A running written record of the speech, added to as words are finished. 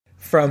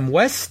From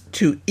west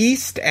to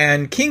east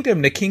and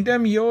kingdom to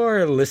kingdom,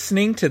 you're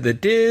listening to the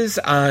Diz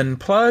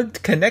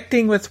Unplugged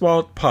Connecting with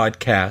Walt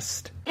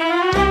podcast.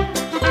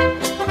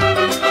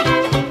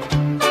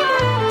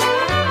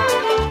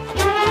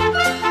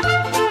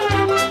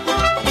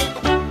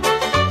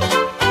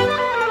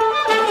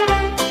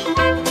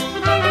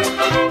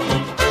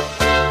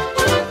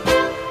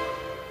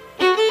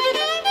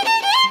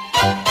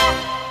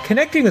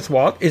 Connecting with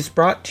Walt is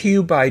brought to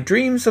you by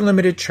Dreams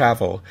Unlimited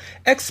Travel,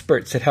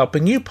 experts at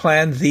helping you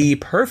plan the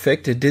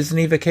perfect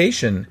Disney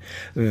vacation.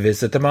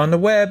 Visit them on the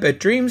web at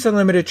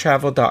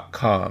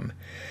dreamsunlimitedtravel.com.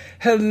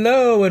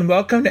 Hello and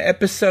welcome to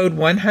episode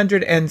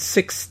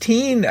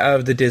 116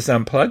 of the Diz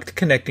Unplugged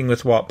Connecting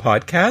with Walt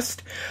podcast.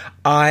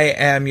 I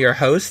am your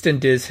host and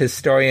Diz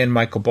historian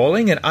Michael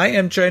Bowling, and I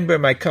am joined by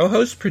my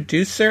co-host,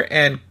 producer,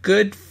 and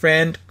good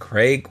friend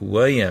Craig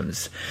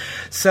Williams.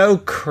 So,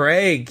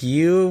 Craig,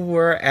 you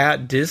were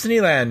at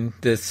Disneyland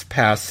this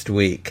past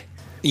week.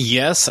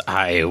 Yes,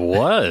 I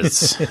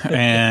was.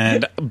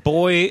 And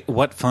boy,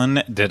 what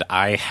fun did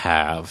I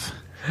have.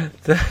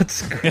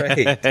 That's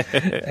great.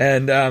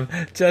 And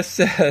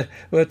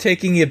well,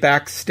 taking you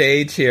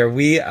backstage here,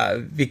 we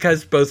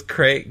because both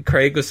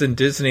Craig was in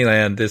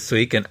Disneyland this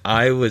week and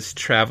I was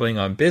traveling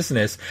on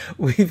business,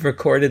 we've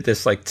recorded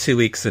this like 2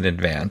 weeks in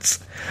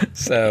advance.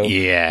 So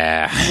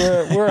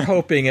yeah, we're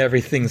hoping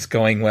everything's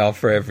going well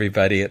for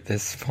everybody at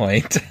this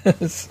point.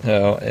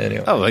 So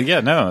anyway. Oh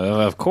yeah,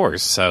 no, of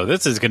course. So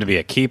this is going to be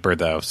a keeper,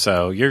 though.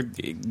 So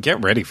get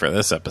ready for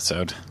this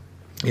episode.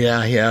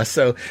 Yeah.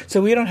 So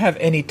we don't have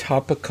any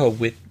topical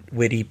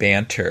witty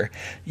banter.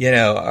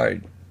 By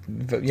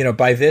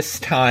this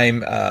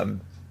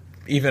time,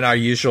 even our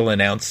usual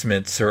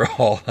announcements are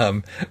all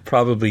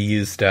probably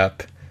used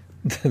up.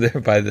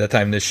 By the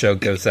time this show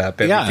goes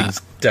up, everything's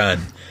done.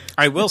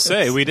 I will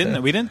say we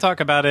didn't talk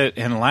about it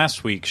in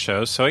last week's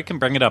show, so I can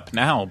bring it up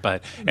now.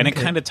 And it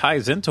kind of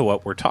ties into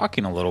what we're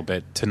talking a little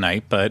bit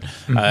tonight. But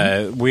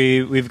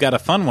we've got a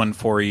fun one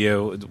for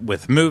you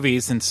with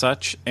movies and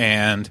such,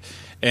 and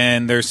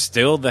there's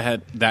still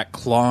that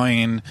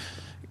clawing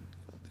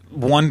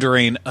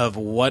wondering of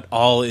what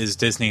all is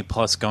Disney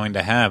Plus going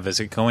to have. Is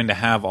it going to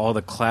have all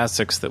the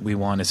classics that we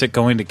want? Is it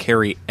going to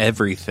carry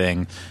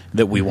everything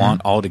that we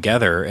want all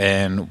together?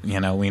 And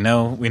we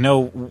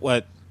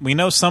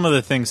know some of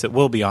the things that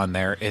will be on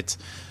there. It's,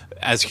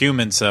 as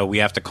humans, we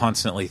have to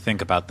constantly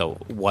think about the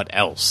what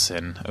else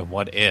and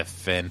what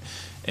if and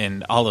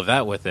all of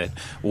that with it.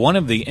 One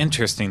of the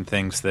interesting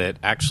things that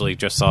actually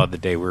just saw the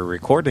day we're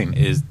recording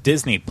is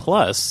Disney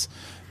Plus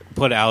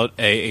put out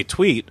a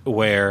tweet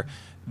where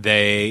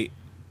they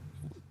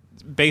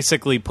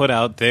basically put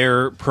out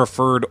their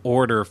preferred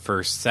order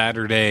for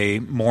Saturday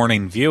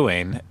morning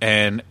viewing,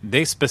 and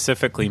they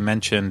specifically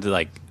mentioned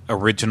like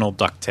original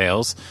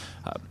DuckTales,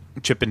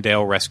 Chip 'n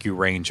Dale Rescue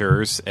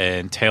Rangers,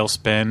 and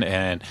Tailspin,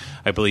 and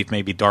I believe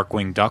maybe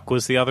Darkwing Duck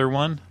was the other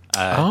one.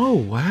 Oh,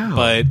 wow.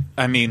 But,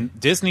 I mean,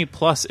 Disney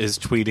Plus is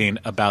tweeting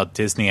about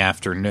Disney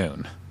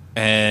Afternoon.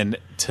 And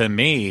to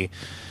me,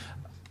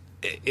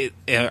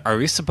 are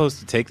we supposed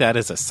to take that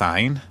as a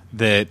sign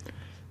that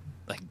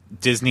like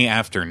Disney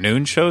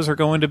Afternoon shows are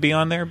going to be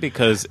on there?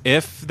 Because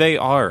if they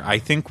are, I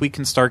think we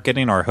can start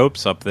getting our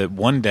hopes up that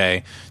one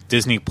day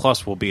Disney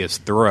Plus will be as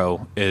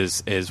thorough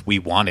as we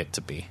want it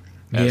to be.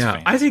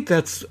 Yeah, I think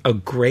that's a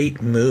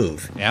great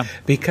move. Yeah,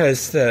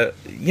 because the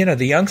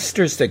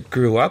youngsters that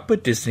grew up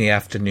with Disney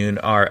Afternoon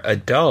are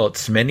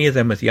adults, many of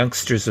them with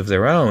youngsters of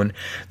their own.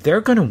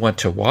 They're going to want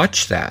to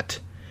watch that,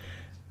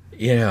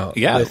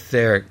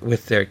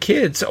 with their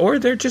kids, or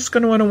they're just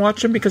going to want to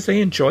watch them because they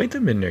enjoyed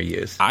them in their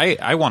youth.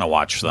 I want to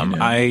watch them.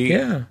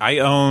 I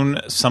own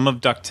some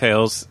of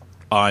DuckTales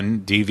on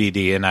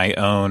DVD, and I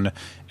own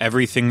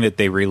everything that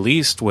they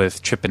released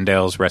with Chip 'n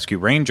Dale's Rescue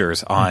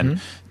Rangers on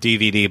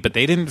DVD, but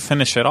they didn't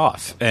finish it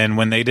off. And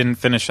when they didn't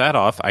finish that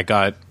off, I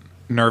got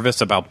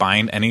nervous about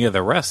buying any of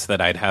the rest, that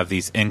I'd have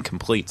these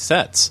incomplete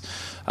sets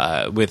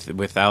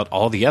without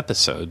all the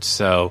episodes.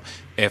 So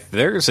if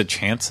there's a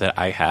chance that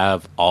I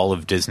have all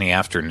of Disney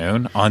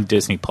Afternoon on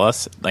Disney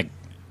Plus,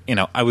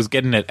 I was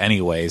getting it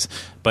anyways,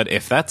 but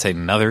if that's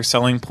another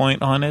selling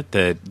point on it,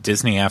 that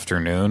Disney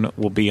Afternoon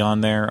will be on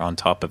there on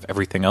top of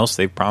everything else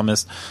they've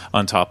promised,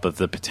 on top of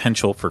the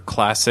potential for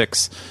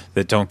classics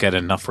that don't get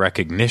enough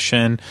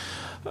recognition.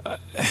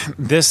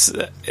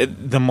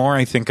 The more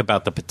I think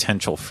about the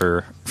potential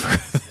for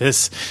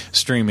this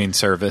streaming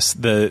service,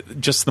 the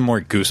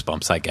more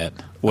goosebumps I get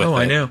with it.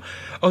 I know.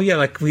 Oh, yeah,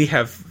 like we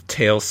have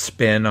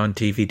Tailspin on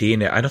DVD,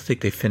 and I don't think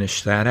they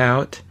finished that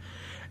out.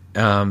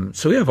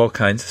 So we have all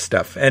kinds of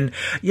stuff. And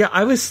yeah,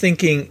 I was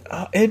thinking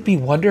it'd be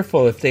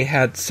wonderful if they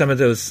had some of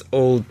those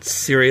old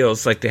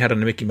serials like they had on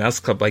the Mickey Mouse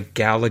Club, like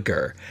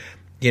Gallagher,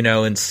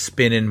 and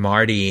Spin and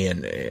Marty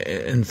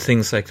and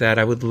things like that.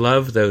 I would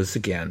love those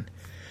again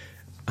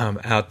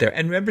out there.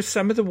 And remember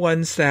some of the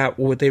ones that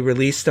they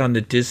released on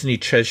the Disney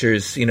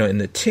Treasures, in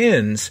the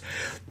tins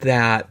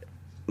that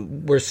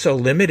were so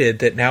limited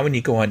that now when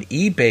you go on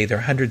eBay,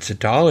 they're hundreds of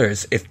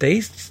dollars. If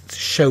they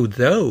show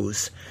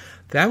those,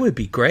 that would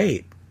be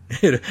great.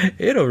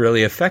 it'll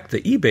really affect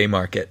the eBay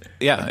market.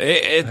 Yeah,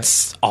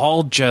 it's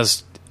all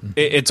just...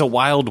 It's a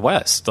Wild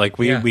West. Like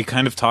we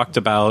kind of talked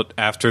about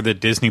after the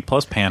Disney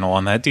Plus panel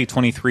on that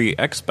D23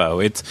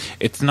 Expo.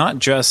 It's not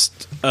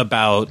just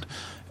about...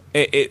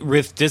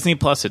 with Disney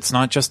Plus, it's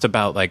not just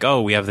about like,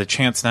 oh, we have the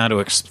chance now to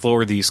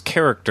explore these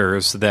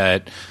characters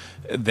that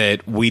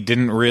we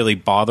didn't really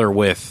bother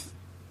with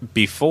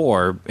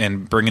before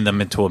and bringing them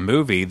into a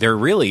movie. There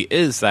really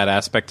is that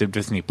aspect of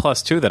Disney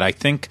Plus too that I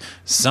think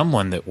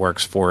someone that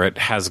works for it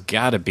has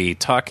got to be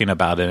talking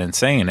about it and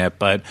saying it.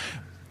 But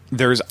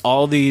there's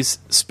all these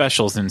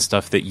specials and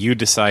stuff that you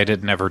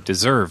decided never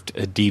deserved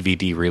a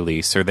DVD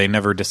release, or they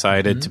never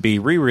decided to be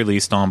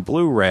re-released on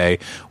Blu-ray,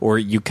 or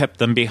you kept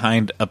them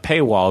behind a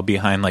paywall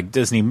behind like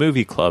Disney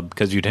Movie Club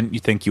because you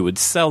think you would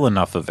sell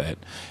enough of it.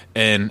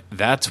 And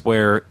that's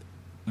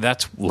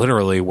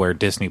literally where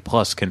Disney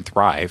Plus can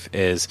thrive,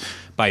 is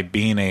by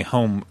being a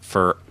home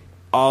for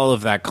all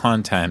of that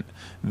content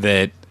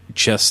that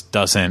just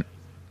doesn't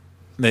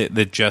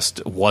that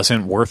just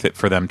wasn't worth it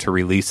for them to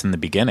release in the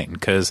beginning,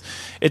 because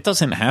it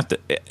doesn't have to.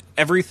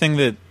 Everything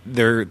that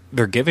they're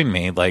giving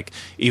me, like,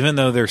 even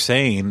though they're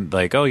saying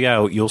like, oh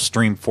yeah, you'll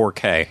stream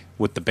 4K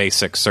with the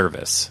basic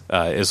service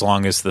as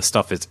long as the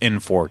stuff is in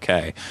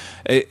 4K.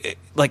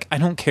 Like, I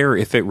don't care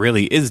if it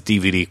really is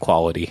DVD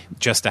quality,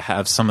 just to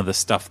have some of the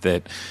stuff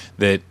that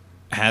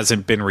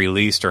hasn't been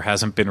released or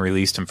hasn't been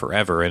released in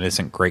forever and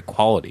isn't great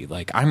quality.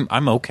 Like,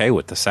 I'm okay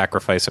with the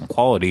sacrifice in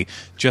quality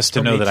just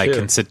to know that I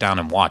can sit down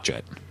and watch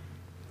it.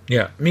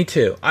 Yeah, me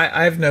too.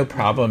 I have no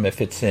problem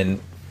if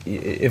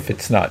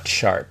it's not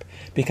sharp,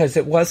 because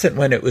it wasn't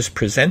when it was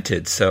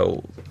presented,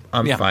 so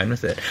I'm fine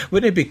with it.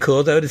 Wouldn't it be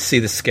cool though to see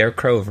the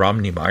Scarecrow of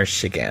Romney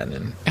Marsh again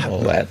and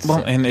all that?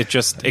 Well, and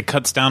it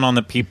cuts down on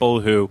the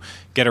people who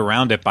get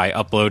around it by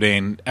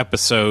uploading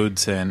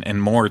episodes and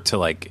more to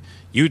like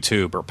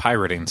YouTube or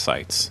pirating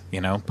sites,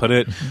 put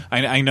it.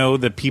 I know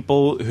the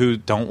people who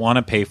don't want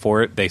to pay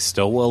for it, they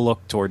still will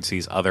look towards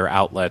these other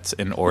outlets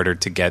in order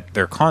to get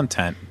their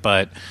content.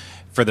 But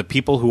for the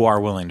people who are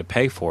willing to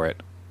pay for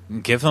it,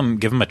 give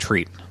them a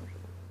treat.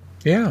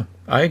 Yeah,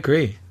 I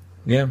agree.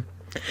 Yeah.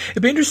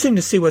 It'd be interesting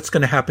to see what's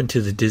going to happen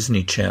to the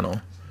Disney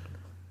Channel.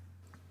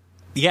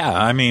 Yeah,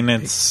 I mean,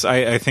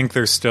 I think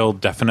there's still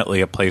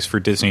definitely a place for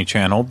Disney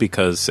Channel,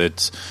 because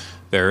it's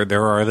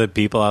there are the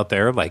people out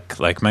there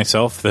like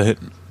myself that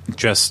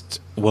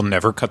just will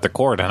never cut the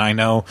cord. And I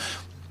know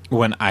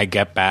when I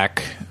get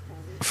back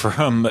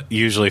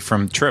usually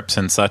from trips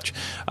and such,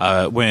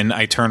 when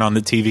I turn on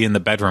the TV in the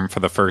bedroom for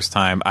the first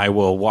time, I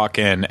will walk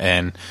in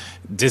and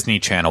Disney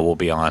Channel will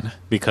be on,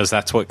 because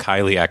that's what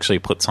Kylie actually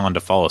puts on to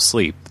fall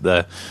asleep.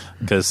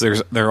 Because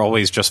they're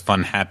always just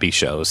fun, happy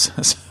shows.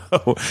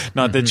 So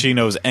not that she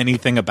knows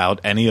anything about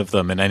any of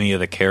them and any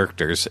of the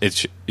characters.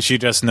 She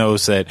just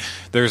knows that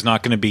there's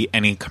not going to be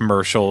any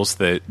commercials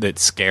that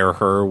scare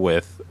her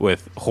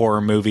with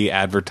horror movie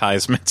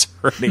advertisements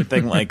or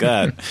anything like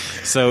that.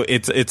 So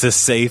it's a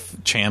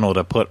safe channel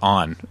to put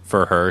on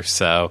for her.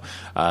 So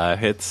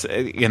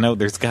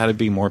there's got to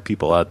be more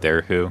people out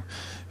there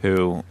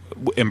who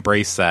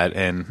embrace that,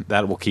 and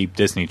that will keep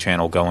Disney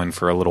Channel going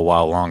for a little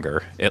while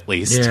longer, at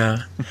least.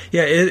 Yeah.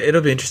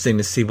 It'll be interesting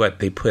to see what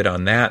they put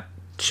on that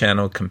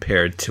channel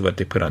compared to what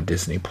they put on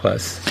Disney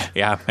Plus.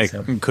 Yeah,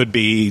 it could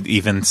be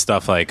even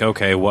stuff like,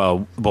 okay,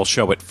 well, we'll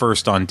show it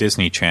first on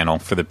Disney Channel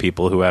for the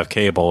people who have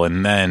cable,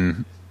 and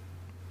then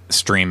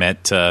stream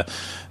it to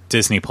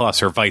Disney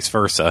Plus, or vice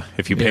versa.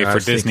 If you pay for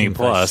Disney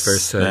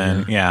Plus,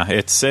 then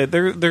it's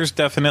there's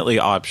definitely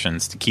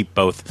options to keep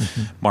both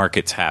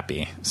markets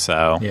happy.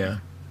 So yeah.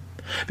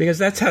 Because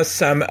that's how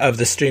some of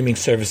the streaming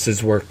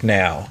services work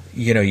now.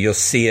 You'll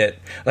see it.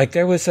 Like,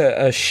 there was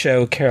a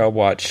show Carol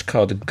watched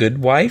called Good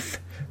Wife.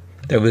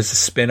 There was a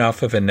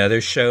spinoff of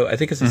another show. I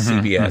think it's a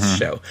CBS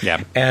show.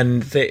 Yeah.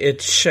 And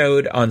it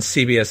showed on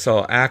CBS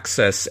All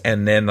Access,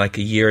 and then like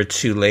a year or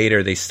two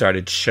later, they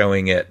started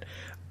showing it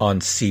on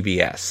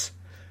CBS.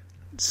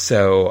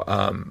 So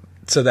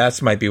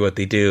that might be what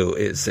they do.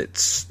 Is it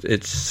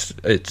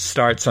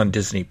starts on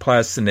Disney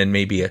Plus, and then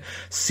maybe a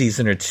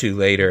season or two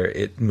later,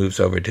 it moves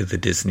over to the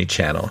Disney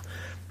Channel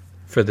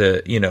for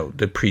the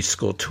the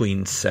preschool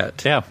tween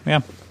set. Yeah.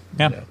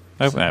 That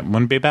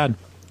wouldn't be bad.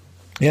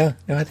 Yeah,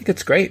 no, I think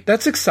it's great.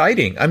 That's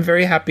exciting. I'm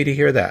very happy to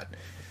hear that.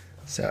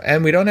 So,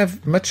 and we don't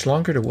have much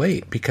longer to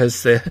wait,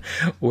 because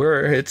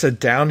it's a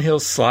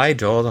downhill slide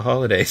to all the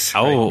holidays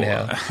right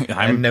now.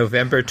 I'm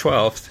November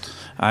 12th.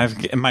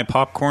 My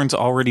popcorn's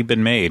already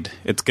been made.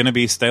 It's going to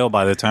be stale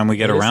by the time we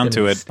get around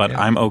to it, but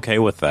I'm okay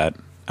with that.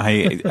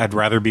 I'd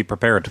rather be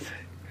prepared.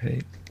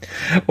 Right.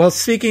 Well,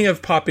 speaking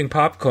of popping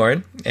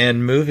popcorn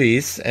and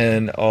movies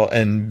and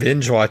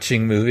binge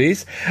watching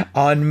movies,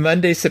 on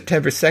Monday,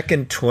 September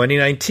 2nd,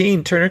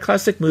 2019, Turner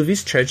Classic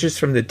Movies Treasures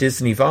from the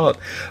Disney Vault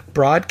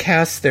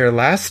broadcast their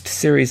last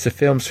series of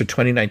films for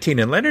 2019.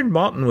 And Leonard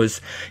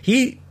Maltin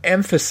he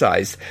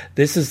emphasized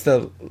this is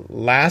the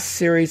last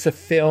series of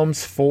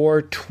films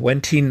for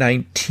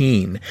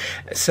 2019.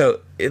 So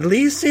it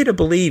leads me to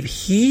believe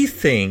he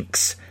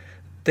thinks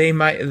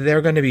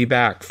they're going to be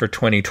back for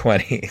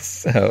 2020.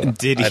 So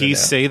did he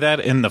say that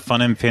in the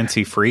Fun and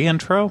Fancy Free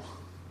intro?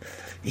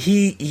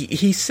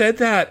 He said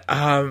that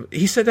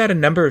a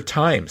number of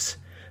times,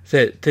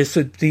 that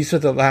these are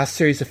the last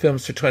series of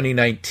films for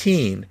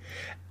 2019,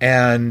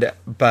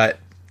 but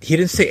he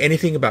didn't say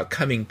anything about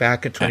coming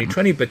back in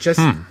 2020. But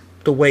just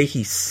the way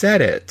he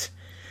said it,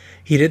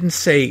 he didn't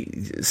say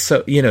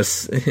so.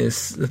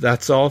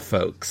 That's all,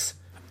 folks.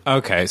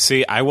 Okay.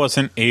 See, I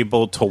wasn't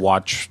able to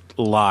watch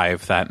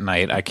live that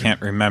night. I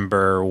can't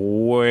remember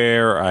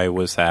where I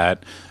was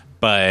at,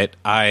 but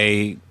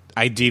I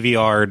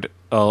DVR'd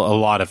a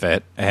lot of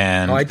it,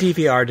 and I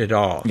DVR'd it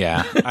all.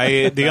 Yeah,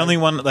 the only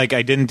one I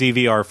didn't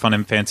DVR Fun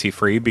and Fancy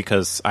Free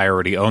because I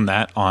already own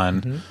that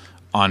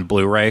on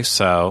Blu-ray,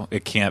 so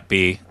it can't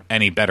be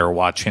any better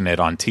watching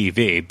it on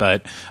TV.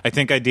 But I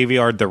think I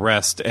DVR'd the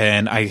rest,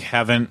 and I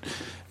haven't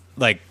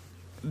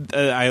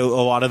a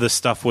lot of the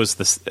stuff was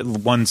the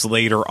ones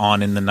later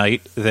on in the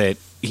night that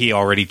he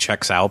already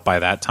checks out by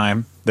that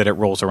time that it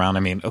rolls around. I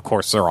mean, of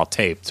course, they're all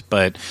taped,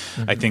 but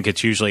I think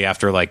it's usually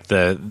after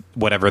the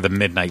whatever the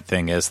midnight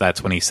thing is,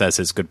 that's when he says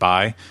his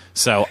goodbye.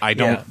 So I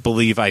don't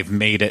believe I've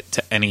made it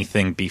to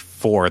anything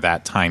before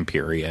that time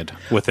period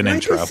with an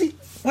intro.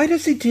 Why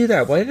does he do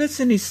that? Why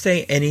doesn't he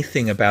say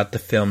anything about the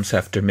films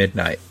after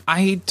midnight?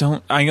 I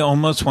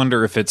almost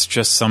wonder if it's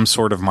just some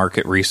sort of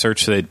market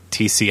research that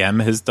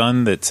TCM has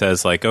done that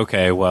says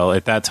okay, well,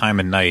 at that time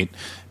of night,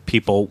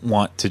 people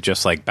want to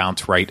just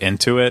bounce right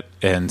into it,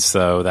 and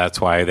so that's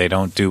why they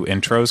don't do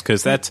intros,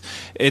 because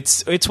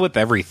it's with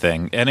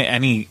everything, and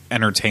any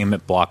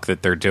entertainment block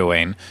that they're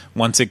doing,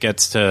 once it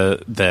gets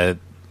to the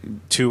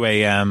 2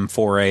 a.m.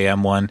 4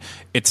 a.m. one,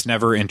 it's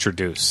never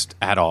introduced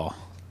at all.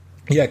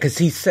 Yeah, because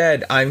he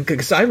said,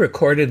 because I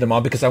recorded them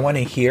all because I want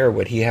to hear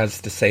what he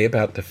has to say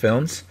about the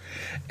films,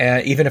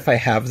 and even if I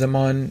have them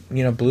on,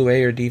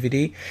 Blu-ray or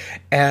DVD.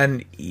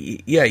 And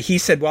he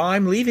said, well,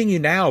 I'm leaving you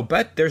now,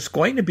 but there's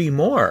going to be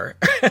more.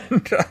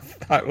 And I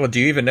thought, well, do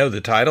you even know the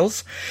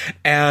titles?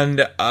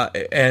 And I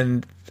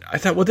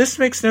thought, well, this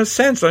makes no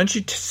sense. Why don't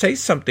you say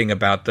something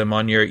about them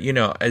on your,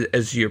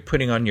 as you're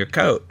putting on your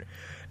coat?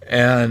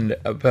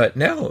 But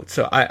no,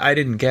 so I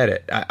didn't get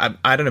it.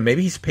 I don't know.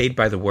 Maybe he's paid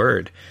by the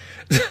word.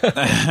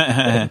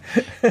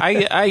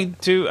 I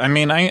do. I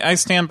mean, I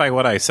stand by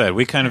what I said.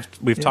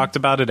 We've talked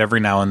about it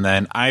every now and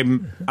then.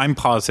 I'm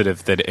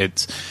positive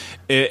that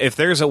if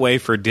there's a way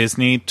for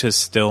Disney to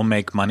still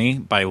make money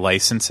by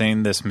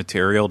licensing this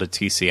material to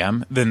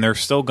TCM, then they're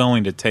still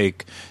going to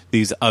take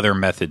these other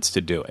methods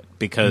to do it.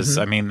 Because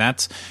I mean,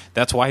 that's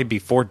why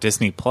before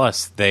Disney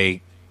Plus,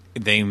 they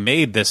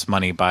made this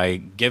money by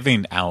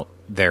giving out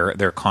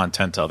their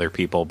content to other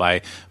people,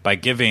 by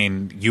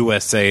giving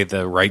USA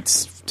the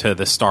rights to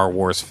the Star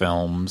Wars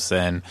films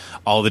and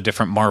all the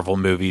different Marvel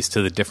movies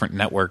to the different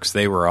networks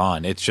they were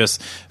on. It's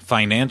just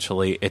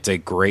financially, it's a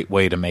great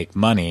way to make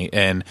money.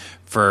 And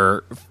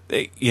for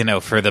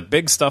the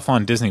big stuff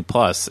on Disney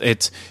Plus,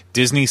 it's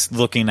Disney's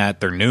looking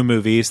at their new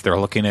movies, they're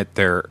looking at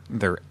their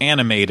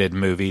animated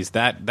movies,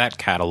 that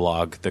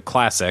catalog, the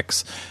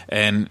classics,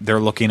 and they're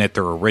looking at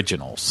their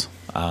originals.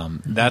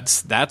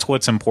 That's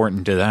what's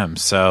important to them.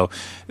 So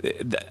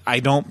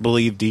I don't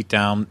believe deep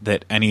down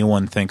that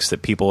anyone thinks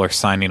that people are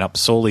signing up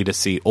solely to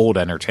see old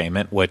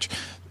entertainment, which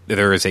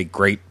there is a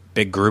great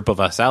big group of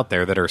us out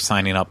there that are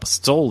signing up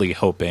solely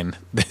hoping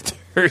that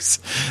there's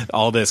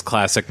all this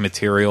classic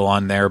material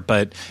on there.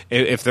 But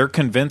if they're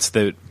convinced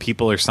that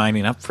people are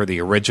signing up for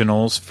the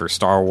originals, for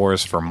Star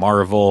Wars, for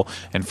Marvel,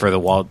 and for the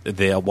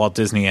Walt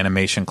Disney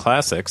Animation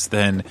Classics,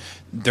 then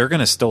they're going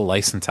to still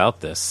license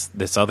out this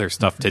other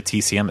stuff to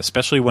TCM,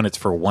 especially when it's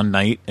for one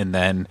night and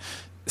then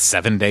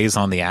 7 days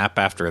on the app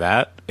after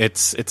that.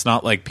 It's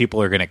not like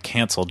people are going to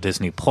cancel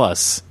Disney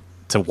Plus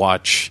to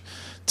watch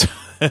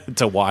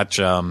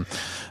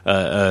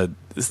a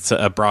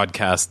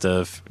broadcast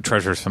of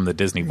Treasures from the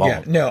Disney Vault.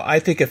 Yeah, no, I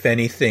think if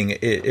anything,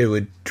 it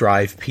would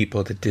drive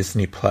people to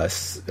Disney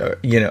Plus.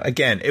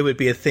 Again, it would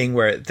be a thing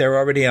where they're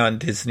already on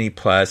Disney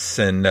Plus,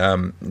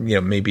 and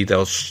maybe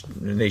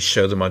they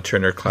show them on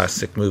Turner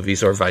Classic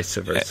Movies or vice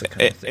versa.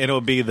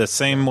 It'll be the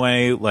same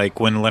way like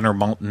when Leonard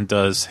Maltin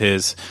does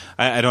his.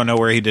 I don't know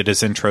where he did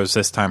his intros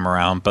this time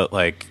around, but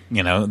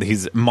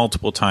he's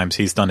multiple times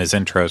he's done his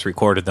intros,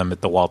 recorded them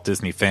at the Walt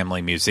Disney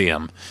Family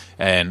Museum,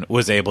 and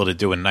was able to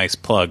do a nice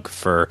plug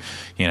for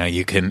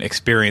you can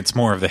experience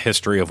more of the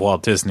history of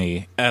Walt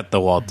Disney at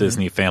the Walt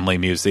Disney Family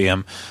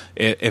Museum.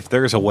 If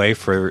there's a way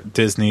for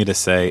Disney to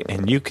say,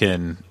 and you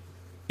can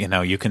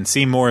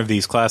see more of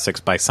these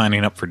classics by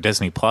signing up for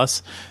Disney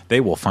Plus,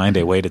 they will find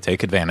a way to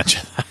take advantage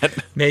of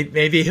that.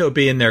 Maybe he'll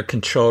be in their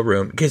control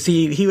room, because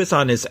he was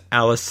on his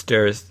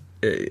Alistair's.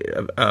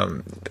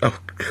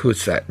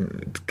 Who's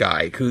that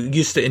guy who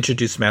used to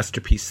introduce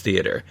Masterpiece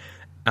Theater?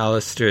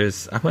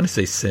 Alistair's. I want to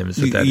say Sims,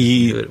 but that's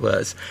who it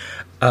was.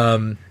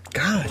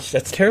 Gosh,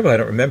 that's terrible. I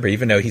don't remember,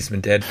 even though he's been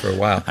dead for a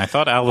while. I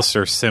thought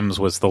Alistair Sims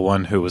was the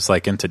one who was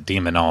into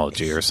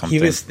demonology or something.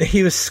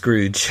 He was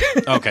Scrooge.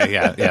 Okay,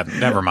 yeah,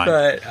 never mind.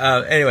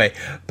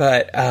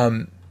 But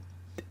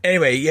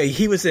anyway, yeah,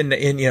 he was in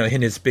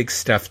his big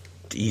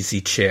stuffed soft,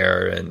 easy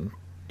chair and,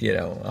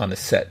 on a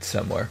set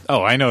somewhere.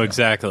 Oh, I know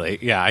exactly.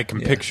 Yeah, I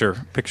can picture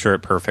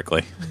it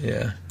perfectly.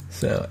 Yeah.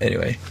 So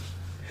anyway,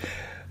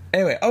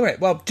 all right.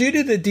 Well, due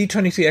to the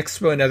D23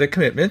 Expo and other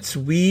commitments,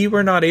 we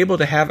were not able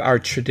to have our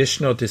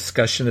traditional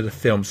discussion of the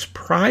films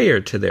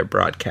prior to their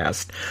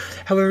broadcast.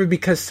 However,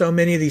 because so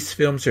many of these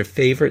films are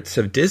favorites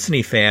of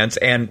Disney fans,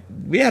 and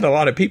we had a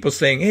lot of people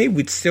saying, hey,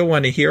 we'd still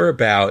want to hear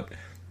about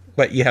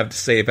what you have to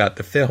say about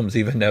the films,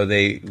 even though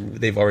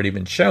they've already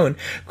been shown,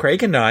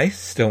 Craig and I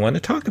still want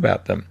to talk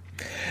about them.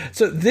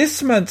 So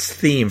this month's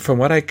theme, from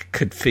what I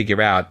could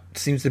figure out,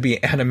 seems to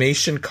be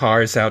animation,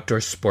 cars,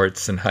 outdoor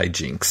sports, and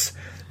hijinks.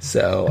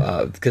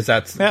 So, because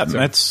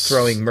that's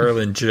throwing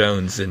Merlin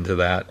Jones into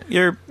that.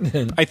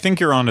 I think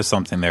you're onto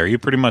something there. You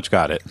pretty much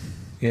got it.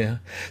 Yeah.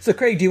 So,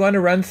 Craig, do you want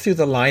to run through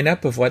the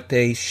lineup of what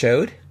they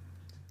showed?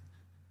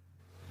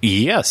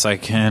 Yes, I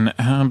can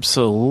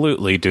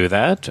absolutely do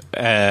that.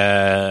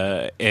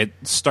 It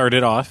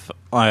started off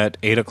at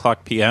 8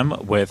 o'clock p.m.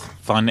 with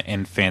Fun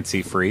and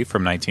Fancy Free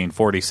from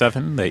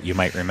 1947 that you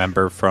might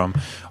remember from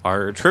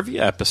our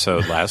trivia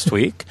episode last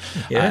week.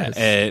 Yes.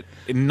 At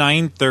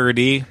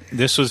 9:30,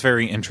 this was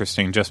very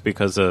interesting just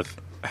because of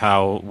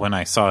when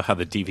I saw how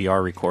the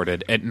DVR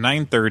recorded. At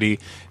 9:30,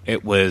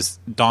 it was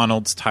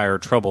Donald's Tire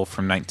Trouble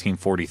from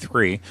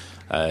 1943,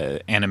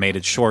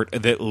 animated short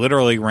that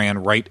literally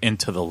ran right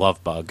into the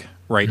Love Bug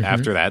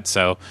after that.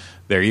 So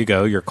there you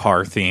go, your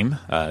car theme,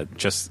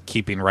 just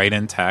keeping right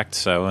intact.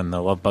 So, and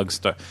the Love Bug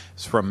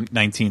is from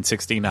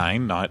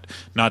 1969, not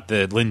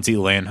the Lindsay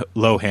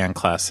Lohan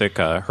classic,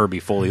 Herbie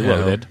Fully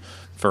Loaded,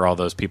 for all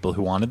those people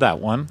who wanted that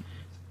one.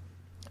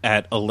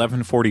 At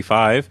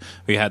 11:45,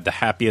 we had The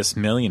Happiest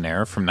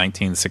Millionaire from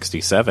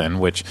 1967,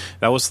 which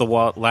that was the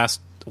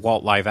last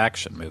Walt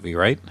live-action movie,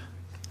 right?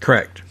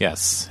 Correct.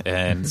 Yes,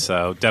 and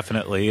so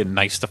definitely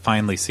nice to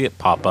finally see it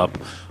pop up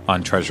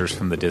on Treasures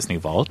from the Disney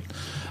Vault.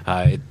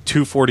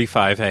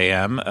 2:45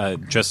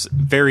 a.m., just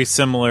very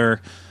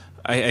similar.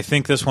 I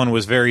think this one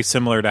was very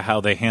similar to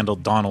how they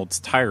handled Donald's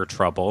Tire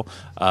Trouble.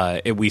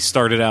 We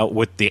started out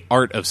with The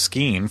Art of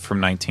Skiing from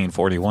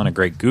 1941, a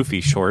great Goofy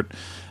short,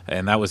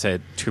 and that was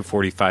at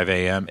 2:45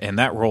 a.m., and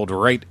that rolled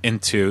right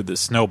into the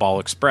Snowball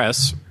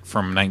Express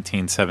from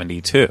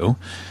 1972,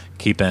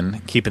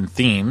 keeping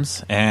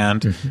themes.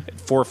 And at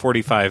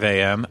 4:45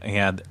 a.m., we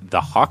had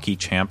The Hockey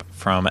Champ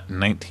from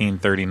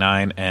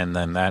 1939, and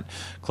then that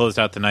closed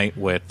out the night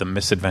with The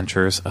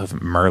Misadventures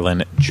of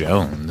Merlin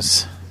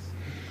Jones.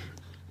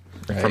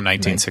 From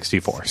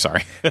 1964,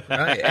 sorry.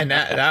 Right, and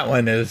that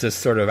one is just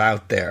sort of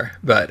out there,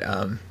 but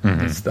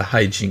it's the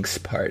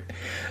hijinks part.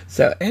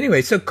 So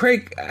anyway, so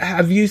Craig,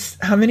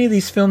 how many of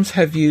these films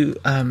have you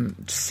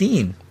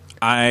seen?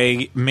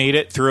 I made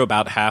it through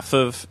about half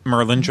of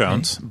Merlin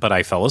Jones, but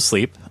I fell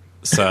asleep.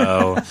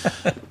 So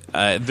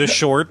the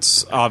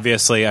shorts,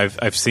 obviously,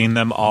 I've seen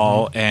them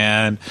all,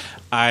 and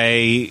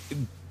I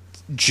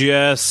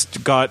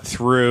just got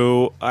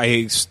through.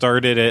 I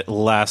started it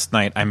last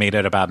night. I made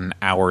it about an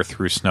hour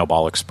through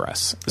Snowball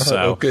Express.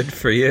 So good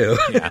for you.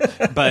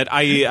 Yeah, but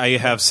I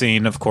have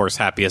seen, of course,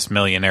 Happiest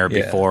Millionaire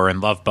before,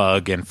 and Love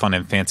Bug and Fun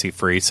and Fancy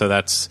Free. So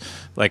that's,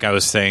 like I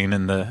was saying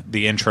in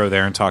the intro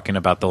there and talking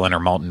about the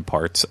Leonard Maltin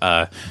parts.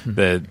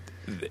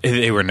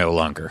 They were no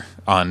longer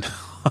on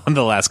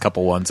the last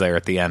couple ones there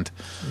at the end.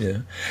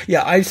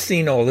 Yeah, I've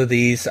seen all of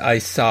these. I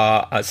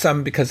saw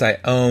some because I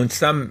owned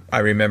some. I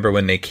remember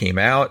when they came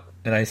out,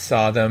 and I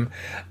saw them.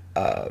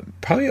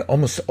 Probably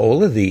almost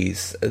all of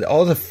these,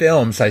 all the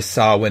films I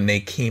saw when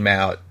they came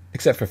out,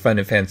 except for Fun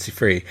and Fancy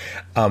Free,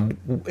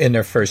 in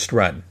their first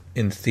run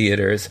in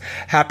theaters.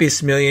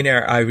 Happiest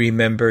Millionaire, I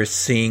remember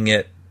seeing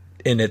it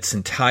in its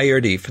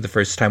entirety for the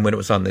first time when it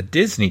was on the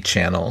Disney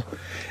Channel.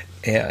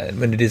 And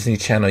when the Disney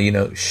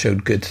Channel,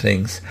 showed good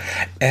things.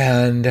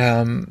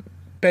 And,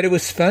 but it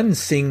was fun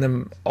seeing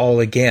them all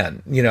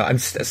again. I'm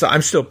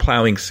still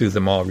plowing through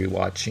them all,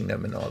 rewatching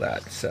them and all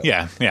that. So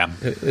yeah,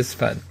 it was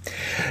fun.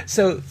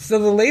 So the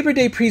Labor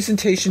Day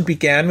presentation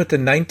began with the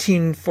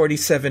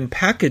 1947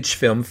 package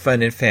film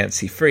Fun and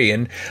Fancy Free,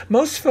 and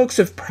most folks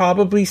have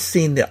probably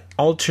seen the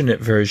alternate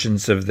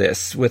versions of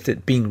this, with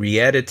it being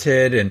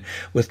re-edited and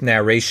with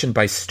narration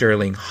by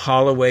Sterling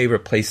Holloway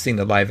replacing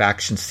the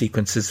live-action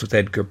sequences with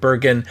Edgar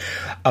Bergen.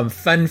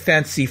 Fun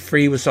Fancy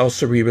Free was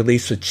also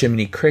re-released with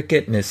Jiminy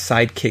Cricket and his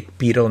sidekick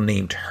beetle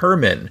named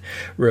Herman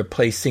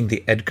replacing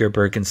the Edgar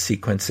Bergen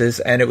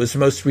sequences, and it was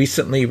most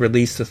recently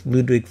released with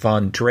Ludwig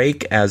von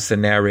Drake as the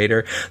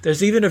narrator.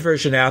 There's even a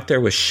version out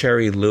there with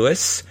Sherry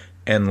Lewis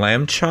and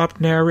Lamb Chop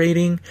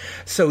narrating.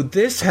 So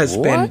this has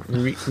been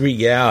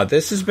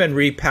this has been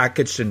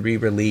repackaged and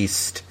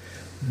re-released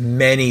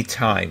many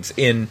times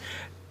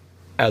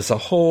as a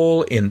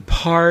whole, in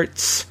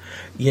parts,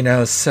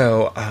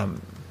 so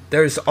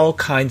there's all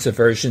kinds of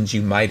versions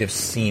you might have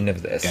seen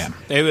of this. Yeah.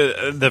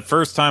 The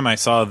first time I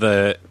saw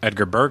the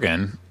Edgar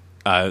Bergen,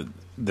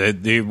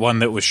 the one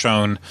that was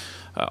shown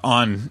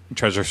on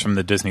Treasures from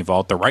the Disney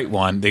Vault, the right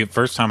one, the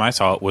first time I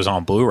saw it was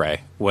on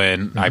Blu-ray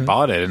when I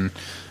bought it, and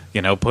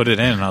put it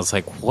in, and I was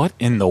like, what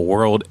in the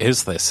world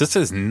is this? This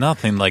is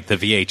nothing like the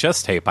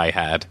VHS tape I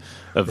had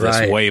of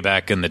this way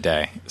back in the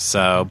day.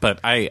 So, but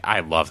I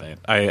love it.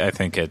 I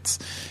think it's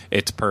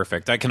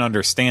perfect. I can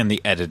understand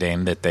the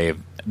editing that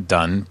they've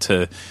done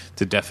to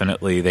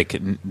definitely they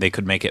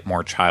could make it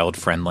more child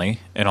friendly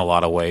in a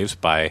lot of ways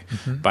by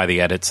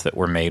the edits that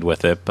were made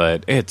with it.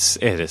 But it's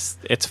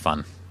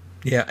fun.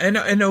 Yeah,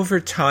 and over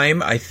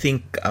time, I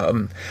think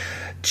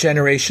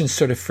generations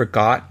sort of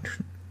forgot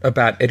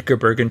about Edgar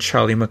Bergen,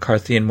 Charlie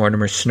McCarthy, and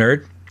Mortimer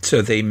Snerd,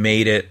 so they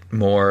made it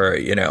more,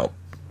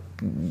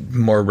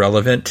 more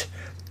relevant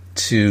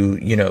to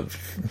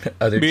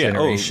other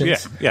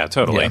generations. Yeah,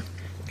 totally.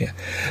 Yeah.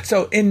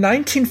 So in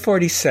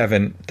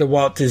 1947, the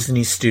Walt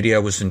Disney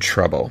Studio was in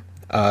trouble.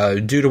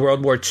 Due to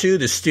World War II,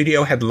 the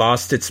studio had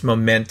lost its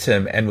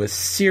momentum and was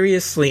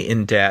seriously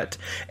in debt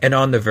and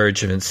on the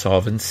verge of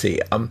insolvency.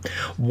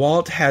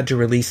 Walt had to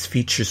release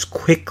features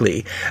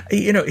quickly.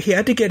 He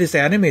had to get his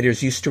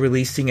animators used to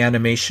releasing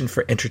animation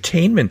for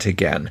entertainment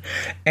again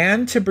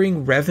and to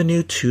bring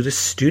revenue to the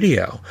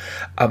studio.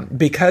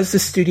 Because the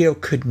studio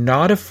could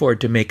not afford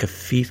to make a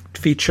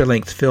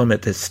feature-length film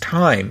at this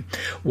time,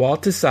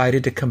 Walt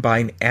decided to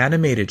combine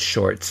animated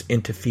shorts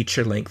into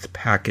feature-length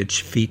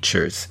package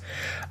features.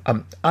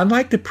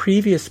 Unlike the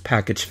previous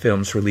package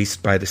films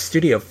released by the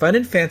studio, Fun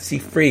and Fancy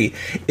Free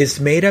is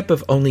made up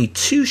of only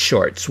 2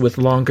 shorts with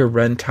longer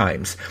run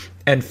times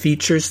and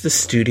features the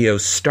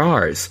studio's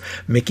stars,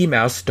 Mickey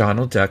Mouse,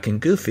 Donald Duck,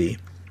 and Goofy.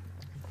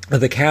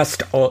 The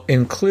cast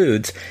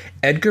includes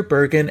Edgar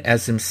Bergen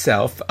as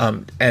himself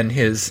and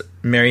his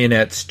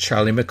marionettes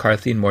Charlie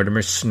McCarthy and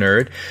Mortimer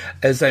Snerd.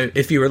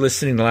 If you were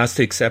listening to last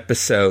week's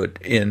episode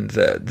in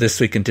This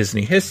Week in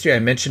Disney History, I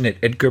mentioned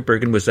that Edgar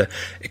Bergen was an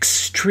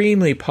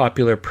extremely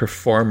popular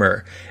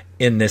performer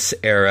in this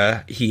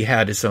era. He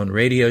had his own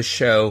radio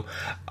show.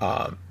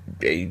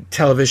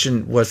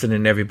 Television wasn't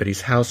in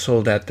everybody's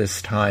household at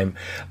this time,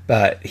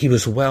 but he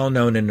was well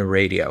known in the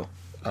radio.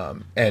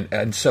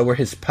 And so were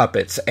his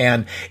puppets.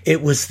 And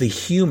it was the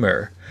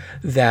humor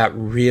that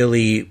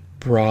really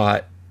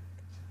brought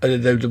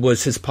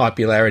was his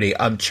popularity.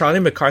 Charlie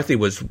McCarthy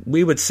was,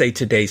 we would say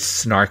today,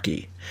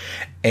 snarky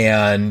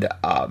and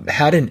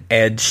had an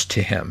edge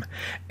to him.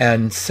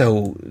 And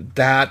so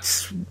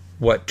that's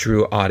what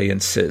drew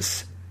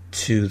audiences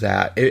to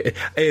that.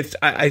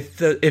 If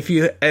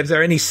there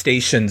are any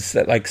stations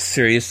that like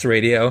Sirius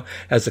Radio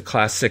as a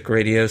classic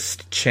radio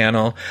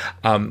channel,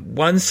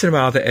 once in a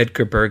while the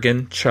Edgar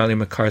Bergen, Charlie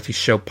McCarthy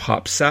show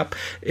pops up.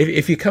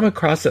 If you come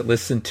across it,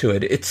 listen to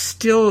it. It's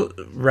still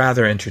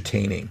rather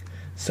entertaining.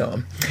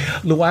 So,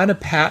 Luana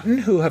Patton,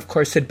 who of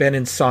course had been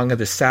in Song of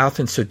the South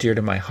and So Dear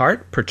to My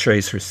Heart,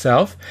 portrays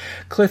herself.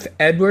 Cliff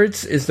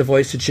Edwards is the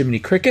voice of Jiminy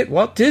Cricket.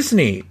 Walt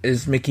Disney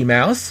is Mickey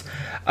Mouse.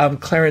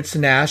 Clarence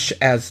Nash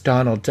as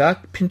Donald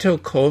Duck. Pinto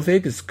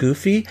Colvig is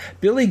Goofy.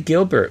 Billy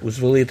Gilbert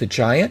was Willie the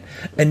Giant.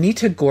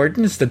 Anita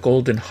Gordon is the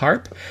Golden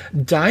Harp.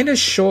 Dinah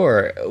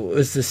Shore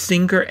was the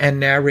singer and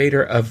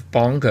narrator of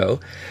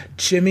Bongo.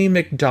 Jimmy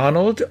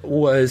McDonald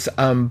was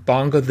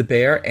Bongo the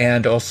Bear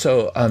and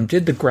also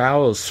did the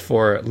growls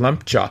for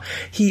Lumpjaw.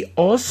 He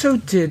also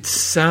did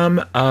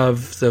some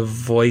of the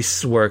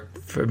voice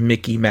work for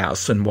Mickey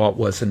Mouse when Walt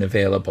wasn't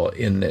available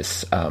in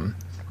this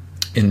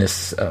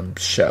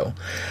show.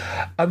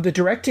 The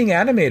directing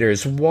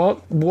animators,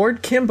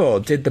 Ward Kimball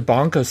did the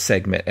Bongo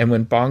segment, and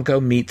when Bongo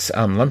meets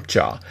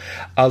Lumpjaw.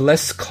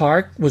 Les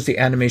Clark was the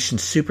animation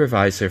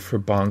supervisor for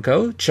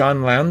Bongo.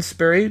 John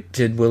Lounsbury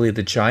did Willie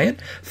the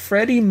Giant.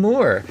 Freddie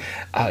Moore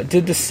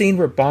did the scene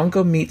where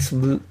Bongo meets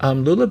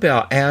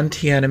Lulabelle, and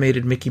he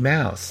animated Mickey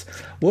Mouse.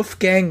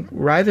 Wolfgang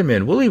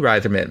Reitherman, Willie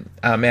Reitherman,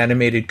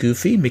 animated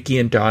Goofy, Mickey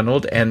and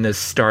Donald, and the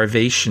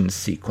starvation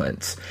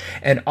sequence.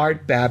 And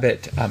Art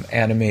Babbitt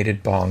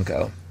animated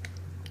Bongo.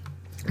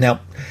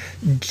 Now,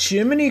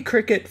 Jiminy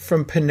Cricket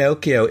from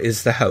Pinocchio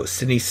is the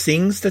host, and he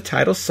sings the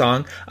title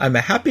song, I'm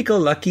a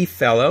Happy-Go-Lucky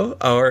Fellow,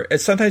 or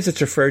sometimes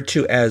it's referred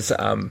to as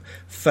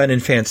Fun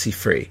and Fancy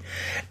Free.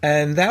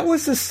 And that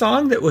was a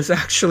song that was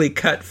actually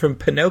cut from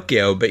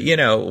Pinocchio, but,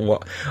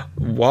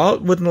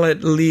 Walt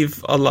wouldn't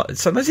leave a lot.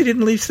 Sometimes he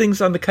didn't leave things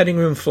on the cutting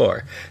room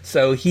floor.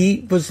 So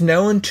he was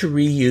known to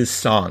reuse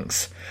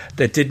songs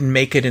that didn't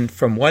make it in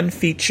from one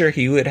feature.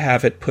 He would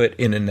have it put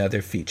in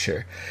another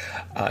feature.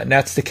 And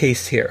that's the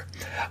case here.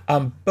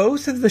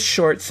 Both of the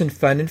shorts in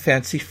Fun and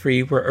Fancy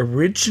Free were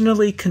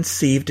originally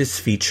conceived as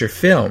feature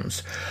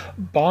films.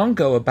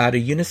 Bongo, about a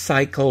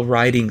unicycle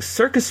riding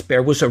circus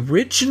bear, was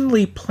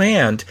originally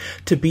planned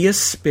to be a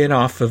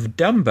spin-off of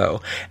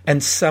Dumbo,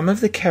 and some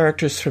of the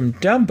characters from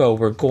Dumbo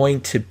were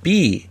going to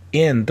be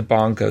in the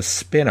Bongo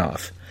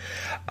spin-off.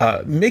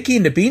 Mickey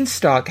and the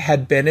Beanstalk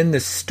had been in the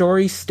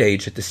story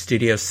stage at the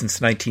studio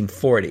since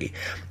 1940,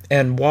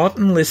 and Walt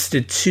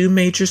enlisted 2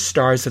 major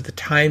stars at the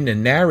time to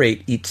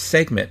narrate each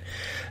segment.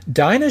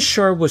 Dinah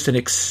Shore was an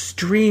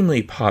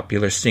extremely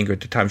popular singer at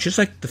the time. She was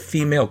like the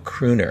female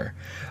crooner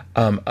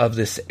of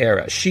this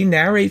era. She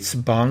narrates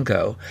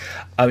Bongo.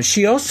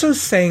 She also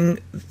sang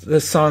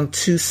the song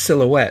Two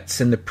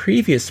Silhouettes in the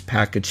previous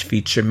package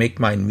feature, Make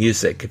Mine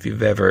Music, if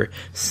you've ever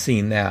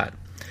seen that.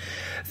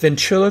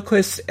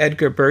 Ventriloquist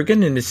Edgar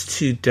Bergen and his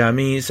two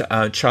dummies,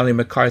 Charlie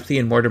McCarthy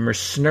and Mortimer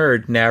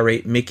Snerd,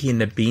 narrate Mickey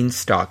and the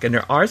Beanstalk. And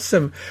there are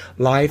some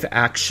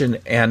live-action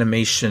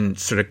animation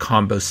sort of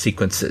combo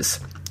sequences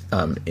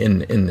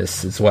in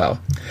this as well.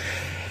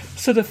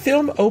 So the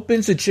film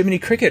opens with Jiminy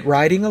Cricket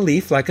riding a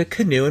leaf like a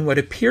canoe in what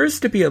appears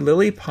to be a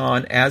lily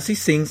pond as he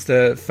sings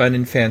the fun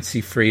and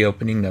fancy-free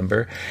opening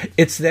number.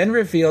 It's then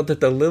revealed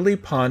that the lily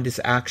pond is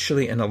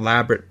actually an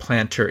elaborate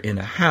planter in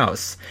a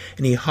house,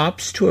 and he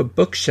hops to a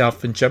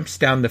bookshelf and jumps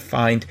down to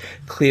find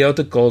Cleo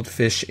the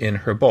goldfish in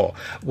her bowl.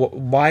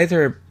 Why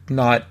they're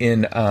not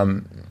in...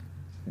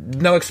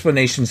 no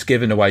explanations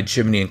given to why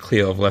Jiminy and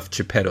Cleo have left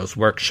Geppetto's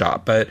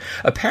workshop, but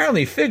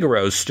apparently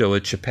Figaro's still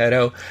at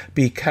Geppetto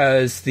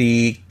because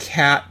the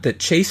cat that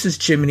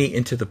chases Jiminy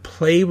into the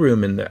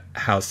playroom in the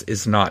house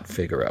is not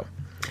Figaro.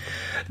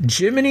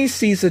 Jiminy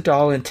sees a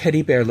doll and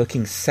teddy bear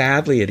looking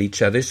sadly at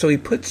each other, so he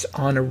puts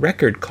on a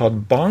record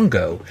called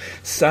Bongo,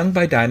 sung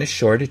by Dinah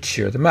Shore to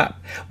cheer them up,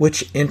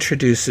 which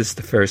introduces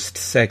the first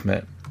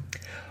segment.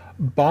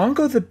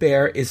 Bongo the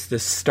bear is the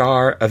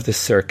star of the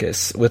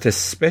circus, with a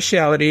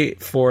specialty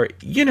for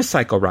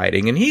unicycle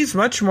riding, and he's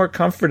much more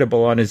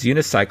comfortable on his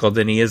unicycle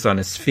than he is on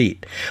his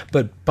feet.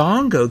 But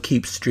Bongo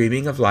keeps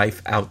dreaming of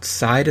life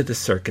outside of the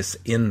circus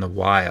in the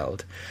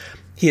wild.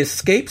 He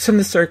escapes from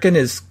the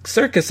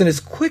circus and is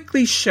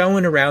quickly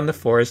shown around the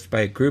forest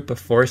by a group of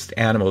forest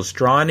animals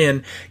drawn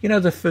in,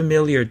 the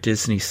familiar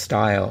Disney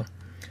style.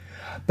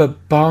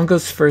 But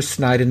Bongo's first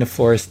night in the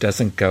forest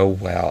doesn't go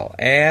well,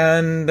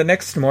 and the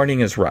next morning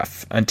is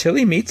rough, until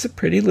he meets a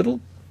pretty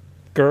little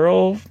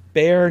girl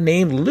bear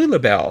named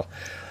Lulabelle.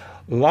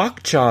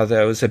 Lockjaw,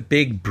 though, is a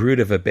big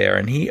brute of a bear,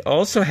 and he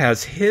also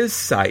has his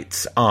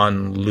sights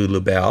on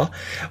Lulabelle,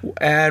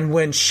 and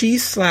when she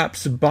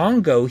slaps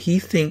Bongo, he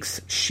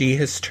thinks she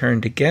has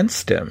turned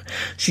against him.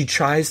 She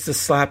tries to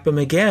slap him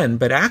again,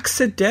 but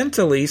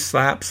accidentally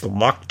slaps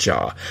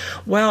Lockjaw.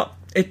 Well,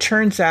 it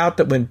turns out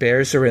that when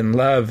bears are in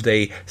love,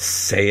 they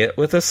say it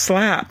with a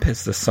slap,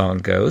 as the song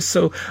goes.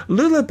 So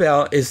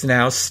Lulabelle is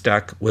now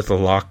stuck with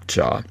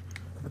Lockjaw.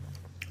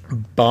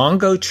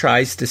 Bongo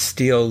tries to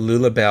steal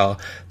Lulabelle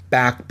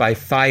back by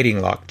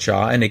fighting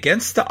Lockjaw, and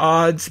against the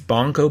odds,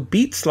 Bongo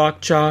beats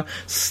Lockjaw,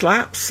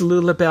 slaps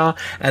Lulabelle,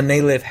 and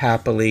they live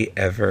happily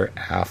ever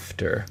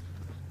after.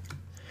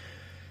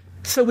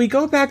 So we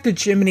go back to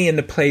Jiminy in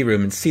the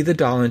playroom and see the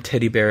doll and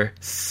teddy bear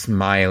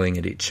smiling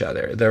at each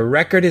other. The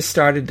record has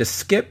started to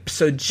skip,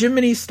 so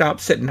Jiminy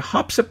stops it and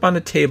hops up on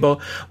the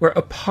table where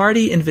a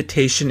party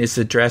invitation is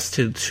addressed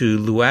to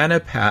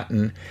Luana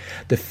Patton,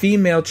 the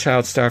female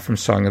child star from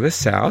Song of the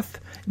South.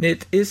 And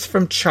it is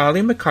from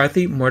Charlie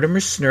McCarthy,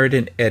 Mortimer Snerd,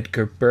 and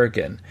Edgar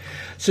Bergen.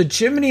 So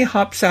Jiminy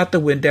hops out the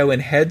window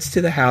and heads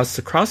to the house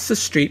across the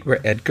street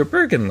where Edgar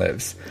Bergen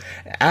lives.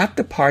 At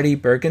the party,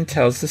 Bergen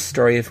tells the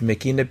story of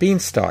Mickey and the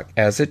Beanstalk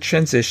as it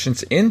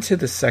transitions into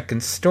the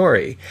second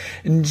story.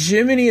 And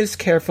Jiminy is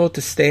careful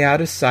to stay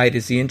out of sight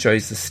as he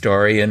enjoys the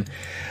story, and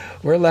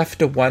we're left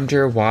to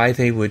wonder why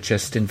they would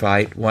just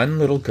invite one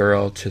little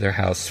girl to their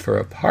house for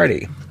a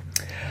party.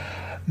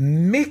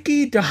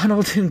 Mickey,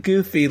 Donald, and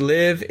Goofy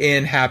live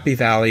in Happy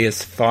Valley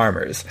as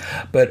farmers,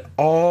 but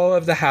all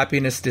of the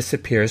happiness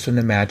disappears when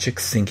the magic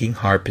singing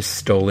harp is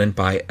stolen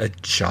by a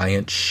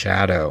giant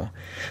shadow.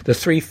 The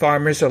three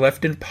farmers are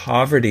left in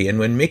poverty, and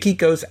when Mickey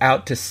goes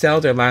out to sell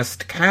their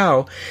last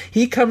cow,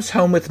 he comes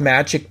home with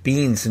magic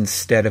beans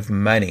instead of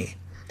money.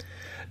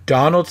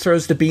 Donald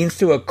throws the beans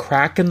through a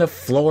crack in the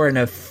floor in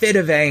a fit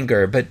of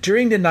anger, but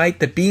during the night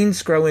the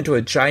beans grow into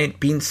a giant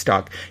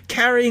beanstalk,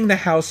 carrying the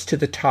house to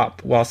the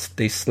top whilst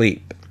they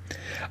sleep.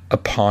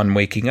 Upon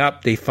waking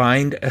up, they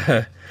find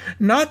a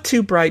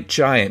not-too-bright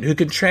giant who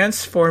can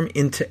transform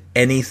into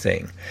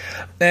anything.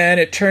 And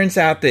it turns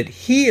out that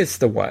he is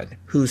the one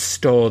who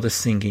stole the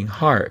singing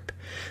harp.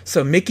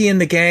 So Mickey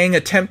and the gang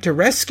attempt to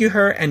rescue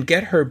her and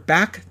get her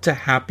back to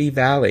Happy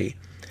Valley.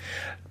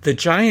 The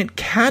giant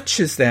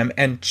catches them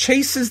and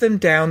chases them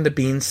down the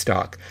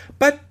beanstalk,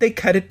 but they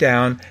cut it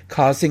down,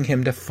 causing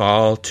him to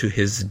fall to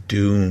his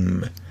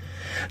doom.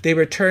 They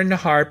return the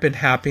harp and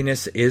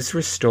happiness is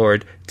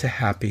restored to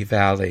Happy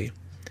Valley.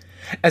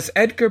 As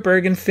Edgar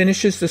Bergen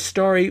finishes the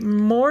story,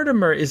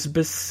 Mortimer is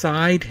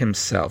beside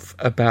himself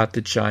about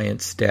the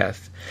giant's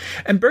death.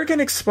 And Bergen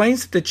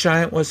explains that the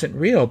giant wasn't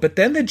real, but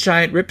then the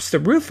giant rips the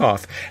roof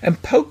off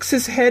and pokes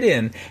his head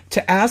in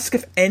to ask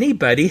if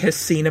anybody has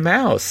seen a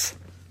mouse.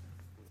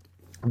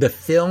 The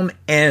film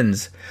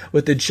ends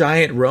with the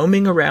giant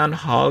roaming around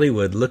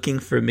Hollywood looking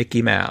for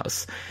Mickey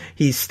Mouse.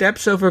 He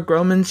steps over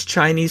Grauman's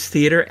Chinese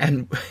Theater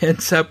and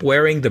ends up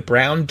wearing the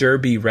Brown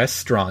Derby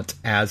restaurant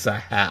as a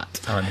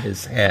hat on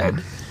his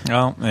head.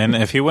 Well, and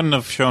if he wouldn't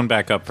have shown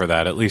back up for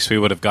that, at least we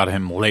would have got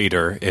him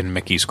later in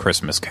Mickey's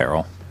Christmas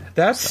Carol.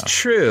 That's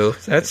true.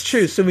 That's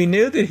true. So we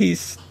knew that he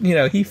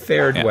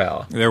fared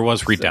well. There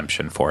was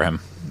redemption for him.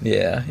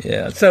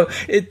 Yeah. So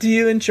do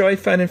you enjoy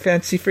Fun and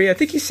Fancy Free? I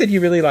think you said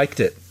you really liked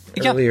it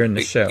earlier in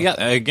the show. Yeah,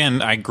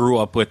 again, I grew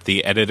up with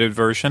the edited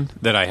version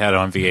that I had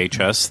on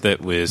VHS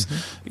that was,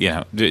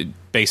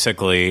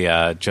 basically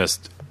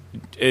just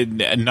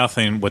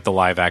nothing with the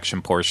live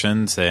action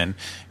portions, and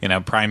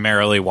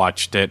primarily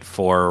watched it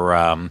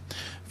for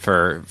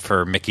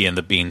Mickey and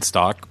the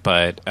Beanstalk.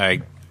 But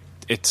I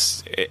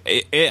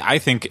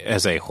think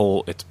as a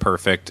whole, it's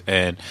perfect,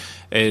 and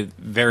it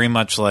very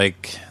much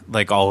like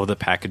all of the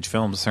package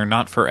films. They're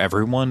not for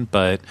everyone,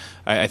 but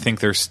I think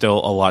there's still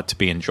a lot to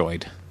be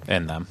enjoyed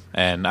in them,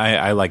 and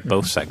I like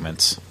both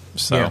segments.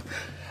 So. Yeah.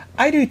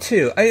 I do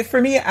too.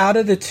 For me, out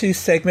of the two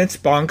segments,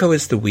 Bongo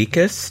is the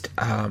weakest.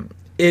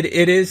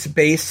 It is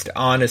based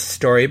on a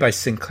story by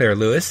Sinclair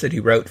Lewis that he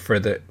wrote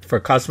for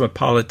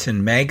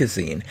Cosmopolitan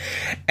magazine,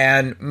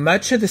 and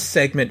much of the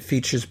segment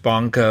features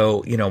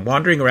Bongo,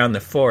 wandering around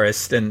the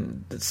forest,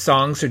 and the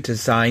songs are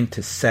designed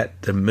to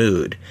set the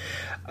mood.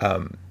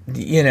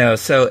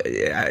 So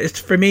it's,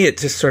 for me, it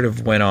just sort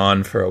of went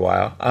on for a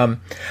while.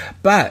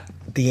 But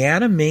the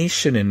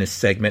animation in this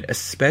segment,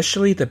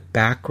 especially the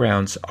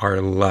backgrounds,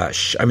 are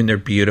lush. I mean, they're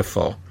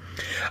beautiful.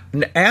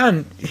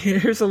 And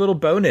here's a little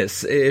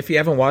bonus. If you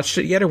haven't watched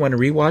it yet or want to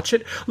rewatch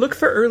it, look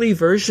for early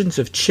versions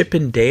of Chip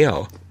and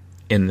Dale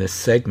in this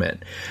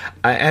segment.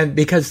 And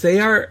because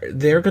they're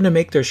going to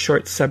make their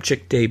short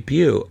subject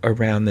debut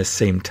around the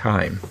same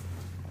time.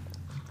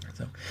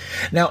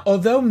 Now,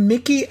 although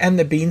Mickey and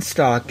the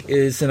Beanstalk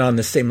isn't on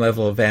the same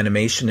level of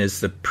animation as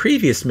the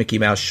previous Mickey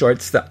Mouse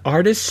shorts, the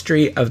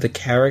artistry of the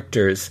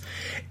characters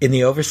in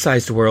the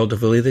oversized world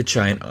of Willie the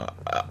Giant,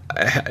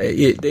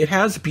 it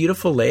has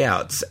beautiful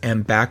layouts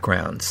and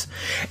backgrounds.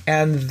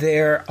 And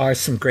there are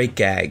some great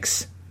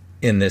gags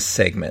in this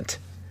segment.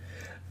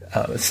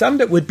 Some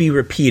that would be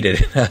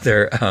repeated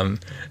in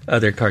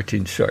other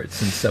cartoon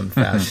shorts in some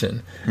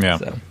fashion. Yeah.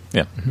 So.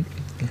 Yeah. Mm-hmm.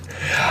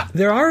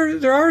 There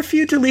are a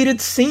few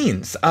deleted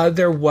scenes.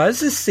 There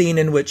was a scene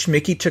in which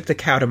Mickey took the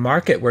cow to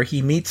market where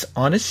he meets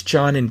Honest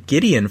John and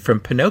Gideon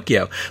from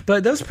Pinocchio,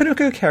 but those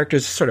Pinocchio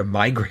characters sort of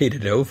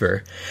migrated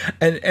over,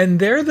 and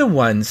they're the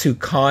ones who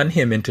con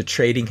him into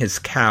trading his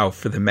cow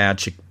for the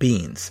magic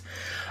beans.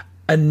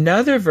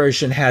 Another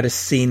version had a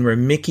scene where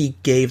Mickey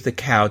gave the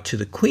cow to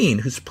the Queen,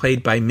 who's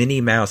played by Minnie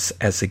Mouse,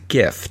 as a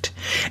gift.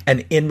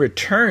 And in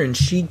return,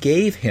 she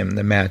gave him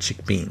the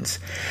magic beans.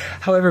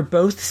 However,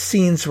 both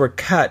scenes were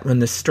cut when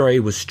the story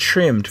was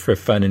trimmed for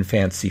fun and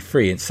fancy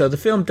free. And so the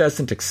film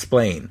doesn't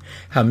explain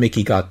how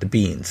Mickey got the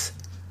beans.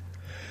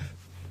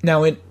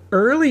 Now, in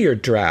earlier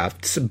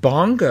drafts,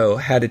 Bongo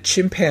had a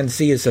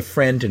chimpanzee as a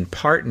friend and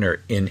partner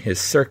in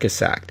his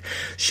circus act.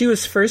 She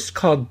was first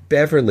called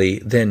Beverly,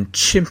 then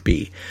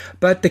Chimpy,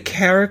 but the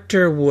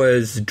character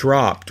was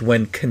dropped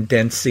when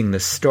condensing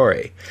the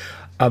story.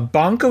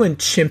 Bongo and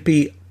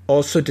Chimpy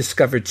also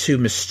discovered two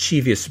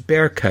mischievous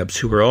bear cubs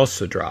who were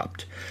also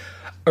dropped.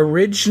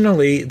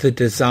 Originally, the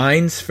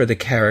designs for the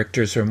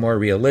characters are more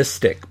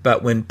realistic,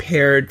 but when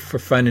paired for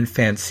fun and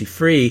fancy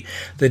free,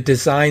 the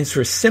designs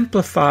were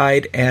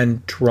simplified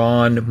and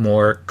drawn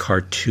more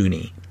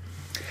cartoony.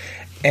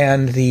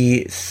 And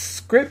the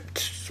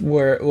script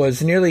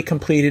was nearly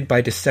completed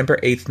by December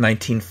 8th,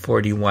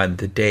 1941,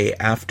 the day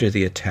after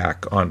the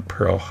attack on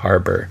Pearl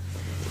Harbor.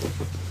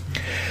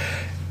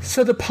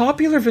 So the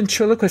popular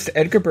ventriloquist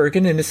Edgar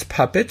Bergen and his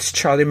puppets,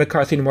 Charlie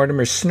McCarthy and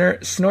Mortimer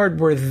Snord,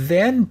 were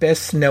then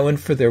best known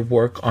for their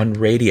work on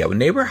radio. And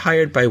they were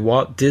hired by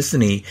Walt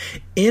Disney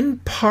in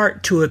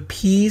part to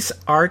appease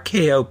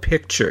RKO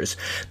Pictures.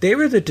 They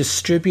were the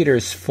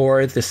distributors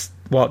for this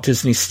Walt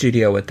Disney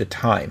Studio at the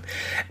time.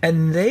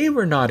 And they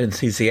were not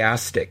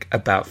enthusiastic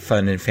about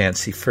fun and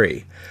fancy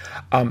free.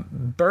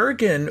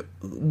 Bergen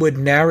would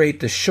narrate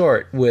the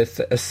short with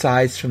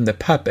asides from the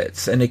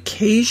puppets, and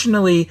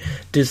occasionally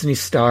Disney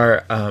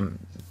star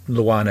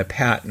Luana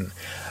Patton.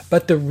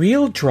 But the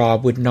real draw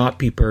would not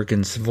be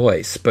Bergen's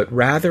voice, but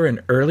rather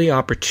an early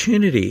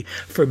opportunity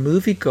for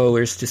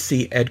moviegoers to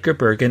see Edgar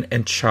Bergen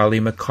and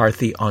Charlie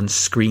McCarthy on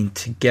screen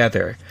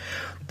together.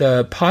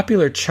 The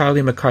popular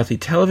Charlie McCarthy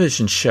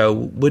television show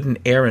wouldn't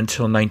air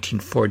until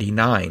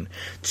 1949,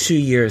 2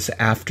 years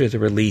after the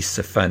release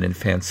of Fun and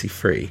Fancy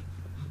Free.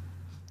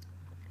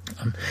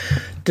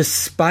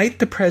 Despite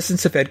the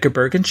presence of Edgar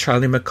Bergen,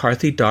 Charlie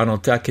McCarthy,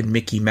 Donald Duck, and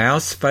Mickey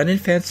Mouse, Fun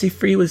and Fancy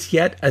Free was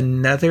yet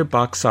another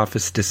box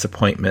office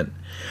disappointment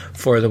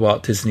for the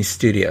Walt Disney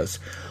Studios.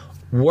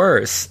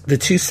 Worse, the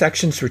two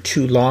sections were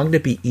too long to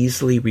be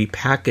easily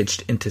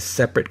repackaged into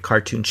separate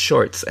cartoon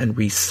shorts and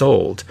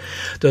resold,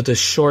 though the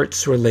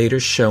shorts were later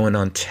shown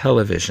on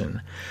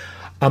television.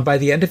 By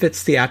the end of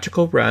its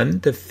theatrical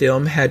run, the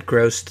film had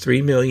grossed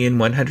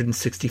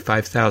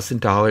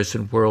 $3,165,000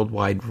 in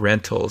worldwide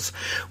rentals,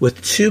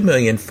 with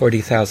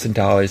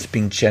 $2,040,000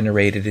 being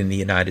generated in the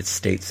United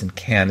States and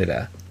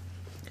Canada.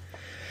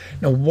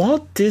 Now,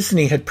 Walt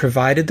Disney had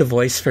provided the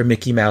voice for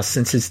Mickey Mouse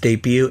since his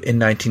debut in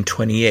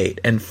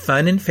 1928, and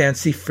Fun and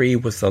Fancy Free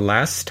was the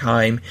last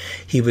time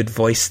he would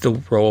voice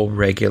the role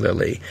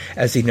regularly,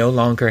 as he no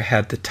longer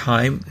had the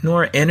time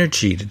nor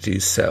energy to do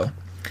so.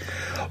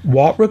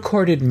 Walt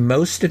recorded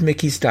most of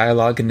Mickey's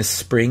dialogue in the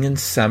spring and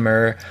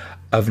summer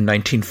of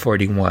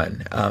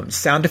 1941.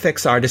 Sound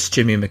effects artist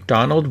Jimmy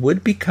McDonald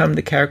would become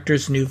the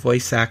character's new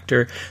voice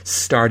actor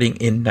starting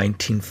in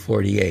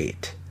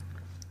 1948.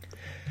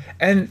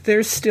 And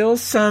there's still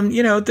some,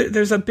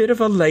 there's a bit of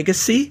a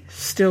legacy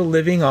still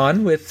living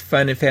on with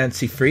Fun and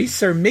Fancy Free.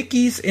 Sir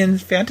Mickey's in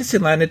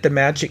Fantasyland at the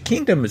Magic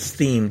Kingdom is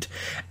themed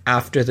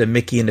after the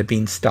Mickey and the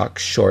Beanstalk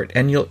short.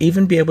 And you'll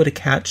even be able to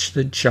catch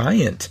the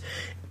giant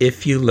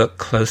if you look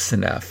close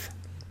enough.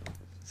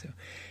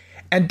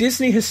 And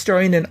Disney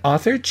historian and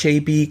author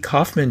J.B.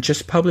 Kaufman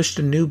just published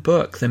a new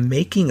book, The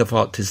Making of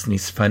Walt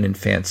Disney's Fun and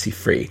Fancy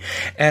Free.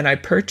 And I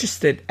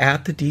purchased it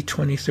at the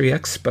D23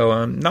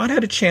 Expo. Not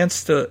had a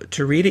chance to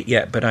read it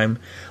yet, but I'm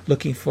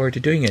looking forward to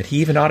doing it.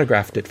 He even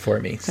autographed it for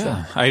me. So.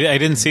 Yeah, I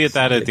didn't see it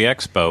at the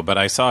Expo, but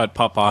I saw it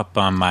pop up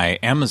on my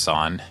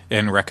Amazon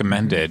and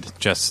recommended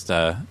just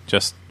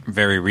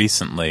very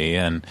recently,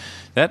 and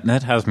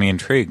that has me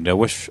intrigued.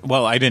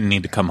 I didn't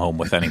need to come home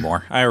with any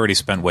more. I already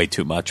spent way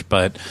too much,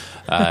 but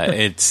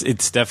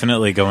it's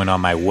definitely going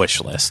on my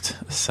wish list.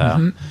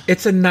 So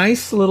it's a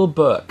nice little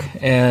book,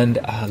 and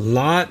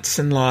lots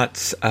and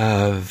lots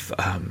of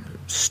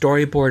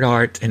storyboard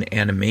art and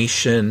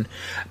animation,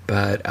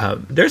 but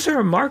there's a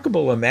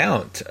remarkable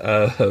amount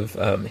of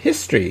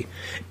history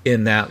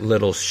in that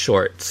little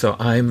short. So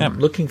I'm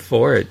looking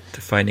forward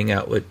to finding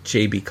out what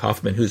J.B.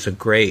 Kaufman, who's a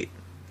great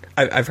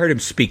I've heard him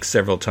speak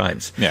several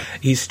times. Yeah.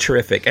 He's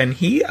terrific. And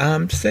he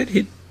said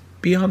he'd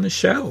be on the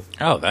show.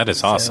 Oh, that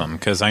is awesome.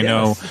 Because I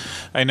know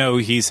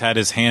he's had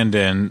his hand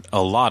in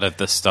a lot of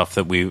the stuff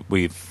that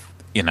we've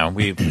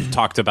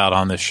talked about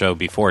on this show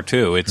before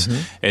too.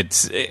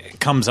 It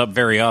comes up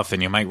very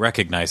often. You might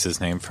recognize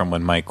his name from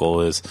when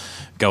Michael is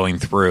going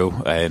through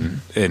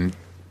and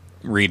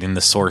reading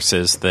the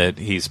sources that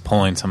he's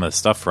pulling some of the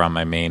stuff from.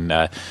 I mean,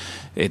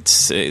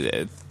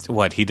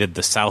 he did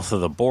the South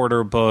of the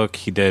Border book.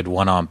 He did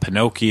one on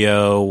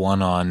Pinocchio,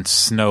 one on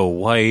Snow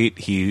White.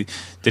 He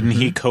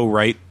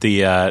co-write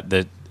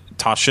the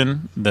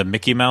Taschen, the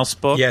Mickey Mouse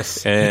book.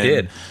 Yes, he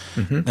did.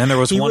 And there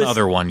was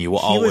other one you will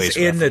always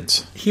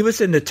reference. He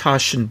was in the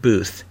Taschen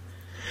booth.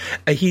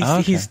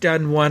 He's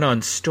done one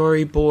on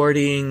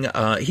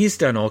storyboarding. He's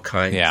done all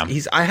kinds. Yeah.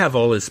 I have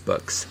all his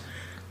books.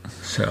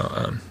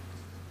 So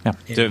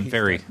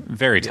very,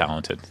 very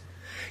talented.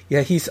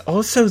 Yeah, he's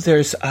also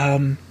there's.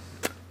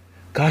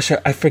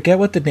 I forget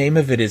what the name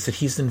of it is that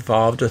he's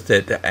involved with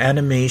it. The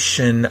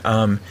Animation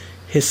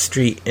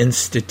History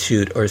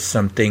Institute or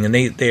something, and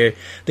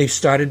they've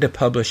started to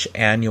publish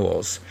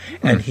annuals,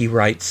 and he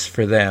writes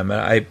for them.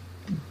 I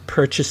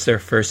purchased their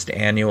first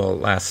annual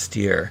last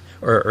year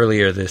or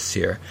earlier this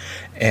year,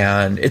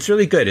 and it's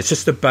really good. It's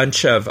just a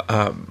bunch of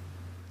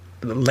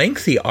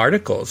lengthy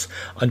articles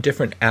on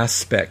different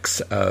aspects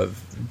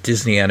of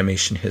Disney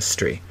animation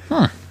history.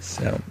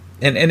 So.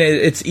 And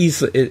it's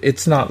easy.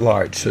 It's not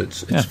large, so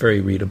it's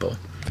very readable.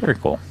 Very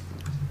cool.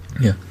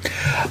 Yeah.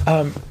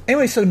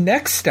 Anyway, so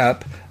next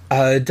up,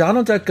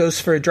 Donald Duck goes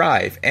for a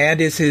drive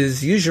and is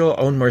his usual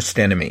own worst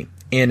enemy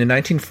in a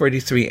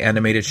 1943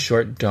 animated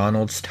short,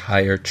 Donald's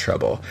Tire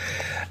Trouble.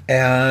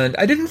 And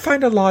I didn't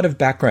find a lot of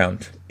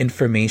background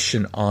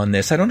information on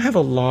this. I don't have a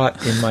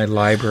lot in my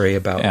library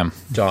about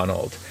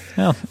Donald.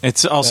 Well,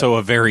 it's also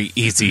a very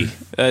easygoing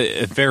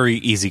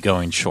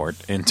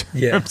short in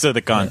terms of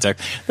the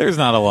context. There's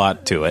not a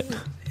lot to it.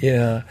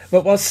 Yeah.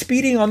 But while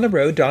speeding on the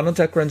road, Donald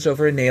Duck runs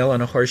over a nail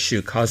on a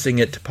horseshoe, causing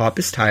it to pop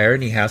his tire,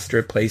 and he has to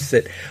replace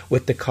it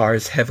with the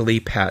car's heavily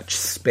patched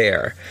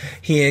spare.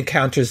 He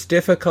encounters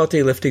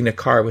difficulty lifting the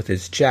car with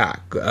his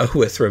jack,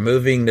 with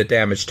removing the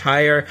damaged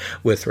tire,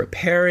 with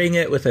repairing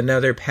it with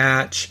another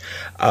patch.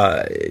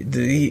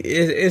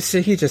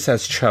 He just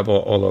has trouble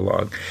all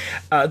along.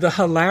 The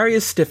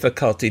hilarious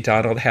difficulty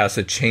Donald has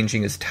of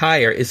changing his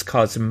tire is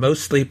caused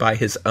mostly by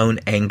his own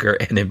anger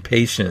and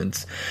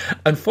impatience.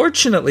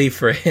 Unfortunately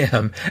for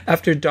him,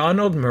 after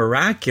Donald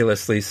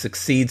miraculously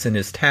succeeds in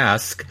his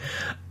task,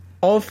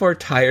 all four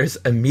tires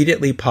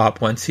immediately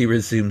pop once he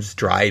resumes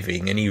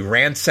driving, and he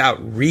rants out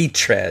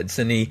retreads,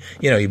 and he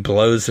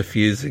blows a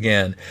fuse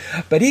again.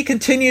 But he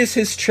continues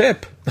his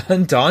trip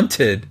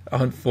undaunted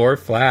on four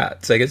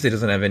flats. I guess he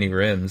doesn't have any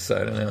rims, so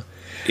I don't know.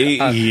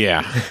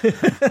 Yeah.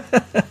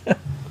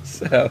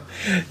 So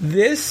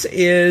this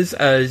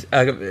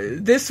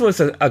was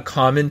a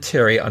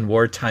commentary on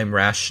wartime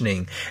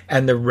rationing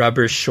and the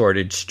rubber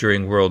shortage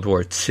during World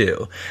War II.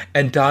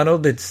 And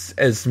Donald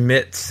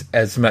admits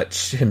as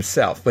much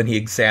himself when he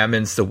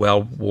examines the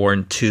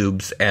well-worn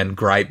tubes and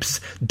gripes,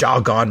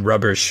 "Doggone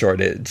rubber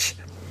shortage."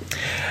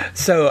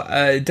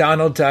 So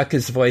Donald Duck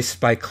is voiced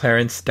by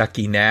Clarence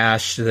Ducky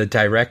Nash. The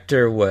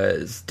director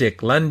was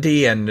Dick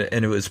Lundy, and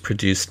it was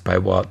produced by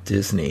Walt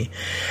Disney.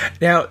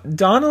 Now,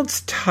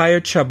 Donald's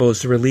Tire Trouble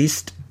was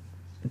released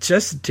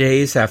just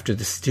days after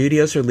the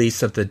studio's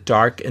release of the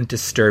dark and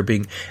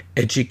disturbing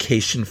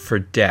Education for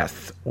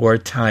Death,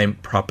 wartime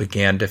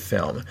propaganda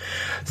film.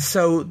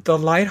 So the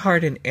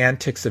lighthearted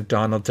antics of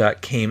Donald Duck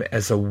came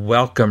as a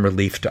welcome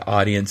relief to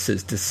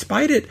audiences,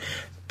 despite it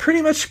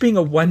pretty much being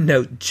a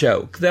one-note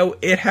joke, though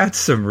it had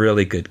some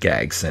really good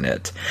gags in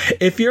it.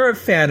 If you're a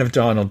fan of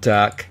Donald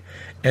Duck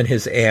and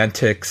his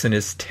antics and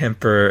his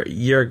temper,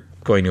 you're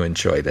going to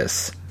enjoy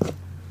this.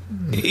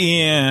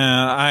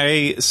 Yeah,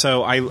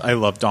 I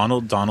love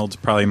Donald. Donald's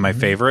probably my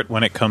favorite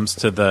when it comes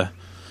to the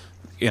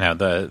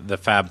the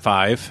Fab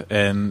Five,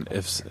 and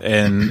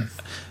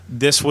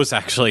this was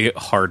actually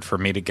hard for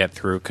me to get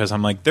through because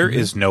I'm like, there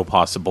is no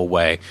possible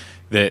way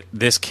that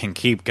this can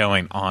keep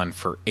going on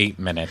for 8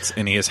 minutes,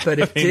 and he is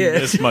having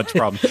this much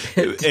problem.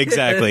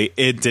 Exactly,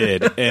 it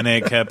did, and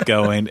it kept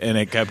going, and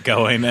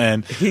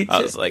and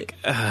I was like,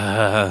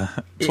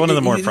 it's one of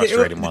the more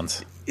frustrating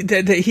ones.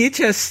 He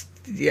just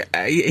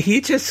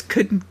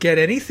couldn't get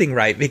anything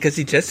right because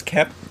he just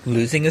kept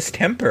losing his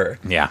temper.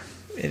 Yeah.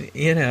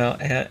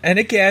 And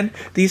again,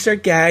 these are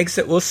gags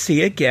that we'll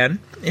see again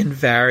in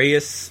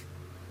various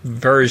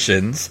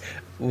versions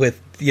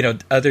with,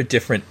 other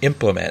different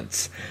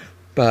implements.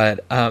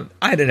 But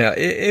I don't know.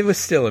 It was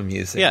still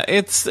amusing. Yeah,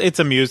 it's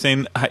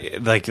amusing.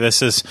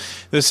 This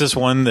is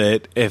one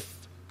that if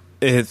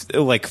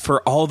like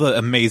for all the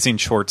amazing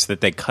shorts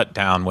that they cut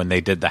down when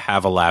they did the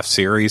Have a Laugh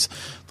series,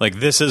 like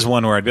this is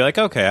one where I'd be like,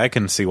 okay, I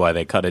can see why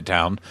they cut it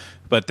down.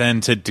 But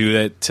then to do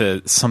it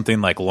to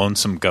something like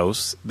Lonesome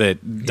Ghost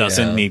that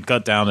doesn't need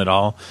cut down at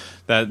all,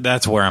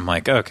 that's where I'm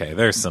like, okay,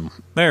 there's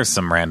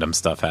some random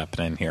stuff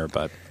happening here,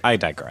 but I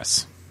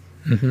digress.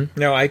 Mm-hmm.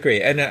 No, I agree,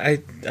 and I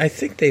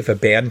think they've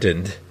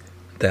abandoned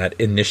that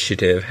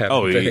initiative.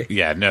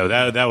 Yeah, no,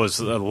 that was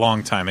a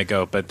long time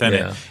ago. But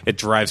then it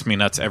drives me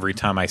nuts every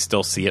time I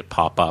still see it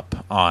pop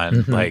up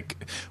on like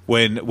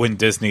when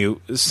Disney.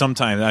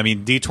 Sometimes, I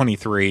mean,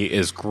 D23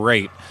 is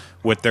great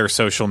with their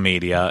social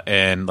media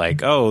and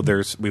like,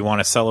 we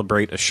want to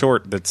celebrate a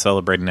short that's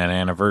celebrating an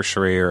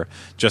anniversary or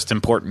just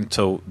important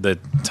to the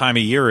time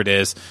of year it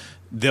is.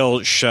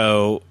 They'll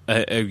show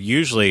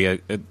usually a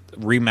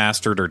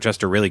remastered or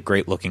just a really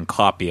great looking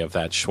copy of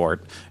that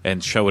short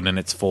and show it in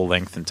its full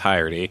length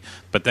entirety.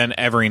 But then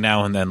every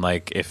now and then,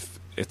 like if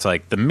it's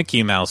like the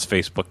Mickey Mouse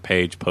Facebook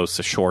page posts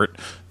a short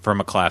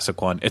from a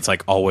classic one, it's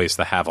like always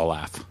the Have a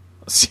Laugh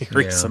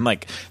series. I'm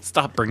like,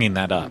 stop bringing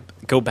that up.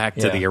 Go back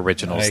to the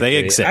originals. They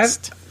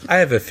exist. I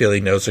have a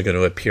feeling those are going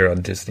to appear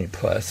on Disney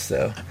Plus.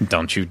 So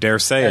don't you dare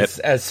say it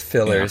as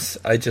fillers.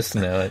 Yeah. I just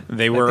know it.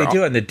 They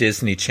do on the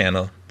Disney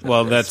Channel.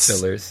 Well, that's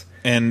fillers.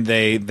 And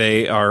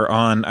they are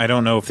on. I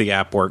don't know if the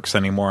app works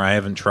anymore. I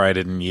haven't tried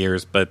it in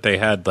years, but they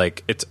had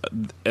like it's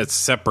a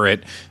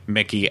separate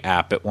Mickey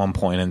app at one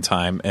point in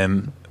time,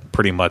 and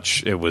pretty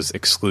much it was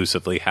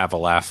exclusively Have a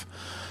Laugh.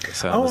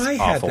 So I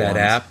had that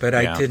app, but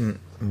I didn't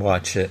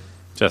watch it.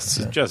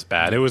 Just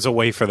bad. It was a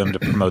way for them to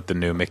promote the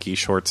new Mickey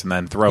shorts and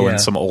then throw in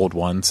some old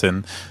ones,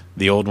 and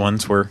the old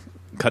ones were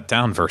cut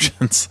down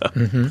versions.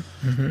 So.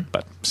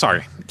 But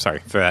sorry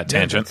for that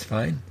tangent. That's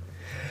fine.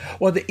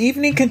 Well, the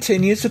evening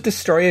continues with the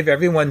story of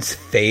everyone's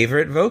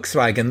favorite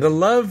Volkswagen, the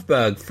Love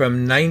Bug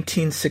from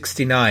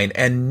 1969,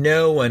 and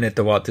no one at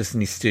the Walt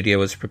Disney Studio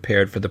was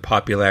prepared for the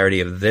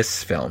popularity of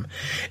this film.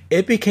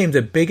 It became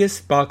the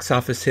biggest box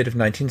office hit of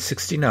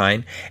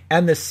 1969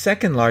 and the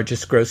second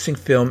largest grossing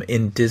film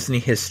in Disney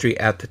history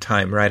at the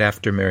time, right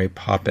after Mary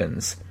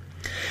Poppins.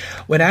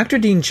 When actor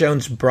Dean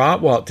Jones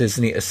brought Walt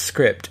Disney a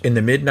script in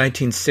the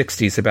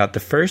mid-1960s about the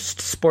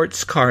first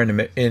sports car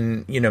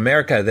in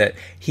America that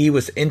he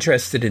was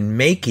interested in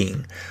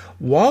making,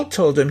 Walt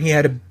told him he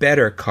had a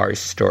better car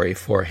story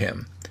for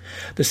him.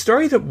 The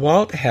story that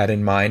Walt had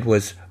in mind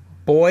was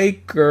Boy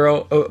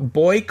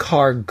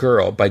Car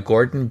Girl by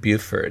Gordon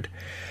Buford.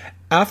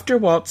 After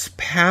Walt's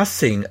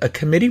passing, a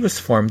committee was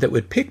formed that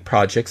would pick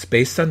projects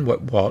based on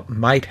what Walt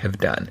might have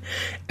done,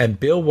 and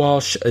Bill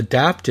Walsh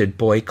adapted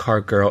Boy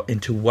Car Girl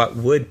into what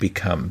would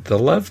become The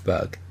Love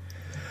Bug.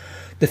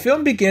 The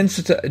film begins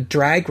with a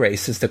drag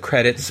race as the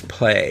credits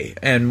play,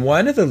 and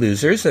one of the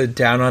losers, a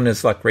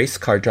down-on-his-luck race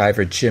car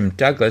driver Jim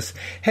Douglas,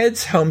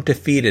 heads home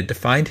defeated to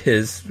find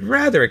his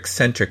rather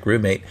eccentric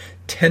roommate,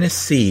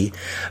 Tennessee,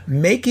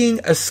 making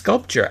a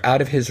sculpture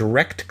out of his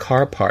wrecked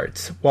car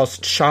parts.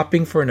 Whilst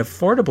shopping for an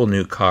affordable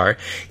new car,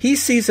 he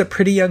sees a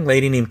pretty young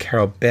lady named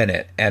Carol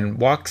Bennett and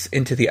walks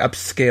into the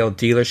upscale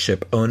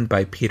dealership owned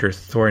by Peter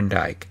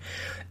Thorndike.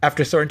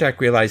 After Thorndike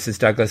realizes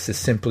Douglas is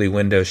simply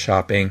window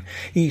shopping,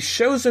 he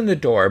shows him the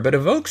door, but a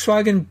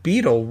Volkswagen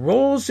Beetle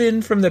rolls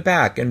in from the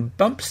back and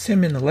bumps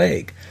him in the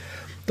leg.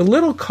 The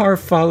little car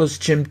follows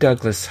Jim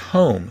Douglas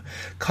home,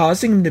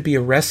 causing him to be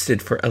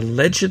arrested for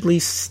allegedly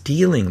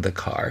stealing the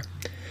car.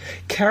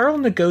 Carol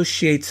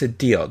negotiates a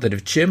deal that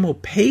if Jim will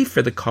pay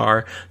for the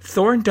car,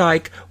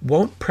 Thorndike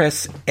won't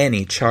press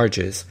any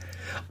charges.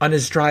 On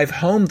his drive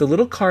home, the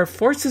little car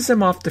forces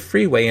him off the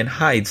freeway and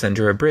hides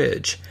under a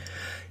bridge.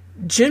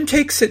 Jim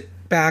takes it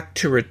back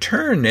to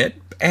return it,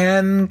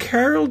 and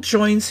Carol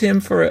joins him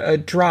for a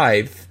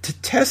drive to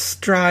test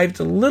drive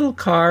the little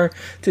car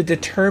to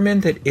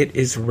determine that it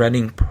is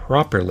running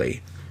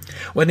properly.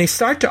 When they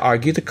start to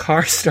argue, the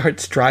car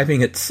starts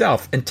driving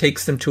itself and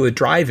takes them to a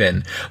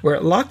drive-in, where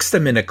it locks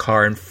them in a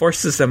car and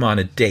forces them on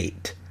a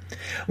date.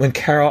 When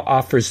Carol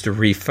offers to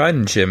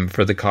refund Jim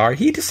for the car,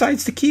 he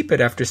decides to keep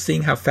it after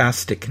seeing how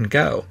fast it can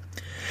go.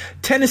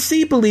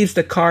 Tennessee believes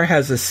the car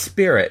has a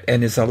spirit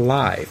and is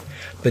alive,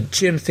 but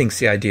Jim thinks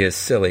the idea is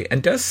silly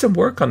and does some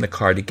work on the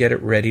car to get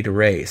it ready to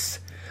race.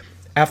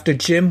 After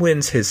Jim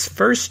wins his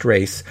first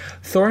race,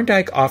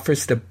 Thorndike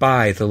offers to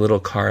buy the little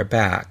car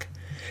back.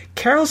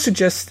 Carol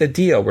suggests a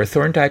deal where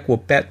Thorndike will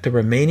bet the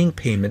remaining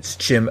payments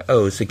Jim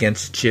owes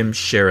against Jim's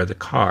share of the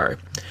car.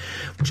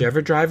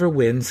 Whichever driver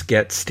wins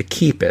gets to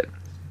keep it.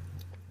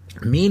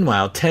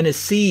 Meanwhile,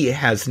 Tennessee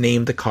has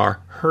named the car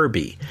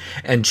Herbie,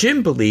 and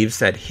Jim believes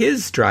that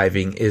his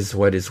driving is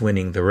what is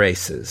winning the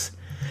races.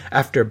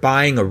 After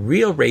buying a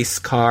real race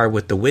car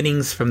with the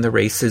winnings from the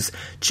races,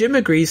 Jim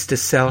agrees to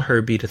sell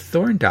Herbie to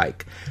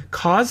Thorndike,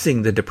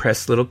 causing the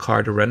depressed little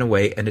car to run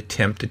away and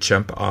attempt to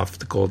jump off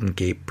the Golden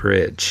Gate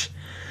Bridge.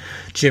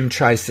 Jim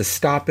tries to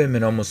stop him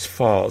and almost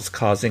falls,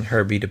 causing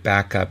Herbie to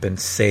back up and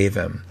save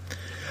him.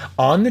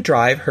 On the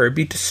drive,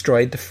 Herbie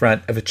destroyed the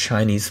front of a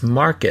Chinese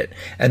market,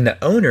 and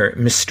the owner,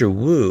 Mr.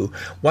 Wu,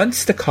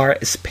 wants the car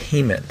as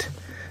payment.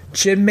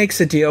 Jim makes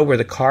a deal where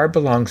the car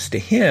belongs to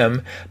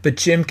him, but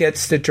Jim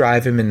gets to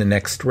drive him in the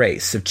next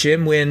race. If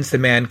Jim wins, the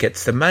man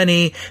gets the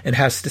money and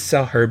has to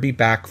sell Herbie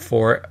back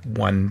for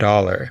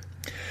 $1.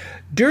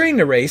 During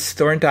the race,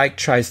 Thorndike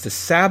tries to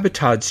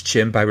sabotage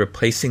Jim by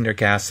replacing their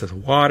gas with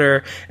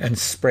water and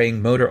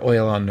spraying motor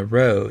oil on the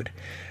road.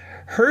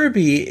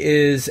 Herbie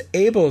is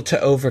able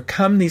to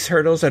overcome these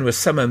hurdles, and with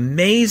some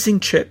amazing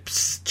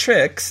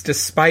tricks,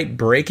 despite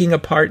breaking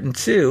apart in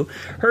two,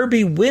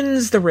 Herbie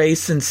wins the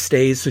race and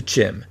stays with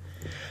Jim.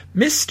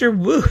 Mr.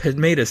 Wu had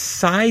made a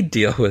side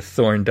deal with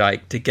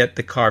Thorndike to get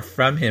the car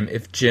from him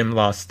if Jim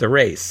lost the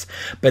race,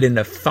 but in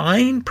the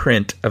fine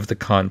print of the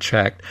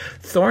contract,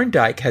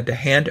 Thorndike had to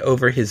hand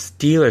over his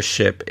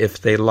dealership if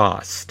they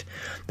lost.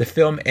 The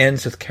film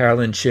ends with Carol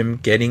and Jim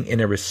getting in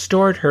a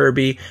restored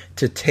Herbie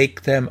to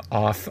take them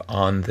off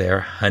on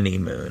their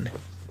honeymoon.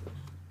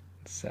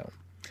 So,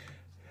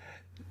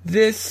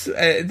 this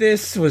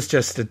was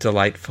just a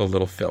delightful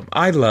little film.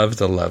 I love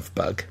The Love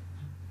Bug.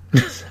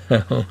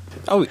 So.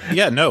 Oh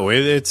yeah, no,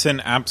 it's an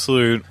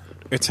absolute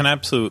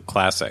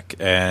classic,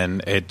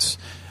 and it's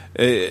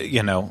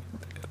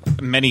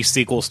many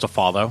sequels to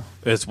follow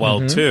as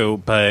well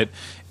too. But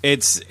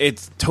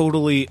it's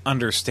totally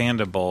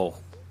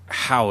understandable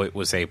how it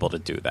was able to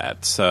do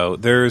that. So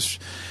there's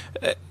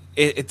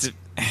it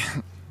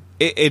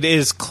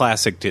is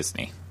classic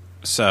Disney.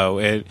 So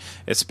it,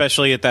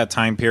 especially at that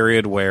time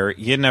period where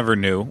you never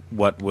knew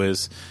what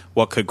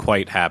could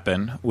quite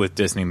happen with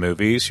Disney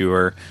movies. You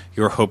were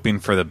hoping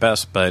for the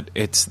best, but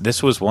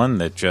this was one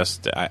that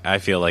just I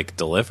feel like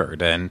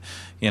delivered. And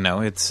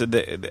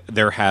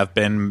there have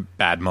been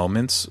bad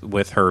moments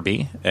with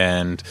Herbie,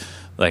 and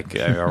like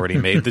I already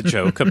made the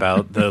joke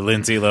about the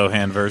Lindsay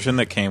Lohan version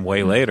that came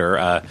way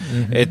later.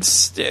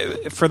 It's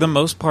for the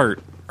most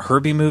part,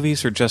 Herbie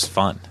movies are just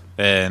fun,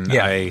 and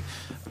yeah.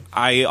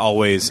 I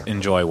always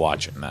enjoy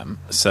watching them.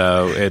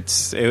 So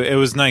it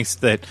was nice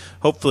that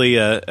hopefully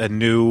a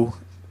new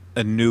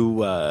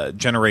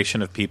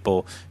generation of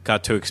people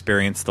got to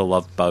experience The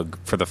Love Bug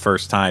for the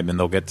first time, and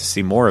they'll get to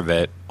see more of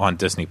it on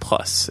Disney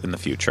Plus in the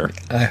future.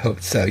 I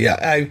hope so. Yeah,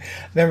 I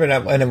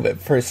remember when I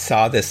first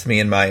saw this, me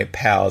and my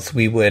pals,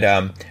 we would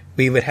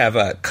have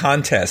a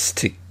contest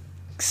to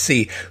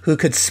see who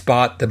could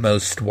spot the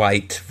most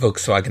white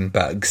Volkswagen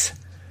Bugs.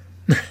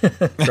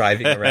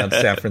 Driving around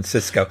San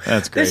Francisco.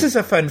 That's great. This is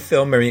a fun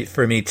film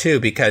for me too,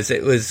 because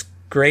it was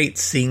great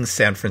seeing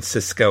San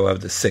Francisco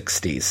of the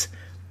 60s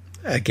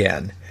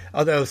again.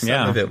 Although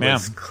some of it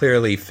was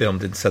clearly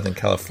filmed in Southern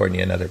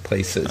California and other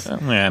places.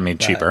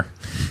 Cheaper.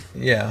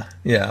 Yeah.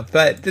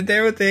 But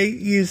they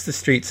used the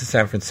streets of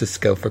San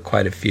Francisco for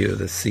quite a few of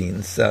the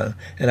scenes,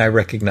 and I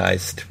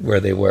recognized where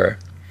they were.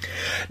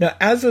 Now,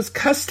 as was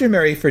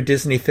customary for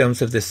Disney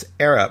films of this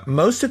era,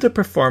 most of the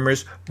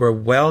performers were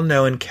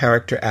well-known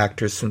character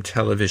actors from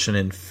television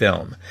and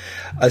film.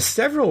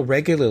 Several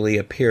regularly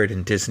appeared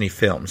in Disney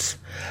films.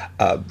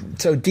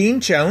 So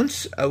Dean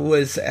Jones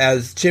was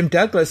as Jim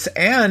Douglas,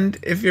 and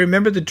if you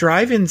remember the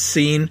drive-in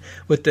scene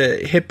with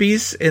the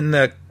hippies in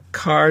the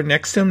car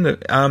next to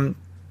him,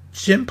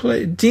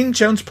 Dean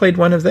Jones played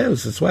one of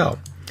those as well.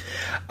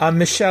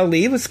 Michelle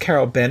Lee was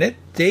Carol Bennett.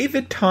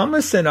 David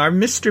Tomlinson, our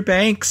Mr.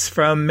 Banks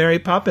from Mary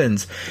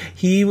Poppins.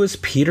 He was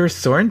Peter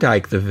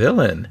Thorndike, the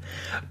villain.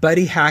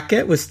 Buddy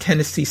Hackett was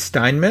Tennessee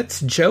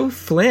Steinmetz. Joe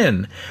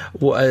Flynn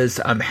was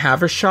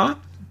Havershaw.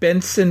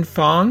 Benson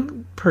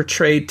Fong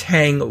portrayed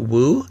Tang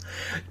Wu.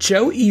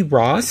 Joe E.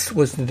 Ross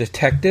was the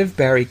detective.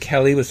 Barry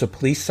Kelly was a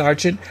police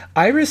sergeant.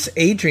 Iris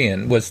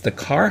Adrian was the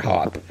car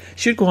hop.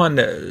 She'd go on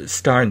to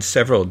star in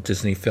several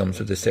Disney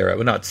films of this era.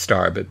 Well, not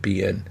star, but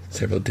be in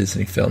several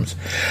Disney films.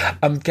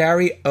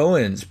 Gary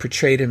Owens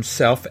portrayed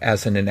himself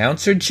as an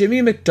announcer.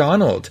 Jimmy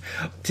McDonald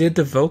did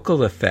the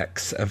vocal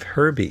effects of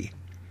Herbie.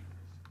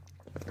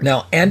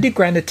 Now, Andy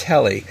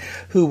Granatelli,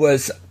 who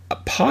was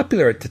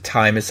popular at the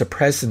time as a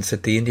presence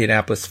at the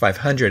Indianapolis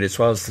 500, as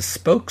well as the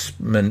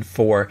spokesman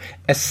for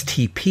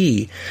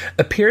STP,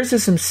 appears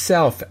as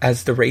himself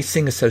as the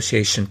Racing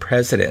Association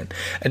president.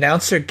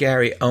 Announcer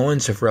Gary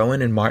Owens of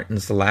Rowan and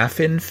Martin's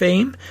Laugh-In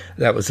fame,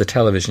 that was a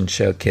television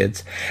show,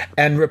 kids,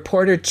 and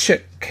reporter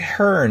Chick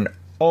Hearn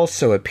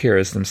also appear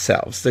as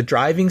themselves. The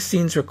driving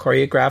scenes were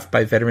choreographed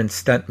by veteran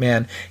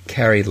stuntman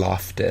Carrie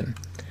Lofton.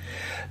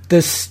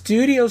 The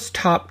studio's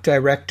top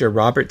director,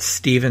 Robert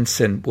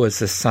Stevenson,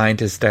 was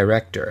assigned as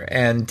director,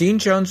 and Dean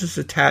Jones was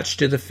attached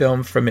to the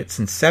film from its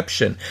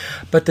inception,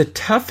 but the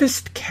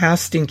toughest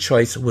casting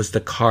choice was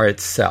the car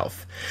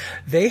itself.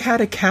 They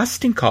had a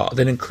casting call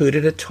that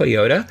included a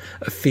Toyota,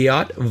 a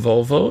Fiat,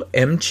 Volvo,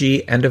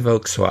 MG, and a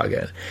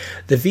Volkswagen.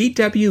 The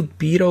VW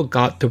Beetle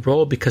got the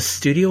role because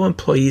studio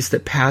employees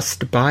that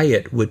passed by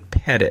it would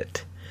pet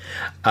it.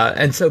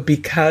 And so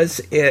because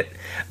it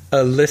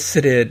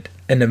elicited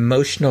an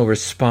emotional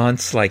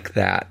response like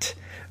that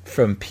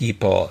from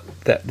people,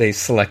 that they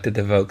selected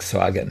the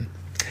Volkswagen.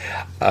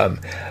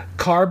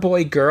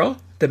 Carboy Girl,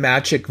 the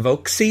Magic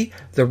Volksy,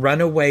 the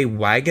Runaway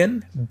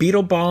Wagon,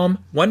 Beetle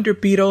Bomb, Wonder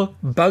Beetle,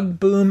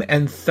 Bug Boom,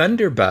 and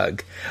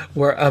Thunderbug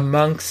were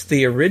amongst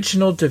the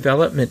original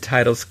development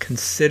titles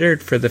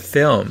considered for the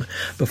film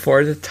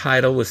before the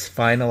title was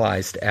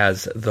finalized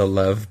as The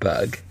Love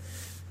Bug.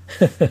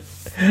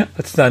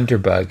 That's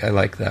Thunderbug. I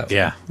like that one.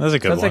 Yeah, that's a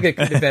good one. Sounds like it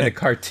could have been a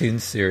cartoon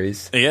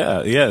series.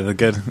 Yeah,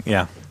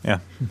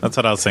 that's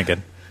what I was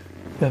thinking.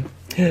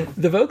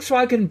 The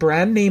Volkswagen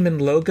brand name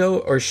and logo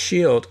or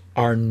shield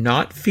are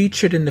not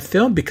featured in the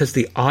film because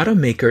the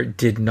automaker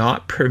did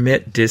not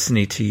permit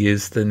Disney to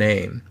use the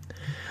name.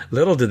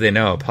 Little did they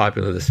know how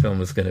popular this film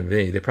was going to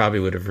be. They probably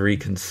would have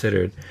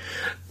reconsidered.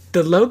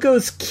 The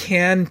logos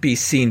can be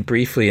seen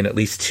briefly in at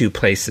least two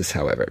places,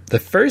 however. The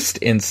first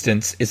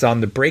instance is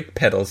on the brake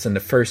pedals in the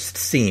first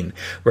scene,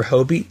 where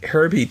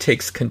Herbie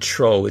takes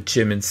control with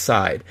Jim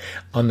inside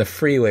on the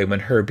freeway when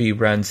Herbie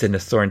runs into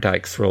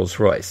Thorndyke's Rolls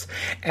Royce.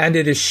 And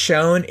it is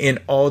shown in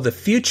all the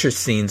future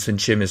scenes when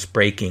Jim is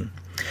braking.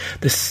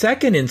 The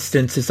second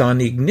instance is on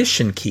the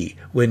ignition key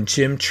when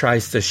Jim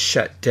tries to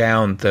shut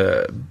down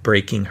the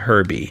braking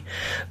Herbie.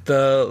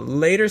 The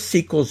later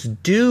sequels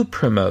do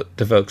promote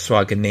the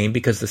Volkswagen name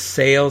because the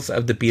sales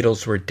of the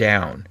Beetles were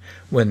down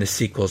when the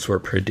sequels were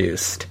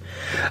produced.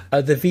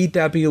 The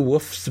VW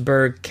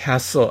Wolfsburg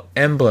Castle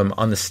emblem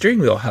on the steering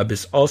wheel hub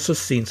is also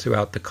seen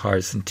throughout the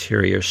car's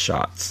interior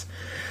shots.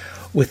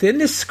 Within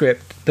the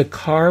script, the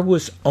car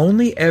was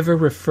only ever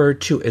referred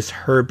to as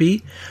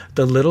Herbie,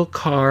 the little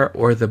car,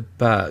 or the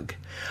Bug.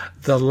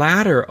 The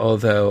latter,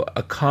 although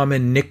a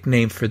common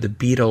nickname for the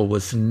Beetle,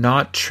 was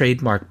not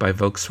trademarked by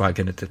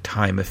Volkswagen at the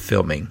time of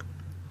filming.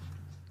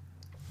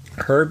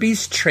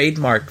 Herbie's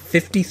trademark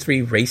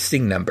 53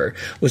 racing number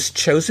was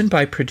chosen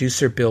by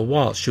producer Bill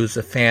Walsh, who was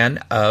a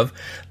fan of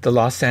the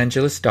Los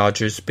Angeles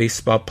Dodgers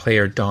baseball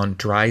player Don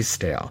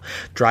Drysdale.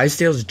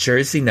 Drysdale's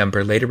jersey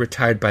number, later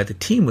retired by the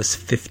team, was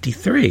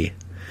 53.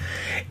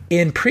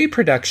 In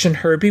pre-production,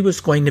 Herbie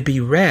was going to be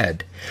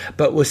red,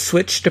 but was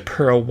switched to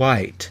pearl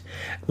white.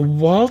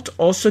 Walt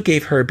also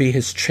gave Herbie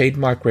his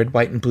trademark red,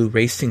 white, and blue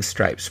racing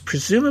stripes,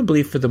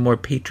 presumably for the more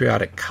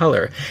patriotic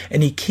color,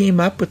 and he came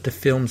up with the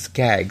film's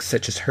gags,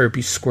 such as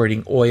Herbie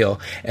squirting oil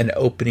and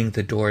opening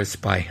the doors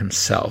by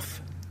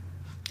himself.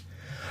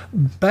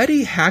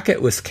 Buddy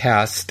Hackett was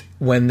cast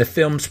when the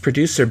film's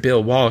producer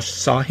Bill Walsh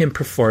saw him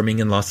performing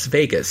in Las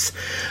Vegas.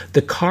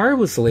 The car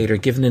was later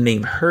given the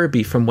name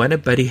Herbie from one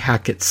of Buddy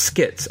Hackett's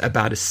skits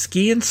about a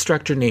ski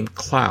instructor named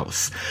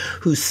Klaus,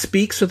 who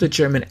speaks with a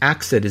German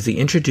accent as he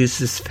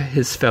introduces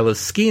his fellow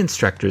ski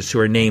instructors, who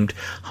are named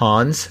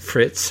Hans,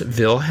 Fritz,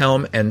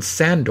 Wilhelm, and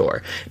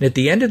Sandor. And at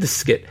the end of the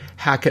skit,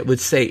 Hackett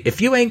would say,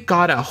 "If you ain't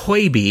got a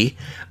Hoiby,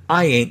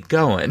 I ain't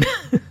going."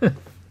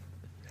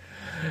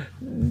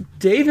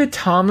 David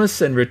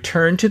Tomlinson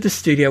returned to the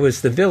studio as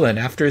the villain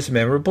after his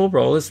memorable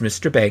role as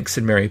Mr. Banks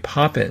in Mary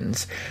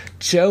Poppins.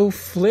 Joe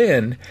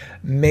Flynn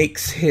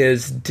makes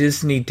his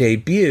Disney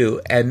debut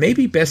and may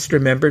be best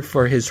remembered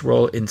for his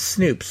role in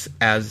Snoops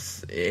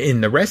as in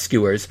The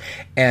Rescuers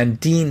and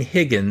Dean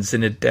Higgins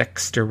in a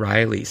Dexter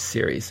Riley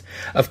series.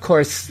 Of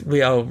course,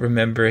 we all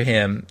remember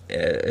him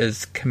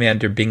as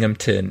Commander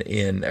Binghamton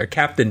or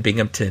Captain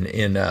Binghamton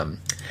in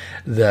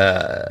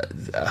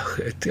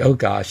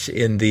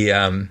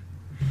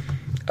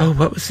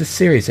what was the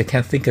series? I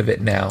can't think of it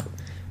now.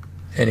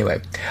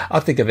 Anyway, I'll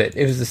think of it.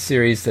 It was a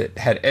series that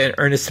had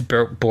Ernest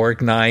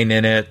Borgnine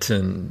in it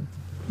and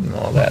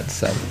all that.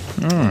 So,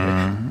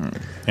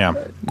 yeah,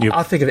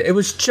 I'll think of it. It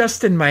was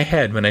just in my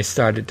head when I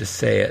started to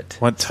say it.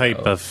 What type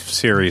of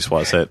series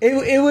was it?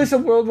 It was a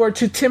World War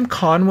II. Tim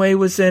Conway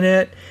was in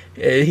it.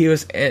 He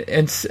was,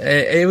 and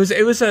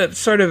it was a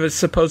sort of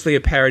supposedly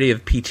a parody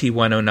of PT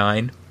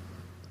 109.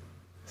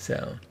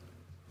 So,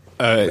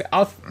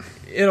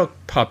 it'll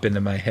pop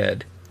into my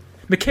head.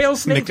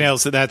 McHale's Navy.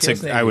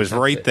 I was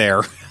right there.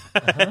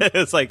 Uh-huh.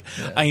 It's like,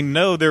 yeah. I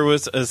know there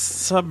was a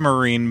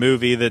submarine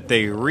movie that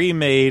they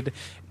remade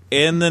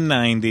in the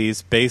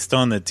 90s based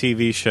on the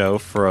TV show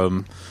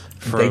from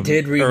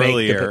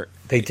earlier.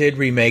 They did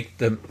remake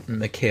the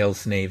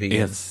McHale's Navy.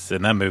 Yes,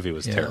 and that movie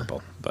was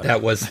terrible. But.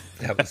 That was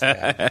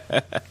bad.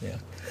 Yeah.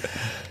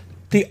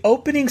 The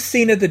opening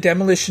scene of the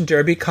Demolition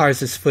Derby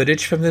cars is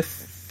footage from the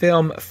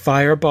film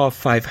Fireball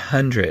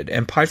 500,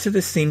 and parts of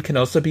the scene can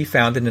also be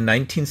found in a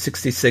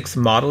 1966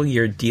 model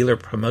year dealer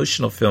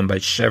promotional film by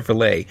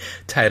Chevrolet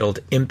titled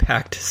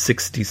Impact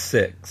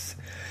 66.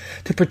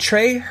 To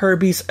portray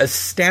Herbie's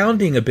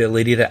astounding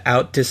ability to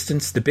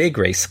outdistance the big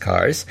race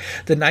cars,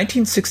 the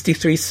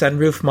 1963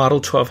 sunroof Model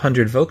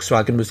 1200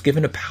 Volkswagen was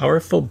given a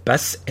powerful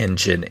bus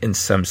engine in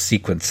some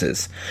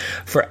sequences.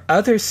 For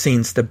other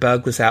scenes, the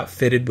Bug was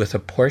outfitted with a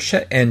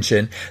Porsche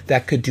engine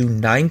that could do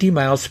 90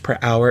 miles per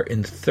hour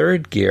in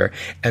third gear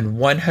and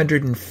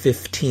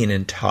 115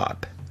 in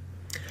top.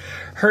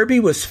 Herbie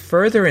was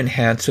further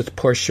enhanced with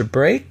Porsche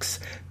brakes,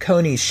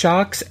 Koni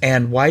shocks,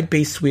 and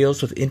wide-base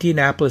wheels with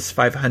Indianapolis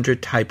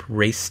 500 type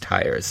race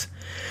tires.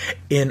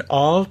 In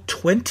all,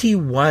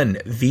 21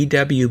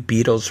 VW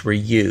Beetles were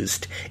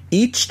used,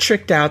 each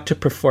tricked out to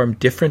perform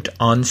different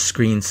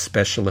on-screen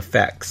special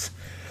effects.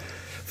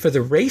 For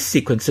the race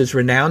sequences,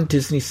 renowned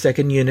Disney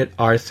second unit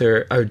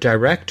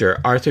director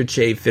Arthur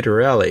J.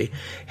 Vitarelli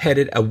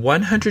headed a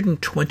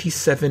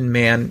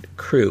 127-man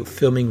crew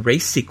filming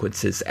race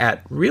sequences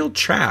at real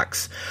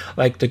tracks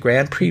like the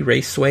Grand Prix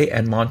Raceway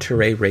and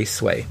Monterey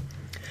Raceway.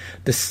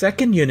 The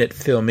second unit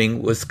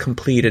filming was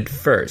completed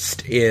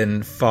first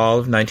in fall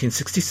of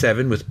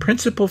 1967, with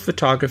principal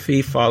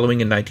photography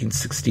following in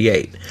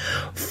 1968.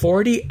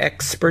 40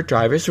 expert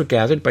drivers were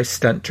gathered by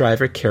stunt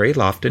driver Kerry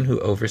Lofton, who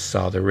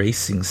oversaw the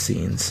racing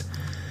scenes.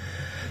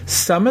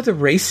 Some of the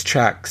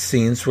racetrack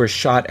scenes were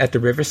shot at the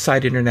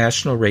Riverside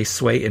International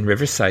Raceway in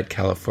Riverside,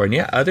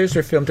 California. Others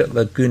were filmed at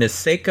Laguna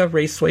Seca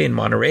Raceway in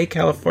Monterey,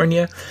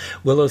 California,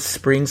 Willow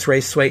Springs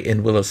Raceway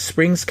in Willow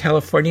Springs,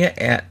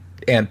 California,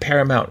 and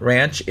Paramount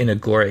Ranch in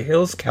Agoura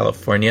Hills,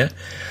 California.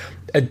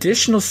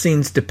 Additional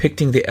scenes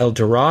depicting the El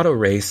Dorado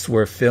race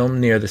were filmed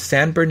near the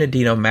San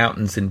Bernardino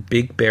Mountains in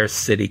Big Bear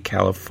City,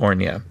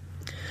 California.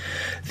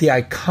 The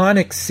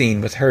iconic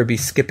scene with Herbie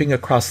skipping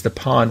across the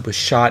pond was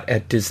shot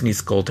at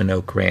Disney's Golden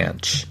Oak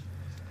Ranch.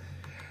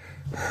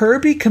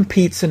 Herbie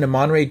competes in the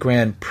Monterey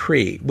Grand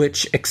Prix,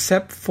 which,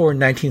 except for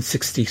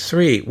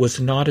 1963, was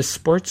not a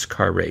sports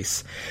car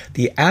race.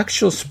 The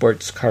actual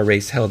sports car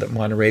race held at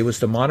Monterey was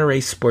the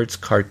Monterey Sports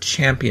Car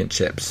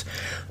Championships.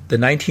 The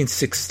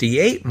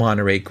 1968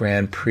 Monterey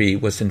Grand Prix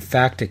was in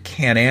fact a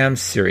Can-Am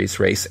Series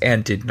race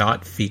and did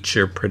not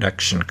feature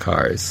production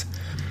cars.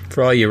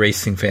 For all you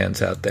racing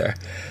fans out there.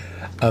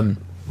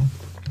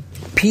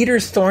 Peter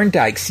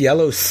Thorndike's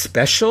Yellow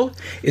Special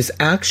is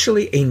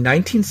actually a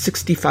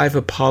 1965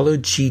 Apollo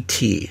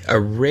GT, a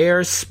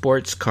rare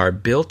sports car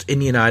built in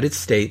the United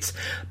States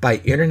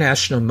by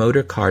International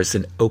Motor Cars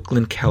in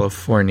Oakland,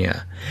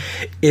 California.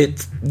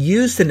 It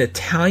used an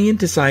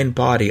Italian-designed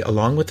body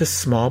along with a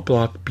small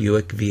block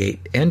Buick V8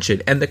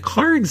 engine, and the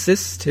car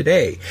exists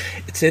today.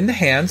 It's in the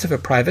hands of a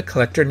private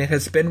collector, and it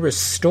has been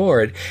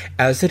restored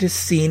as it is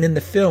seen in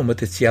the film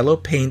with its yellow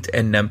paint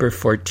and number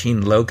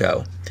 14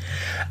 logo.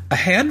 A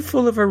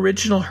handful of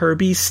original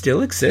Herbies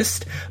still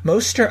exist.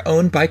 Most are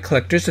owned by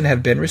collectors and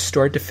have been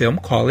restored to film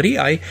quality.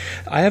 I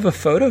have a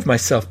photo of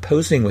myself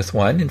posing with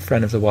one in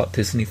front of the Walt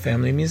Disney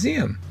Family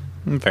Museum.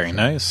 Very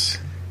nice.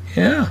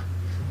 Yeah.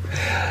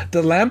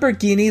 The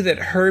Lamborghini that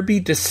Herbie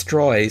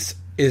destroys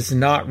is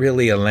not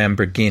really a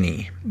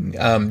Lamborghini.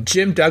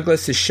 Jim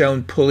Douglas is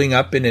shown pulling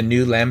up in a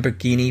new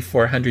Lamborghini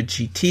 400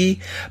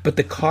 GT, but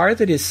the car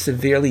that is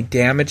severely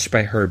damaged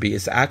by Herbie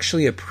is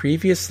actually a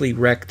previously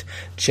wrecked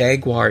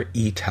Jaguar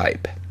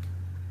E-Type.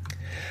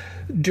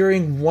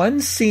 During one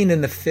scene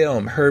in the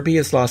film, Herbie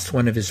has lost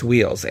one of his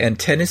wheels, and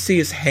Tennessee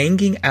is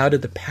hanging out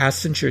of the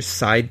passenger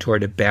side door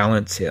to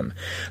balance him.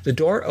 The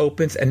door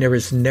opens, and there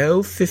is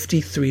no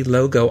 53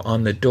 logo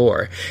on the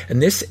door,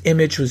 and this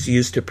image was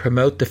used to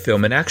promote the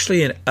film, and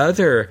actually in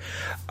other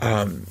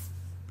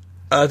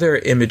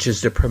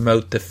images to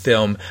promote the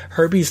film,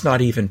 Herbie's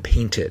not even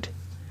painted,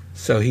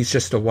 so he's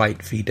just a white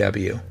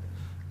VW.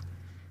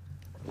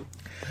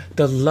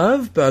 The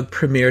Love Bug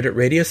premiered at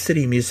Radio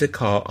City Music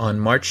Hall on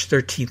March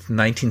 13th,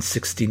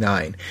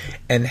 1969,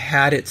 and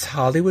had its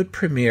Hollywood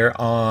premiere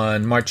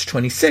on March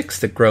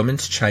 26th at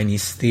Grauman's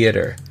Chinese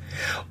Theater,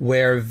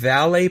 where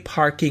valet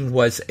parking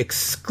was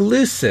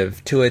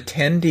exclusive to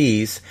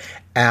attendees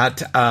at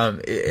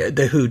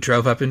who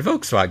drove up in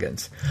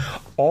Volkswagens.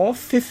 All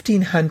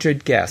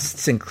 1,500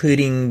 guests,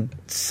 including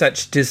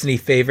such Disney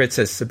favorites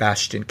as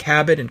Sebastian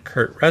Cabot and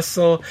Kurt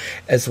Russell,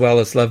 as well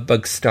as Love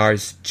Bug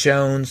stars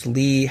Jones,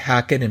 Lee,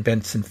 Hackett, and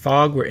Benson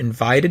Fogg, were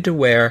invited to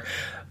wear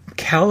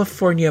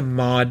California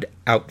mod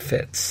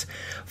outfits.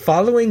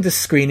 Following the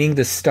screening,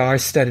 the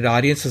star-studded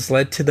audience was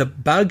led to the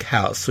Bug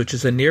House, which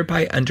is a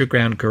nearby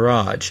underground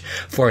garage,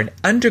 for an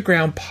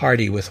underground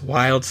party with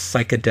wild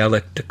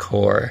psychedelic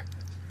decor.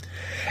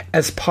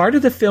 As part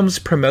of the film's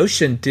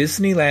promotion,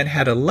 Disneyland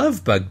had a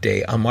Love Bug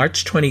Day on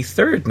March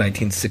 23rd,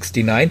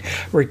 1969,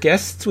 where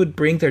guests would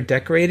bring their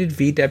decorated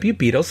VW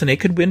Beetles, and they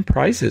could win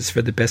prizes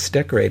for the best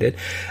decorated.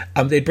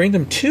 They'd bring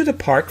them to the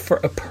park for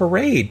a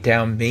parade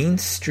down Main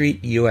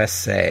Street,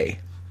 USA.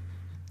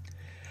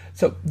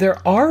 So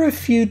there are a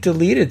few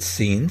deleted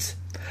scenes.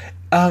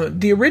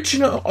 The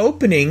original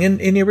opening, in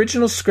the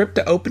original script,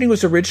 the opening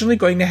was originally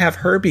going to have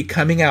Herbie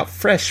coming out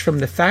fresh from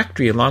the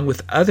factory along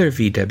with other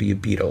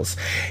VW Beetles.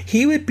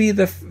 He would be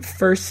the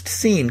first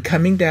seen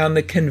coming down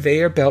the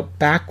conveyor belt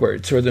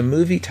backwards, where the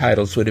movie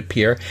titles would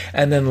appear,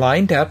 and then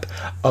lined up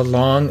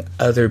along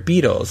other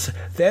Beetles.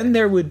 Then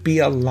there would be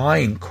a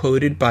line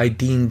quoted by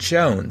Dean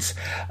Jones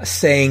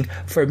saying,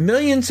 "For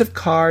millions of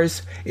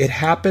cars, it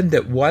happened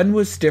that one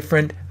was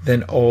different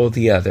than all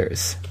the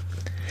others."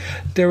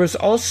 There was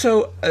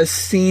also a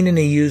scene in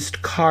a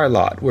used car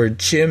lot where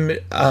Jim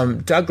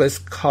Douglas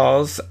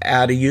calls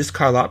at a used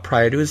car lot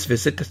prior to his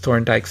visit to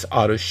Thorndyke's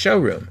auto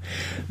showroom.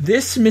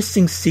 This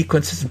missing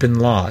sequence has been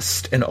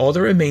lost, and all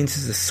that remains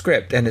is a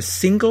script and a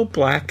single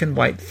black and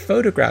white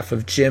photograph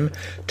of Jim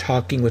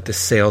talking with the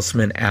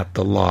salesman at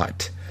the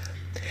lot.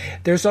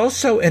 There's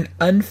also an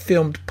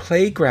unfilmed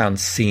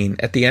playground scene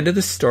at the end of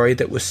the story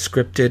that was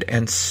scripted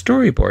and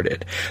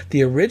storyboarded.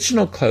 The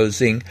original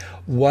closing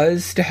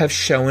was to have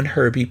shown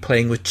Herbie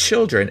playing with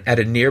children at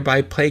a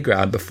nearby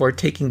playground before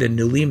taking the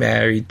newly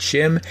married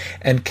Jim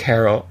and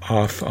Carol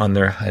off on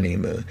their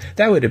honeymoon.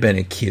 That would have been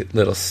a cute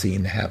little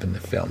scene to have in the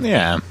film.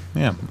 Yeah,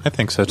 I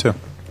think so too.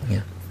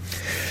 Yeah.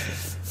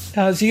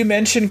 Now, as you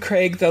mentioned,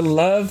 Craig, The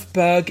Love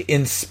Bug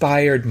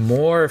inspired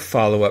more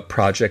follow-up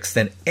projects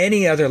than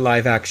any other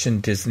live-action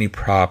Disney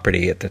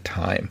property at the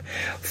time.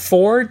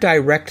 4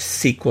 direct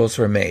sequels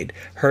were made.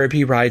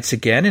 Herbie Rides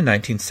Again in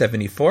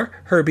 1974,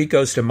 Herbie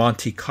Goes to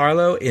Monte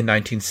Carlo in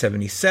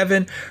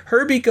 1977,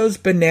 Herbie Goes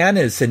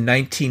Bananas in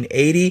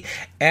 1980,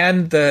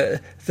 and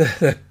the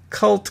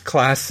cult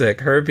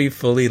classic Herbie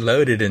Fully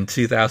Loaded in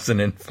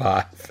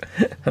 2005.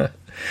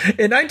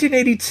 In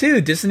 1982,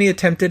 Disney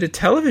attempted a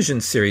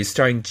television series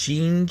starring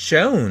Dean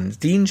Jones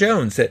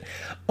that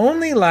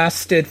only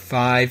lasted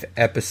 5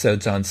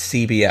 episodes on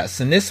CBS,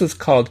 and this was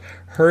called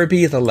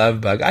Herbie the Love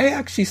Bug. I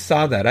actually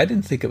saw that. I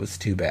didn't think it was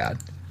too bad,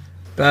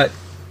 but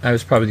I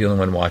was probably the only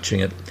one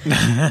watching it.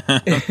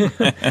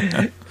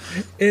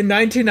 In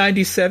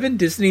 1997,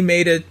 Disney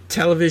made a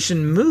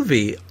television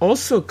movie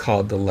also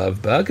called The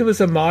Love Bug. It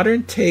was a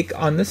modern take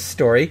on the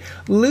story,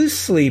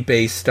 loosely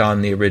based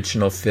on the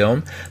original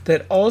film,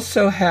 that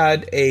also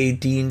had a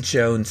Dean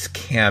Jones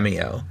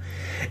cameo.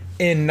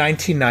 In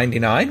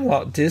 1999,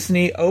 Walt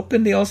Disney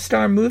opened the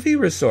All-Star Movie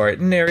Resort,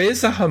 and there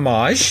is a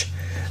homage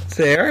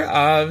there.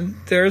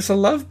 There's a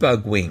Love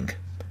Bug wing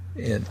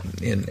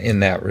in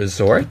that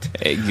resort.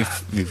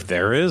 If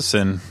there is,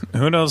 and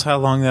who knows how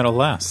long that'll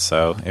last.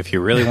 So if you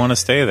really want to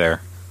stay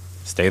there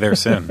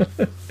soon.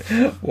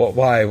 Well,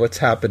 why? What's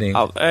happening?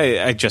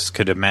 I just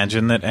could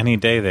imagine that any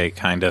day they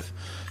kind of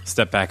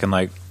step back and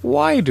like,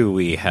 why do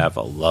we have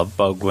a Love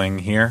Bug wing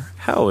here?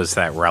 How is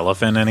that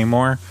relevant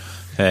anymore?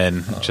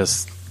 And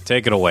just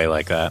take it away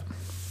like that.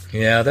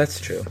 Yeah, that's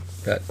true.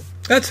 But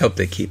let's hope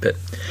they keep it.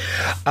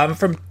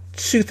 From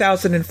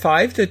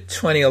 2005 to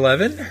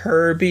 2011,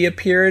 Herbie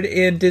appeared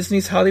in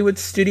Disney's Hollywood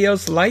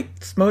Studios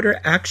Lights Motor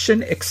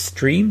Action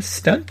Extreme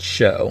Stunt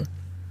Show.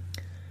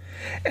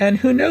 And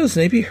who knows,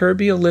 maybe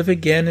Herbie will live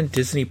again in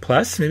Disney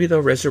Plus. Maybe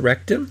they'll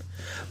resurrect him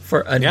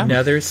for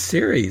another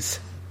series.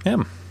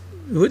 Yeah.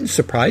 It wouldn't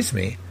surprise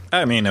me.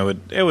 I mean,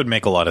 it would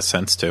make a lot of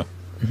sense too.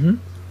 Mm-hmm.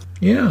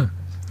 Yeah,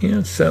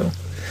 so,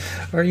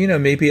 or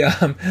maybe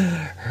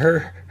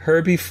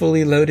Herbie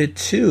Fully Loaded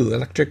 2,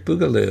 Electric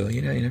Boogaloo.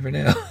 You never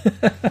know.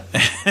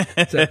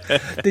 So,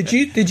 did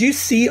you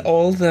see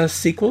all the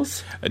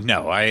sequels?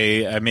 No,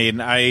 I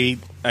mean, I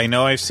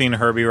know I've seen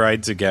Herbie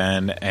Rides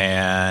Again,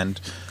 and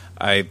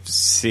I've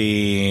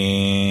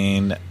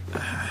seen.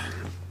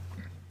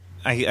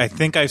 I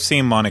think I've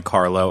seen Monte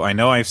Carlo. I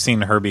know I've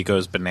seen Herbie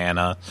Goes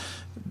Bananas,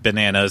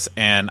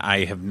 and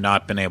I have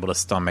not been able to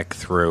stomach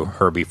through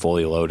Herbie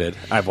Fully Loaded.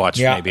 I've watched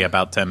maybe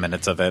about 10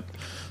 minutes of it.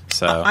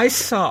 So I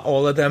saw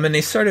all of them, and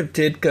they sort of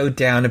did go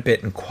down a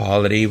bit in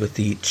quality with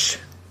each.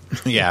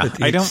 Yeah, with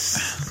each I don't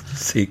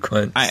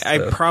sequence.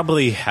 I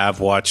probably have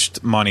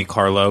watched Monte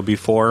Carlo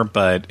before,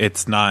 but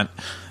it's not.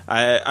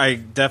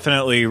 I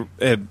definitely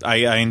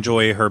I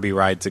enjoy Herbie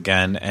Rides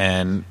Again,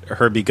 and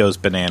Herbie Goes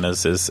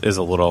Bananas is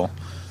a little.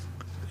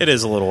 It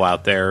is a little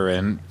out there,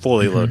 and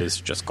Fully Loaded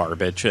is just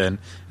garbage. And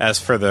as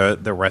for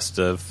the rest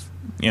of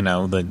the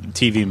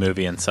TV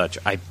movie and such,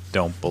 I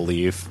don't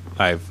believe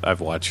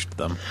I've watched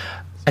them.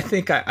 I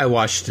think I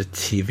watched a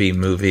TV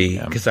movie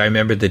because I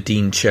remember the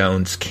Dean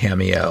Jones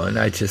cameo, and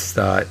I just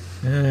thought,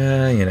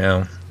 they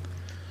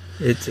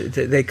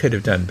could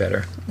have done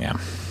better. Yeah.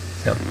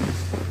 So.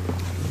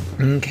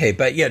 Okay,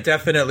 but yeah,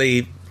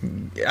 definitely,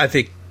 I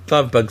think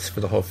Love Bugs for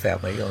the whole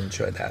family. You'll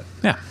enjoy that.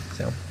 Yeah.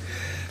 So.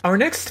 Our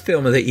next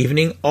film of the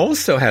evening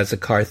also has a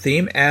car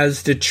theme,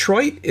 as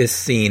Detroit is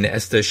seen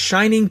as the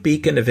shining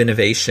beacon of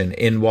innovation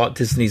in Walt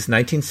Disney's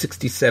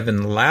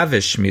 1967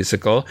 lavish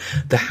musical,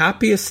 The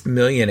Happiest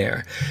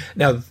Millionaire.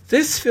 Now,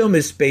 this film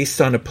is based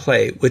on a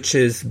play, which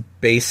is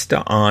based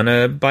on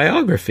a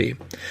biography.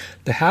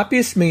 The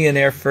Happiest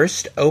Millionaire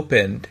first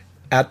opened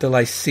at the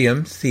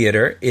Lyceum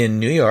Theater in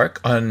New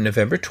York on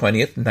November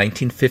 20th,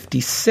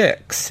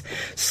 1956,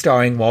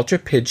 starring Walter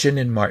Pidgeon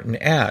and Martin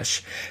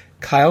Ash.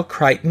 Kyle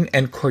Crichton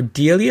and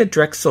Cordelia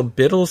Drexel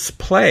Biddle's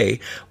play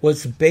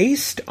was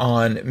based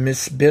on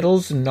Miss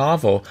Biddle's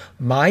novel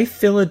My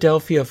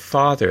Philadelphia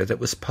Father that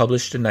was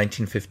published in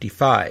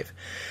 1955.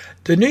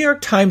 The New York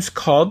Times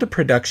called the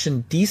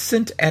production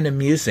decent and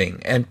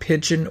amusing, and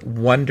Pidgeon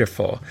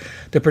wonderful.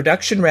 The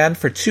production ran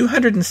for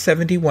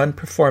 271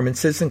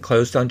 performances and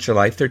closed on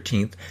July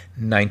 13th,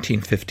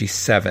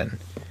 1957.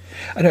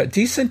 I know,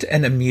 decent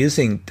and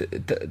amusing,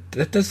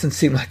 that doesn't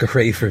seem like a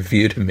rave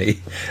review to me.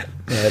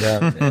 But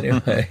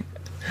anyway.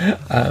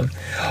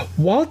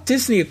 Walt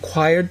Disney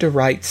acquired the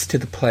rights to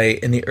the play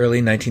in the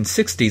early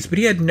 1960s, but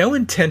he had no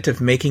intent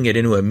of making it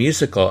into a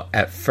musical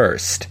at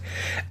first.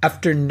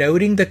 After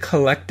noting the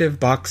collective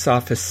box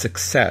office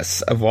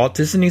success of Walt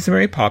Disney's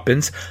Mary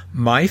Poppins,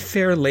 My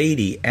Fair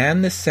Lady,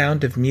 and The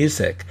Sound of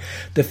Music,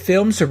 the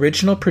film's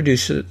original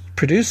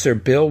producer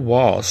Bill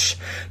Walsh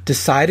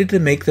decided to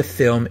make the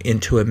film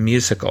into a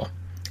musical.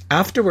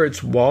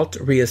 Afterwards, Walt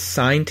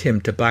reassigned him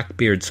to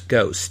Blackbeard's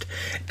Ghost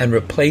and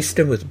replaced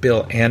him with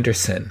Bill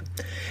Anderson.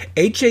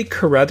 A.J.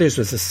 Carruthers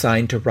was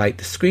assigned to write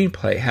the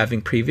screenplay,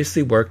 having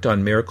previously worked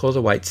on Miracle of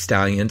the White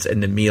Stallions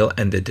and Emile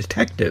and the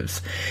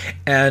Detectives,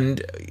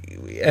 and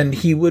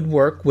he would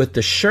work with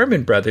the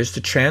Sherman Brothers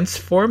to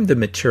transform the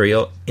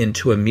material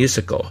into a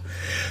musical.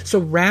 So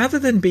rather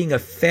than being a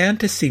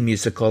fantasy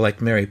musical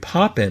like Mary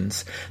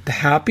Poppins, The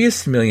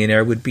Happiest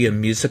Millionaire would be a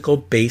musical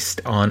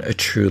based on a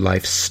true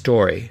life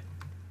story.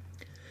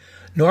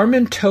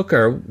 Norman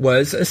Tokar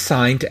was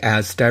assigned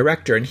as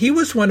director, and he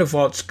was one of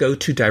Walt's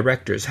go-to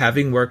directors,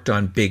 having worked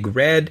on Big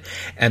Red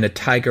and A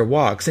Tiger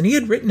Walks, and he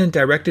had written and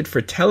directed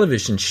for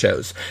television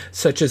shows,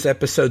 such as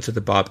episodes of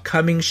The Bob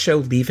Cummings Show,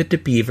 Leave It to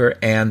Beaver,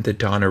 and The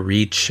Donna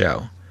Reed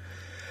Show.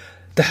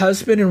 The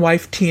husband and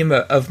wife team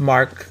of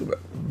Mark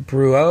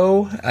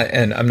Bruot,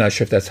 and I'm not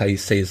sure if that's how you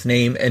say his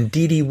name, and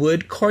Dee Dee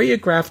Wood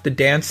choreographed the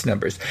dance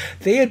numbers.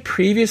 They had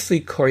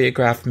previously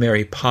choreographed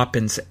Mary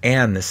Poppins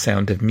and The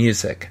Sound of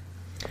Music.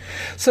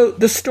 So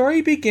the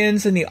story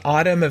begins in the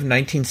autumn of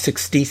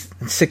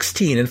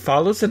 1916 and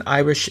follows an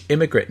Irish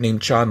immigrant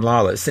named John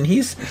Lawless, and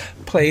he's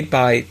played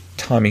by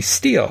Tommy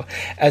Steele,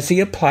 as he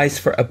applies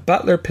for a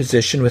butler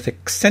position with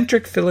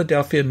eccentric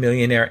Philadelphia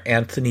millionaire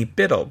Anthony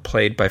Biddle,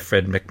 played by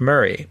Fred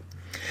McMurray.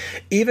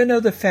 Even though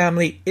the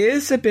family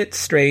is a bit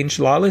strange,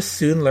 Lawless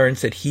soon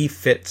learns that he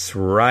fits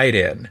right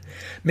in.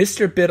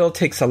 Mr. Biddle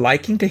takes a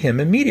liking to him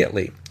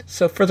immediately.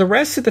 So for the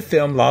rest of the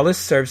film, Lawless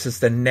serves as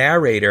the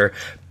narrator,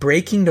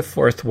 breaking the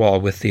fourth wall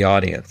with the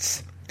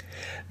audience.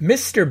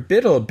 Mr.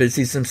 Biddle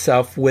busies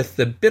himself with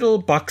the Biddle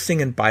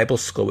Boxing and Bible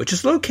School, which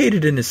is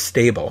located in his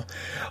stable,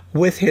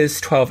 with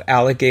his 12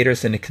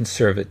 alligators and a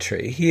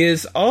conservatory. He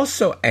is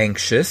also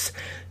anxious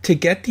to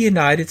get the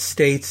United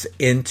States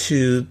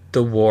into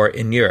the war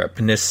in Europe,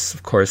 and this,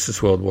 of course,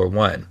 is World War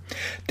I,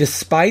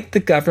 despite the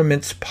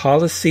government's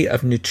policy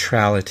of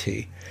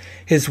neutrality.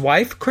 His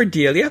wife,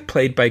 Cordelia,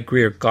 played by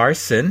Greer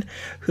Garson,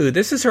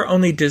 this is her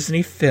only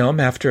Disney film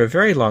after a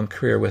very long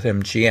career with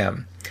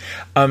MGM.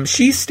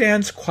 She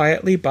stands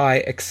quietly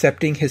by,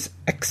 accepting his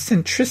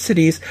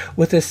eccentricities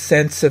with a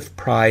sense of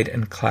pride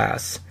and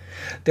class.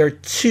 Their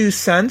two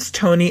sons,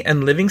 Tony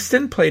and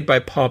Livingston, played by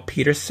Paul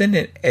Peterson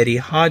and Eddie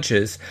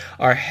Hodges,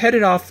 are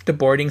headed off to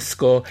boarding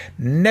school,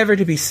 never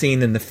to be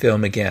seen in the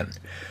film again.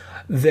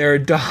 Their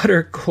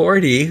daughter,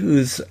 Cordy,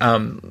 who's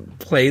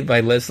played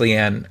by Leslie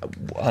Ann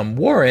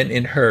Warren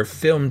in her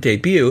film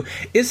debut,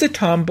 is a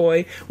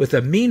tomboy with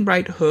a mean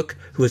right hook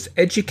who is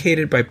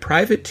educated by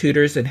private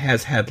tutors and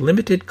has had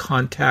limited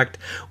contact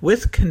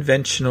with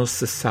conventional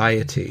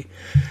society.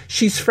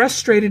 She's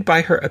frustrated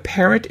by her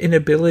apparent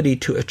inability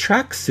to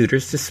attract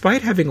suitors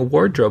despite having a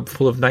wardrobe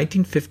full of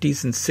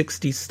 1950s and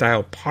 60s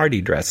style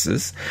party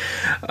dresses,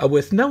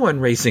 with no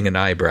one raising an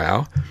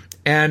eyebrow,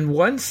 and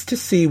wants to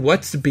see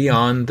what's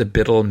beyond the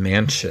Biddle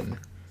mansion.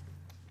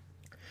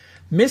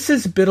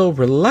 Mrs. Biddle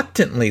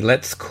reluctantly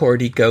lets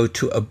Cordy go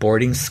to a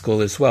boarding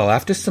school as well,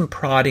 after some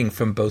prodding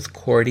from both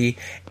Cordy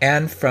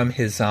and from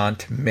his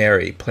Aunt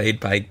Mary, played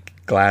by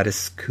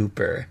Gladys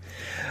Cooper.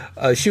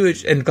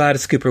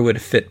 Gladys Cooper would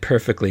have fit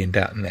perfectly in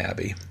Downton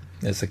Abbey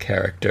as a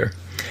character.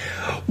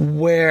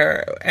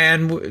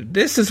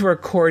 This is where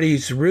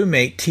Cordy's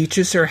roommate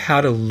teaches her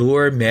how to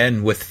lure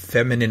men with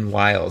feminine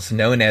wiles,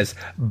 known as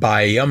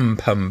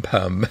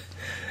Bayum-Pum-Pum.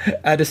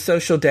 At a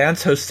social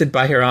dance hosted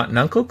by her aunt and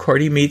uncle,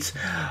 Cordy meets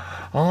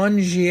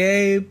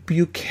Angier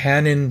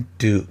Buchanan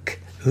Duke,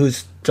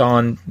 who's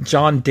John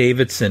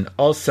Davidson,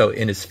 also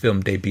in his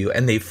film debut,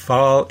 and they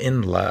fall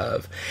in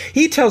love.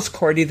 He tells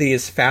Cordy that he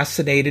is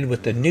fascinated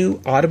with the new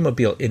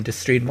automobile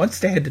industry and wants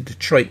to head to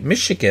Detroit,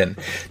 Michigan,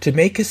 to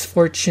make his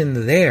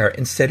fortune there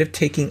instead of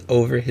taking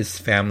over his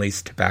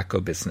family's tobacco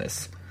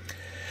business.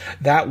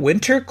 That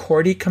winter,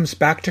 Cordy comes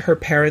back to her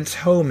parents'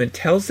 home and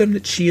tells them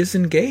that she is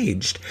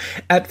engaged.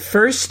 At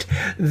first,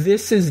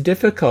 this is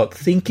difficult,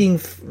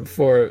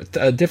 for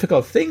a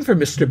difficult thing for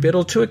Mr.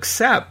 Biddle to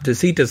accept,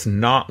 as he does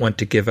not want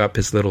to give up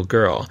his little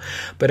girl.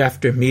 But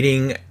after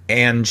meeting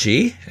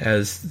Angie,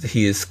 as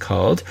he is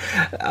called,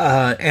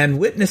 and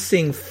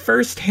witnessing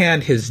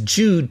firsthand his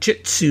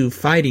jiu-jitsu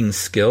fighting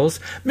skills,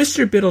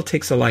 Mr. Biddle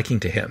takes a liking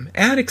to him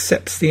and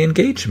accepts the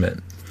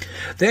engagement.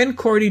 Then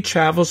Cordy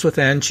travels with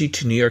Angie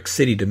to New York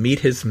City to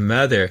meet his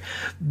mother,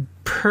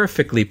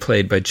 perfectly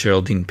played by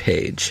Geraldine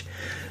Page.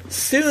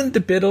 Soon the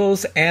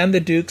Biddles and the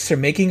Dukes are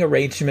making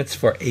arrangements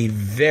for a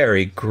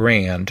very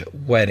grand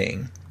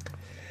wedding.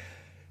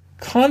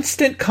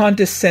 Constant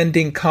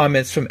condescending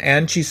comments from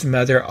Angie's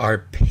mother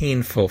are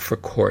painful for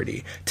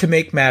Cordy. To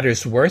make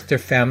matters worse, their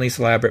family's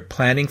elaborate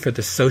planning for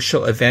the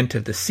social event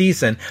of the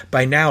season,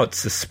 by now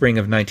it's the spring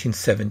of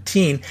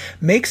 1917,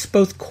 makes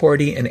both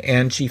Cordy and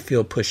Angie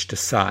feel pushed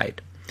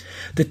aside.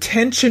 The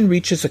tension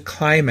reaches a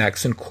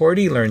climax when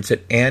Cordy learns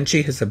that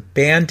Angie has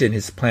abandoned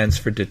his plans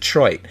for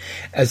Detroit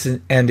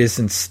and is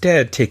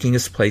instead taking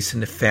his place in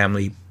the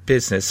family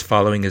business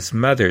following his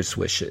mother's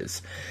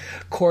wishes.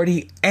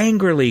 Cordy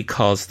angrily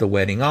calls the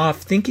wedding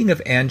off, thinking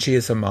of Angie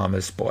as a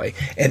mama's boy,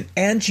 and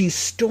Angie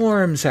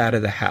storms out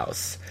of the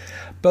house.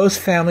 Both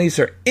families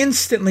are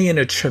instantly in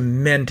a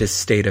tremendous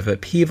state of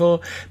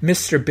upheaval.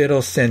 Mr.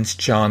 Biddle sends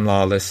John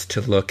Lawless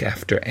to look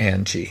after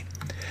Angie.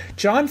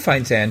 John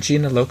finds Angie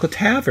in a local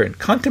tavern,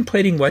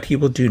 contemplating what he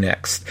will do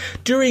next.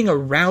 During a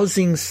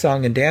rousing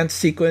song and dance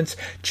sequence,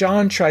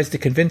 John tries to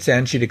convince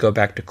Angie to go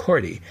back to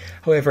Cordy.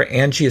 However,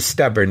 Angie is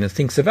stubborn and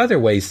thinks of other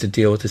ways to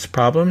deal with his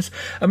problems,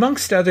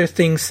 amongst other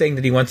things saying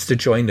that he wants to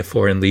join the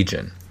Foreign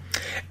Legion.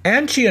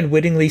 Angie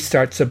unwittingly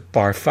starts a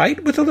bar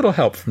fight with a little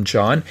help from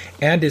John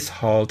and is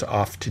hauled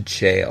off to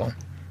jail.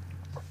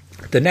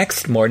 The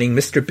next morning,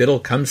 Mr. Biddle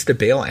comes to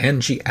bail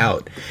Angie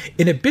out.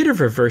 In a bit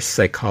of reverse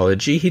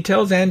psychology, he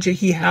tells Angie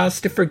he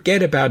has to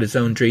forget about his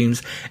own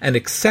dreams and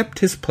accept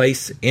his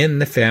place in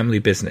the family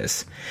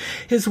business.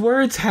 His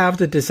words have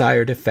the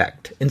desired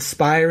effect,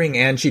 inspiring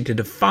Angie to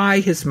defy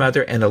his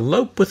mother and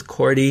elope with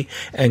Cordy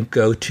and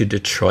go to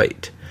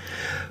Detroit.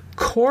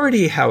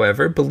 Cordy,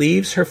 however,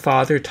 believes her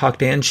father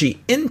talked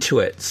Angie into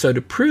it, so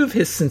to prove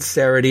his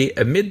sincerity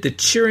amid the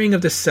cheering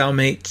of the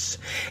cellmates,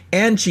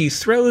 Angie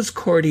throws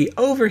Cordy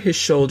over his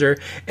shoulder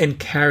and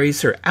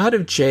carries her out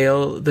of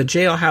the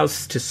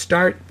jailhouse, to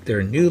start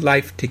their new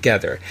life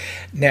together.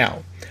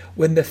 Now,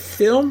 when the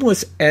film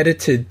was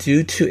edited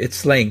due to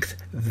its length,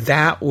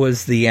 that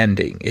was the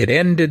ending. It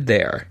ended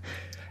there.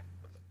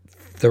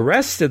 The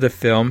rest of the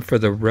film, for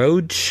the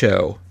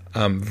roadshow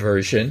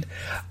version,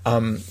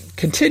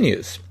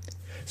 continues.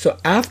 So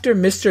after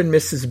Mr. and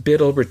Mrs.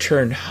 Biddle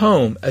return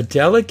home, a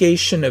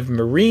delegation of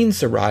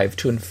Marines arrive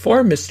to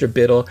inform Mr.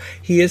 Biddle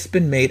he has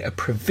been made a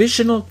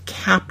provisional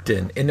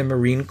captain in the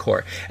Marine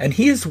Corps, and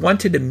he is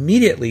wanted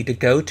immediately to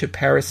go to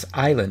Paris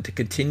Island to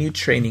continue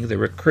training the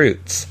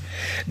recruits,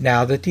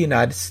 now that the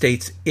United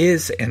States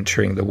is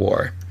entering the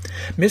war.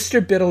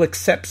 Mr. Biddle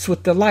accepts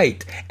with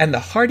delight and the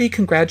hearty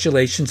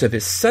congratulations of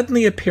his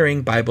suddenly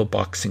appearing Bible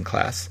boxing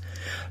class.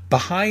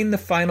 Behind the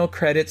final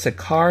credits, a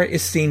car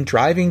is seen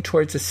driving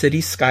towards a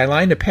city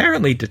skyline,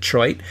 apparently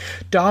Detroit,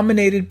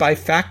 dominated by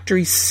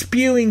factories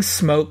spewing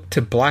smoke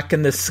to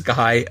blacken the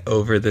sky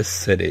over the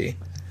city.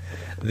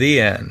 The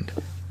end.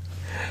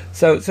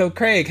 So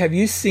Craig, have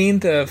you seen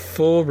the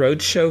full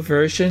roadshow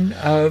version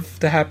of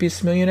The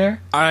Happiest Millionaire?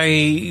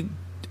 I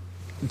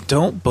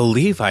don't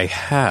believe I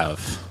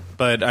have,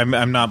 but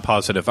I'm not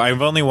positive.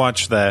 I've only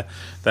watched the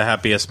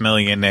Happiest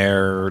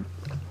Millionaire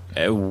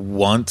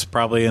once,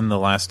 probably in the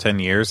last 10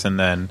 years, and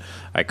then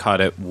I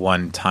caught it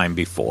one time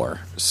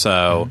before.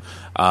 So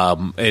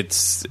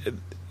it's,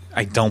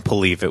 I don't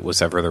believe it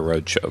was ever the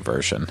roadshow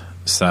version.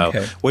 So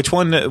okay. Which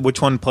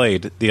one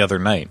played the other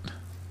night?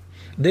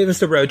 It was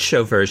the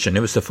roadshow version. It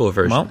was the full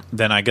version. Well,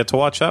 then I get to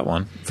watch that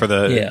one for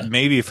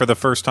maybe for the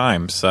first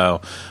time. So,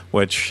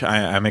 which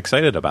I'm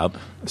excited about.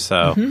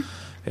 So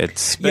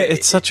it's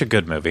such a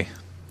good movie.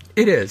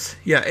 It is.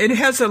 Yeah, it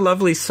has a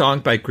lovely song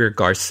by Greer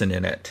Garson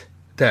in it.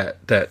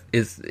 That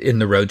is in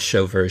the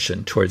roadshow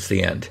version towards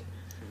the end.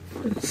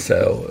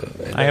 So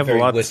I have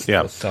lots.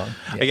 Song.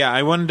 Yeah,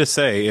 I wanted to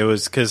say it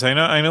was because I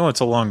know it's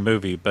a long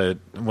movie, but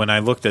when I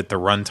looked at the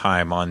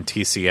runtime on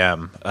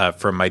TCM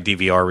from my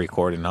DVR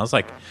recording, I was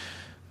like,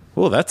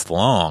 "Oh, that's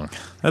long.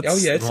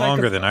 That's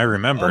longer than I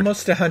remembered.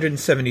 Almost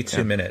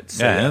 172 minutes.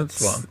 So yeah,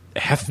 it's long.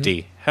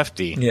 Hefty.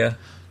 Yeah.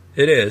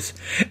 It is,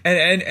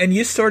 and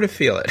you sort of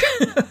feel it.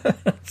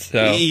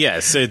 So,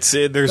 yes,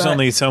 there's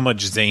only so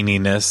much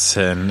zaniness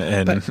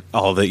and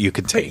all that you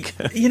could take.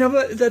 But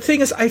the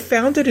thing is, I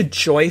found it a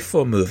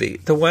joyful movie.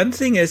 The one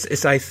thing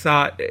is I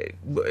thought,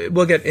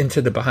 we'll get into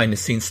the behind the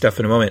scenes stuff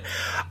in a moment.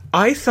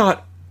 I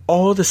thought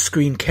all the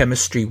screen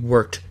chemistry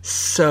worked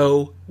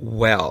so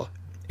well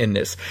in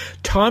this.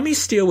 Tommy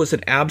Steele was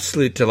an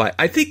absolute delight.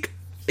 I think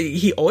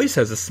he always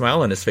has a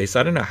smile on his face.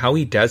 I don't know how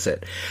he does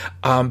it.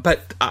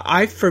 But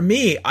for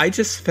me, I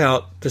just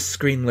felt the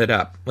screen lit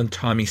up when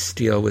Tommy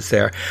Steele was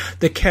there.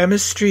 The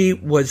chemistry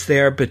was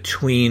there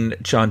between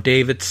John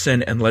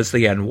Davidson and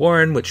Leslie Ann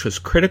Warren, which was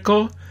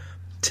critical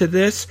to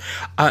this.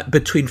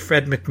 Between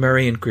Fred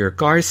MacMurray and Greer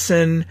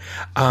Garson,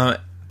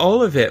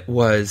 all of it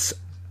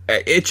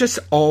just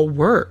all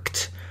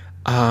worked.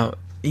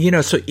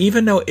 So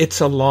even though it's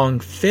a long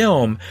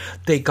film,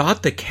 they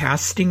got the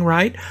casting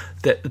right.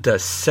 The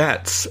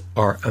sets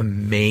are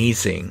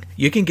amazing.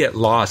 You can get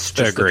lost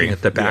just looking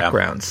at the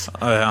backgrounds.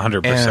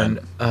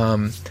 100%.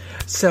 And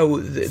so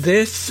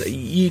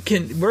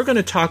we're going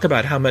to talk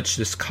about how much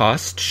this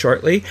cost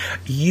shortly.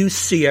 You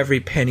see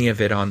every penny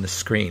of it on the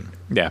screen.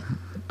 Yeah.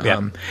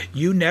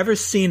 You never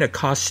seen a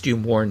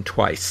costume worn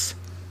twice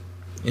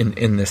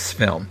in this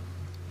film.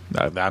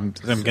 I'm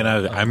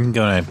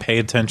gonna pay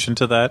attention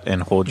to that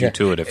and hold you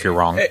to it if you're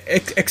wrong.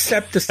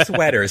 Except the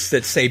sweaters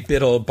that say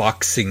Biddle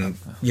boxing,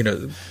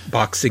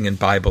 boxing and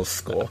Bible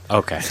school.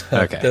 Okay.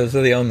 Those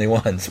are the only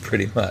ones,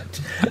 pretty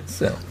much.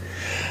 So,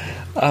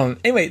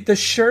 anyway, the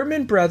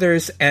Sherman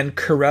Brothers and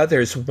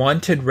Carruthers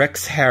wanted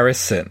Rex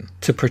Harrison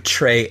to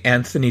portray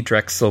Anthony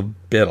Drexel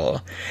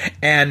Biddle,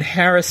 and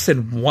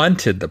Harrison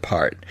wanted the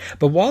part.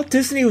 But Walt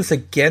Disney was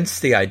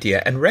against the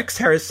idea, and Rex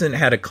Harrison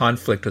had a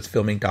conflict with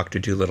filming Dr.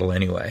 Dolittle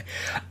anyway.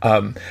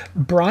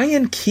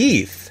 Brian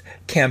Keith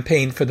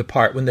campaigned for the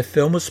part when the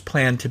film was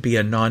planned to be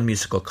a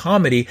non-musical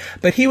comedy,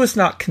 but he was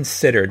not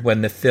considered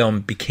when the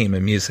film became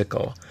a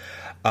musical.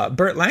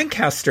 Burt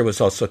Lancaster was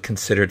also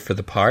considered for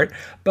the part,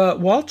 but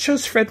Walt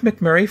chose Fred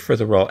MacMurray for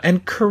the role,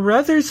 and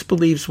Carruthers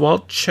believes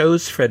Walt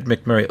chose Fred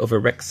MacMurray over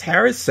Rex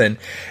Harrison.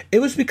 It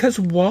was because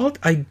Walt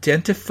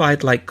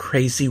identified like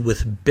crazy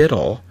with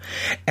Biddle,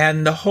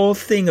 and the whole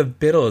thing of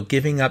Biddle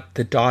giving up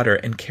the daughter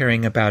and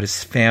caring about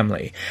his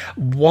family.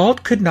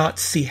 Walt could not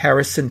see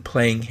Harrison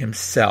playing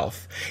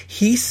himself.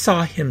 He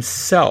saw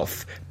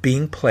himself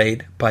being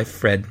played by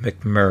Fred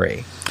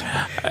MacMurray.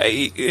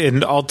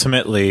 And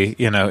ultimately,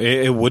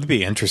 it would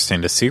be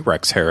interesting to see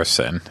Rex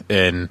Harrison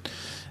in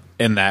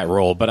that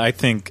role, but I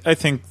think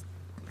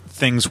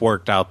things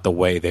worked out the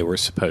way they were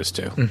supposed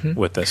to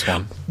with this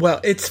one.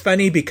 Well, it's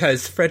funny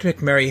because Fred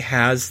MacMurray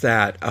has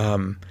that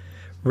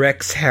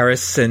Rex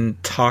Harrison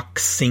talk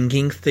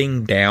singing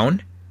thing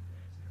down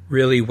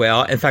really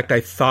well. In fact, I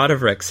thought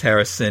of Rex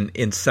Harrison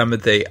in some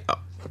of the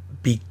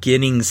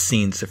beginning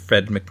scenes of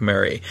Fred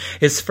MacMurray.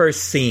 His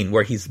first scene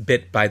where he's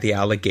bit by the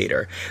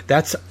alligator.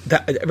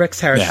 Rex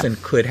Harrison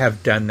could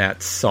have done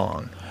that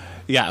song.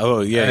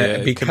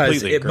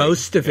 Because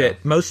most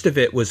of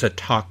it was a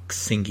talk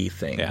singy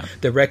thing. Yeah.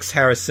 The Rex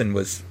Harrison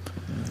was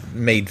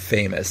made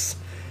famous.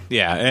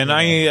 Yeah, and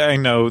I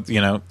know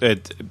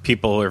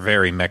people are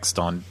very mixed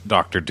on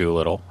Dr.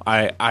 Dolittle.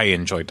 I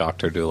enjoy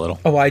Dr. Dolittle.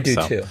 Oh, I do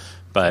too.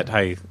 But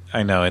I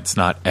know it's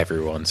not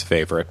everyone's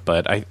favorite,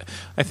 but I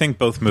think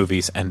both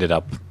movies ended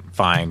up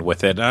fine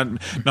with it.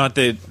 Not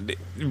that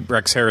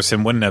Rex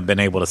Harrison wouldn't have been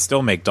able to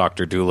still make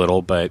Dr.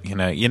 Dolittle, but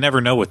you never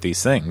know with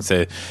these things,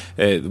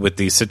 with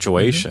these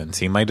situations.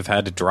 He might have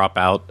had to drop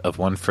out of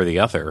one for the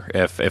other.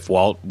 If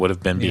Walt would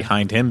have been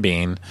behind him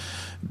being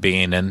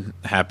in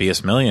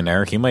Happiest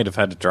Millionaire, he might have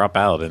had to drop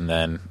out, and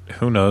then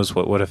who knows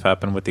what would have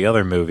happened with the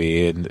other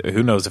movie, and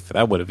who knows if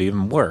that would have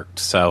even worked.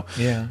 So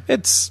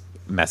it's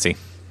messy.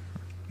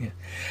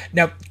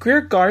 Now,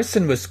 Greer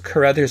Garson was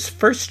Carruthers'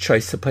 first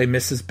choice to play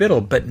Mrs.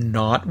 Biddle, but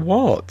not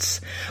Walt's.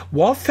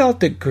 Walt felt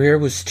that Greer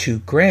was too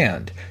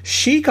grand.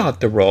 She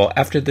got the role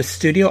after the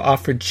studio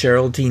offered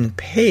Geraldine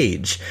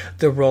Page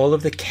the role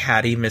of the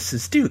catty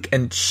Mrs. Duke,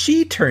 and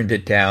she turned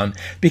it down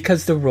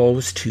because the role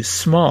was too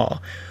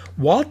small.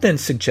 Walt then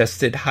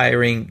suggested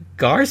hiring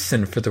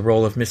Garson for the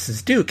role of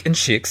Mrs. Duke, and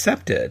she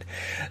accepted.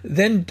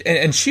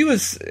 And she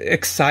was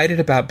excited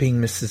about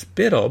being Mrs.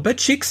 Biddle,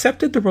 but she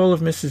accepted the role of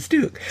Mrs.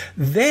 Duke.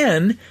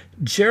 Then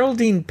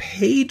Geraldine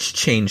Page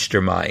changed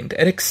her mind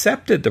and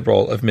accepted the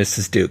role of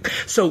Mrs. Duke.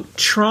 So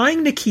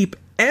trying to keep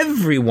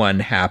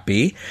everyone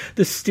happy,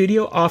 the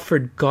studio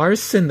offered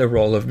Garson the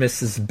role of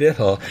Mrs.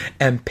 Biddle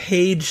and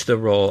Page the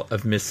role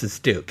of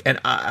Mrs. Duke. And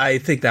I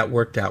think that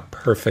worked out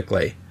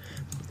perfectly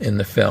in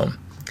the film.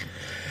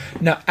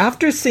 Now,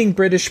 after seeing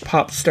British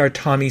pop star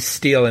Tommy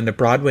Steele in the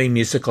Broadway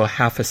musical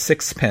Half a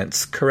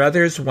Sixpence,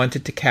 Carruthers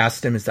wanted to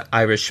cast him as the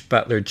Irish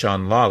butler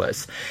John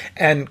Lawless.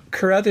 And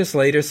Carruthers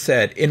later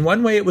said, "In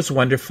one way it was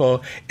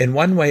wonderful, in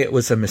one way it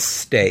was a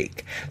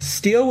mistake."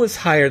 Steele was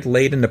hired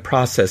late in the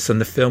process when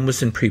the film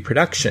was in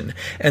pre-production,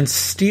 and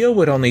Steele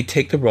would only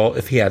take the role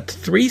if he had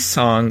 3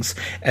 songs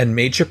and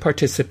major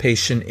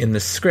participation in the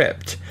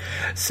script.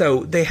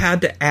 So they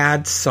had to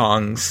add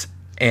songs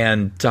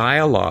and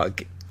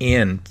dialogue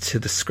into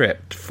the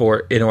script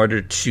in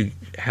order to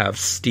have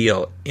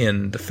Steele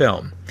in the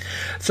film.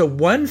 So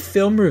one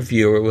film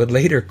reviewer would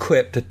later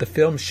quip that the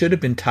film should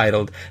have been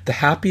titled The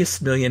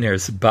Happiest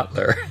Millionaire's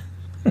Butler.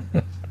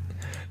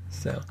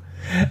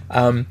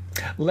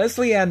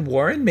 Leslie Ann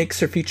Warren makes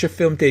her feature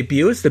film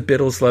debut as the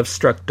Biddle's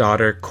love-struck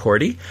daughter,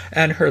 Cordy,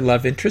 and her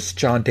love interest,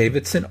 John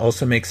Davidson,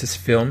 also makes his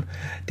film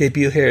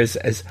debut here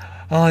as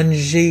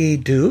Angie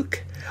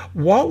Duke,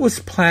 Walt was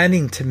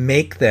planning to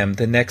make them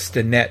the next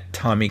Annette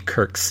Tommy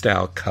Kirk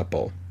style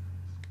couple.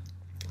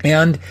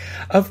 And,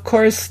 of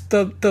course,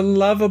 the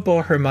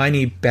lovable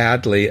Hermione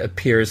Baddeley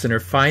appears in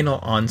her final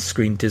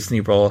on-screen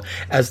Disney role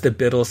as the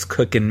Biddles'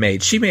 cook and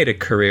maid. She made a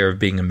career of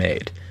being a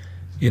maid,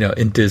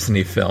 in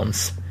Disney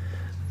films.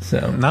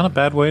 So not a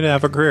bad way to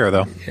have a career,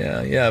 though.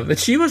 Yeah. But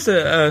she was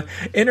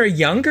in her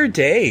younger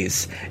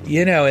days,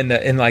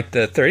 in like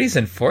the 30s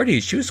and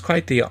 40s, she was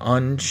quite the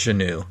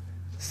ingenue.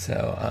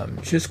 So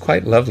she was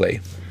quite lovely.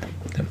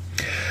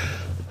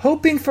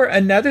 Hoping for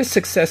another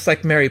success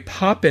like Mary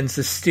Poppins,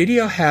 the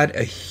studio had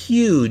a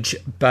huge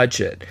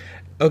budget.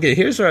 Okay,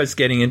 here's what I was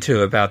getting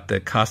into about the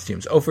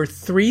costumes. Over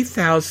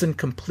 3,000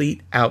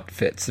 complete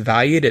outfits,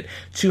 valued at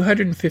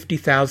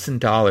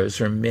 $250,000,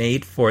 were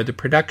made for the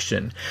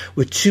production,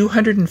 with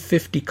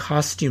 250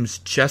 costumes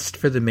just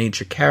for the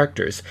major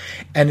characters,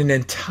 and an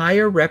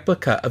entire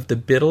replica of the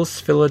Biddles'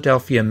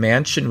 Philadelphia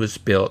mansion was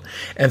built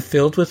and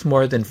filled with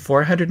more than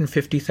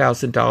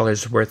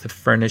 $450,000 worth of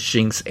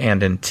furnishings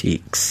and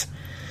antiques.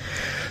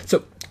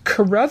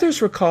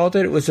 Carruthers recalled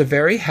that it was a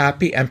very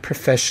happy and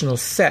professional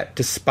set,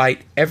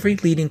 despite every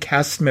leading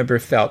cast member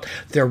felt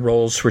their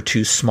roles were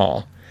too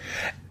small.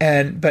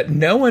 But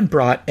no one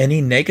brought any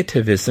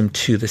negativism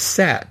to the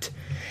set.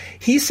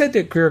 He said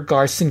that Greer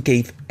Garson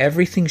gave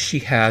everything she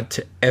had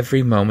to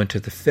every moment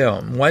of the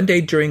film. One day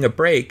during a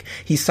break,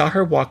 he saw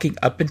her walking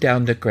up and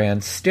down the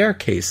grand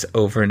staircase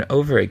over and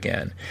over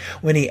again.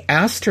 When he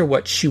asked her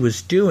what she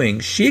was doing,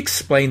 she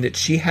explained that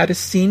she had a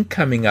scene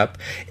coming up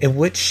in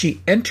which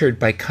she entered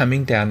by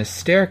coming down a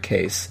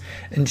staircase.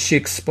 And she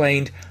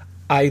explained,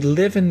 "I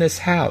live in this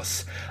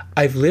house.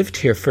 I've lived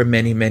here for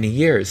many, many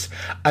years.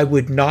 I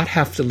would not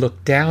have to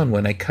look down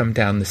when I come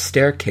down the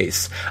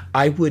staircase.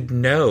 I would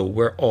know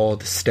where all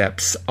the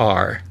steps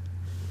are."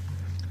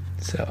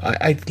 So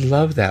I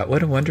love that.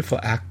 What a wonderful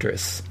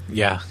actress.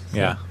 Yeah,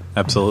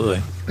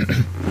 absolutely.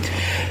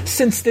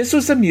 Since this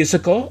was a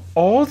musical,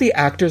 all the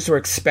actors were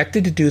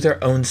expected to do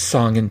their own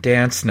song and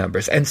dance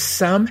numbers, and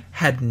some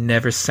had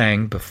never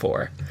sang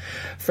before.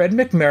 Fred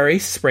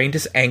MacMurray sprained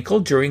his ankle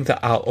during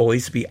the I'll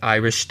Always Be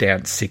Irish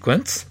dance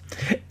sequence.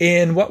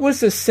 In what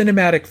was a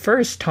cinematic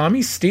first,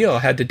 Tommy Steele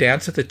had to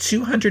dance with a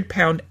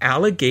 200-pound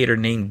alligator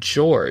named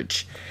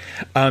George.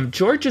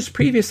 George's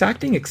previous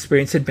acting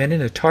experience had been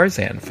in a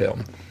Tarzan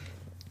film.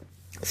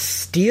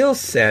 Steele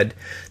said,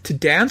 "To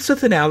dance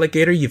with an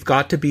alligator, you've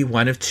got to be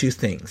one of two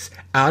things,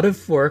 out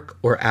of work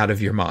or out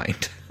of your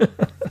mind."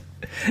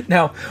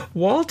 Now,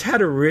 Walt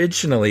had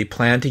originally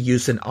planned to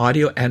use an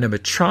audio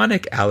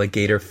animatronic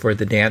alligator for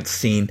the dance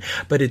scene,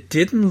 but it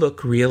didn't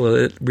look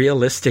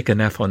realistic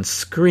enough on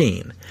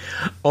screen.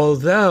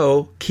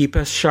 Although, keep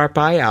a sharp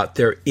eye out,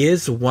 there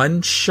is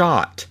one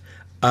shot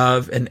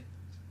of an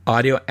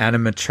audio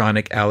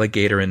animatronic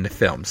alligator in the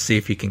film. See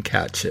if you can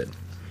catch it.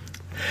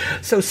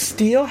 So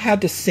Steele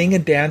had to sing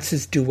and dance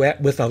his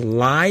duet with a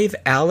live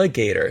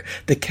alligator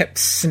that kept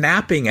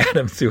snapping at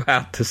him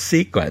throughout the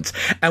sequence.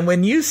 And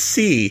when you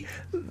see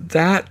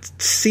that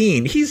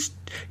scene, he's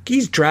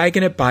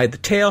dragging it by the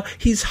tail.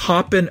 He's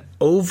hopping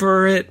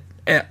over it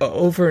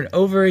over and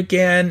over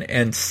again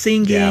and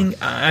singing. Yeah.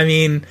 I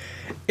mean,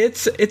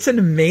 it's an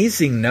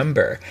amazing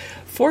number.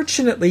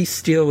 Fortunately,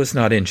 Steele was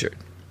not injured.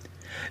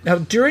 Now,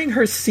 during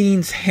her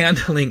scenes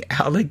handling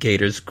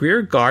alligators,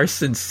 Greer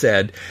Garson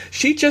said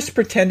she just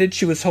pretended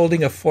she was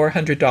holding a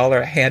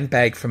 $400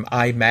 handbag from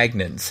I.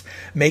 Magnins,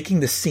 making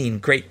the scene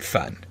great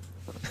fun.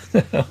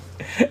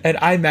 And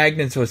I.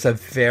 Magnins was a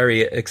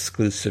very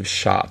exclusive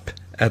shop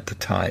at the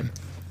time.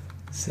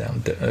 So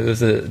it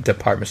was a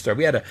department store.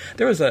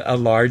 There was a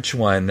large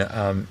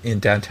one in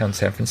downtown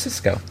San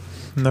Francisco.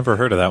 Never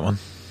heard of that one.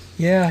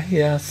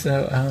 Yeah.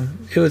 So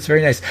it was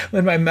very nice.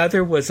 When my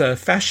mother was a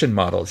fashion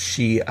model,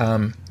 she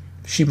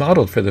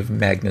modeled for the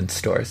Magnin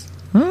stores.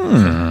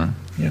 Yeah.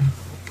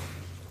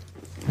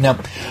 Now,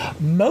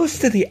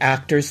 most of the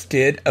actors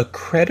did a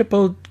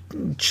credible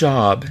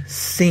job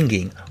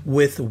singing,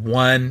 with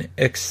one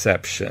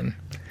exception.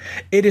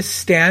 It is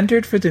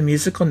standard for the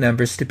musical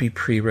numbers to be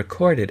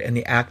pre-recorded, and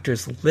the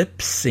actors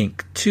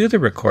lip-sync to the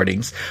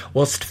recordings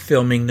whilst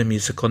filming the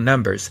musical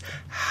numbers.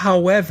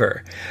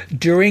 However,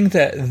 during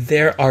the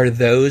There Are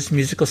Those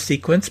musical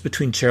sequence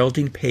between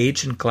Geraldine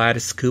Page and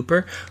Gladys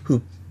Cooper,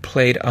 who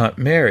played Aunt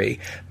Mary,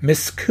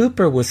 Miss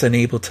Cooper was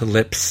unable to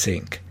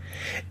lip-sync.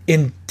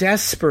 In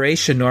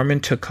desperation, Norman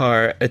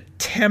Tokar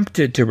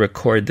attempted to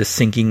record the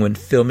singing when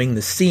filming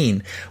the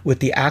scene, with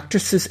the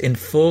actresses in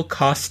full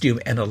costume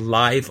and a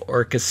live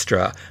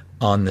orchestra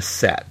on the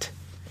set.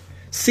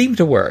 Seemed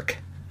to work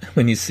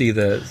when you see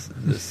the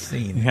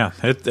scene. Yeah,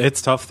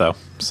 it's tough though.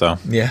 So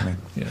yeah.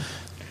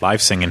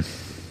 Live singing.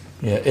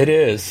 Yeah, it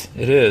is.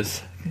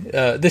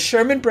 The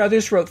Sherman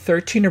Brothers wrote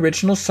 13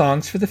 original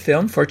songs for the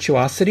film.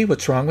 Fortuosity,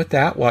 What's Wrong with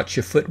That, Watch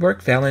Your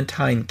Footwork,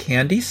 Valentine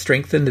Candy,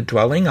 Strengthen the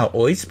Dwelling, I'll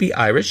Always Be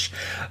Irish,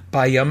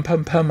 By Yum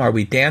Pum Pum, Are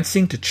We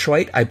Dancing,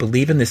 Detroit, I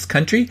Believe in This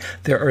Country,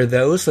 There Are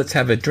Those, Let's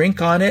Have a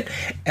Drink on It,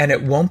 and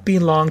It Won't Be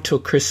Long Till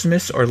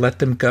Christmas, or Let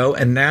Them Go,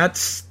 and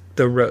that's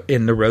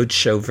in the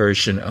Roadshow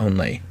version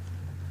only.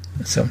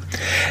 So,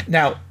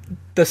 now,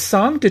 the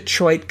song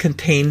Detroit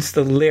contains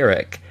the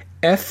lyric,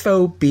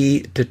 FOB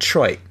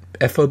Detroit.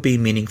 FOB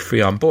meaning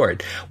free on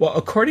board. Well,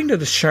 according to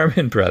the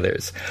Sherman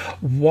Brothers,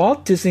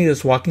 Walt Disney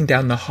was walking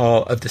down the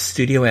hall of the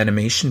studio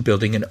animation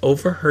building and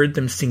overheard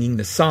them singing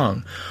the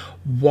song.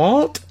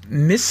 Walt,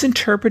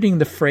 misinterpreting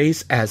the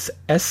phrase as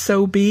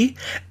SOB,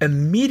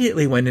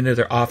 immediately went into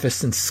their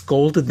office and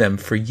scolded them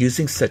for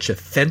using such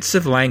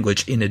offensive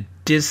language in a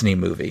Disney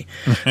movie.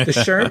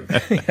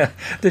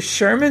 The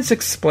Shermans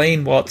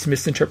explained Walt's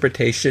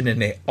misinterpretation, and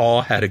they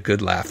all had a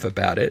good laugh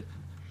about it.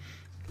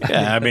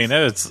 Yeah, I mean,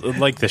 it's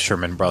like the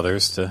Sherman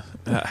Brothers to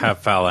have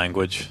foul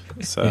language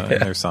in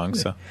their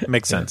songs, so it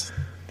makes sense.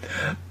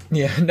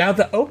 Yeah, now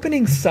the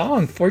opening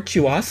song,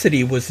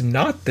 Fortuosity, was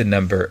not the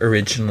number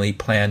originally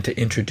planned to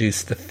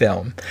introduce the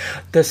film.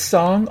 The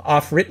song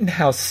Off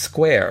Rittenhouse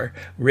Square,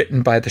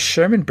 written by the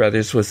Sherman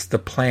Brothers, was the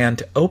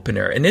planned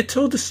opener, and it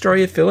told the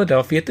story of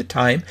Philadelphia at the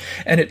time,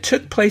 and it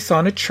took place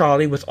on a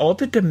trolley with all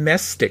the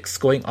domestics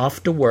going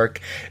off to work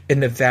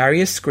in the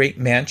various great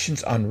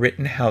mansions on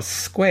Rittenhouse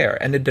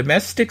Square, and the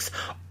domestics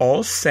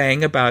all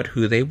sang about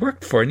who they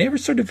worked for, and they were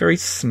sort of very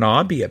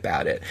snobby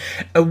about it.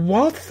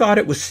 Walt thought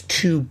it was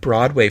too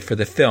Broadway for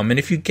the film, and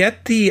if you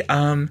get the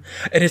and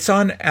it's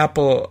on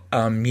Apple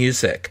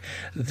Music,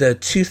 the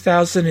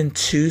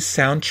 2002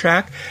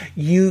 soundtrack,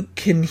 you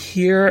can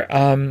hear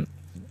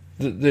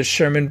the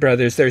Sherman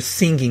Brothers. They're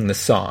singing the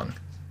song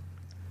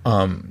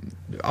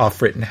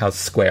off Rittenhouse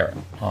Square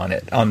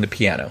on the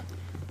piano.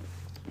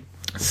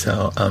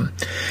 So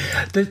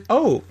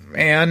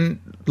and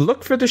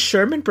look for the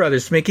Sherman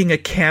Brothers making a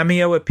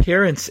cameo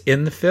appearance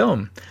in the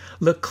film.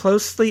 Look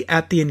closely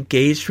at the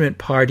engagement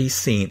party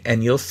scene,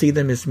 and you'll see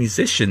them as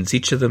musicians,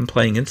 each of them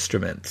playing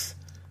instruments.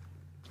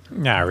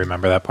 Yeah, I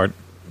remember that part.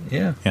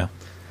 Yeah. Yeah.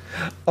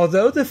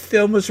 Although the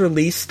film was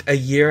released a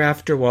year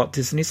after Walt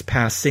Disney's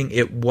passing,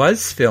 it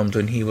was filmed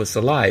when he was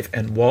alive,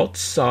 and Walt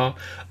saw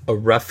a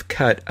rough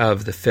cut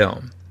of the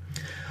film.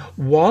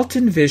 Walt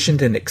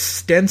envisioned an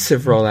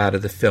extensive rollout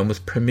of the film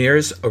with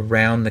premieres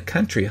around the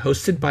country,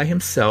 hosted by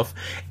himself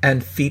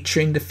and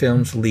featuring the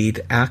film's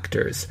lead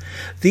actors.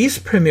 These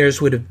premieres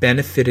would have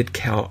benefited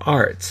Cal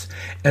Arts,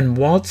 and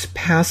Walt's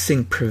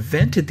passing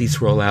prevented these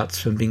rollouts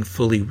from being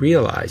fully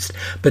realized.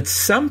 But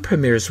some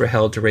premieres were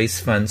held to raise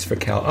funds for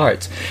Cal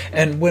Arts.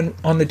 And when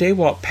on the day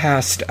Walt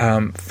passed,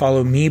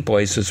 Follow Me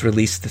Boys was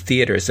released to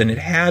theaters, and it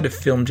had a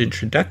filmed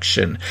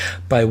introduction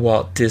by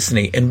Walt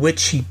Disney in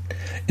which he,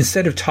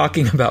 instead of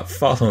talking about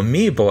Follow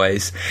Me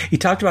Boys, he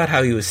talked about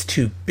how he was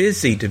too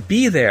busy to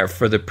be there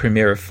for the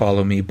premiere of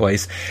Follow Me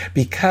Boys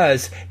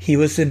because he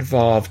was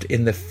involved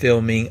in the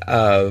filming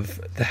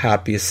of The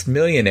Happiest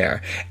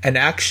Millionaire, and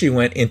actually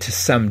went into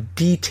some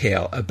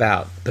detail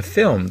about the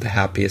film The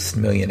Happiest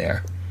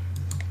Millionaire.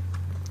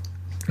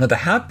 Now, The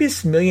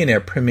Happiest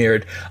Millionaire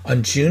premiered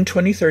on June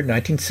 23,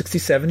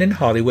 1967 in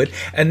Hollywood,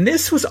 and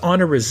this was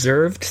on a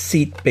reserved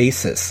seat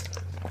basis.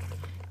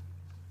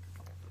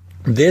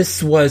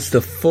 This was the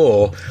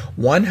full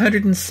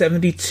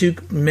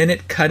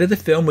 172-minute cut of the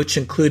film, which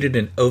included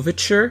an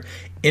overture,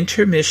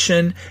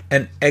 intermission,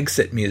 and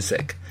exit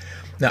music.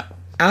 Now,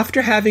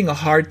 after having a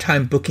hard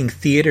time booking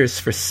theaters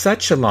for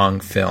such a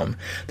long film,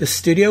 the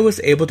studio was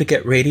able to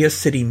get Radio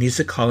City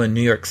Music Hall in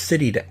New York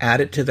City to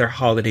add it to their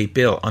holiday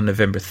bill on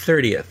November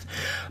 30th.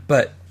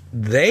 But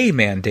they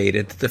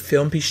mandated that the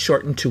film be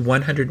shortened to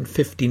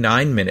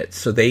 159 minutes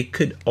so they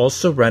could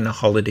also run a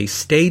holiday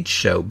stage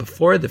show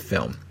before the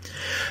film.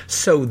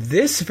 So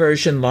this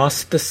version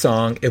lost the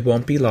song It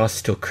Won't Be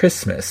Lost Till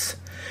Christmas.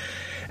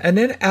 And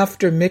then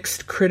after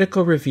mixed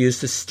critical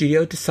reviews, the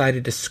studio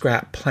decided to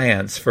scrap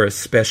plans for a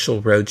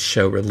special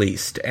roadshow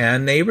release,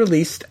 and they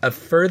released a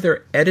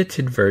further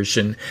edited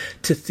version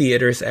to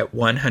theaters at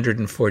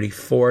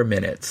 144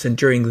 minutes. And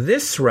during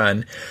this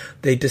run,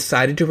 they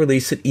decided to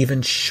release an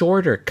even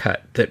shorter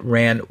cut that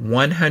ran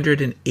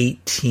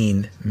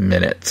 118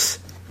 minutes.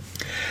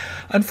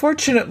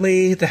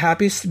 Unfortunately, The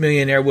Happiest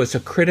Millionaire was a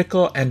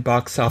critical and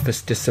box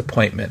office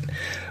disappointment,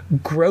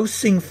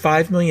 grossing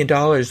 $5 million,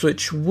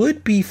 which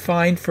would be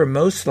fine for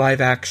most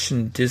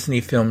live-action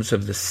Disney films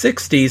of the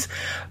 60s,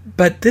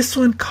 but this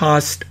one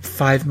cost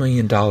 $5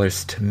 million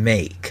to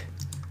make.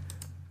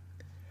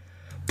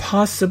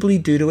 Possibly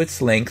due to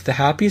its length, The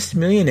Happiest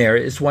Millionaire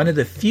is one of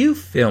the few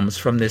films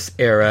from this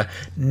era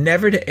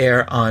never to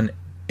air on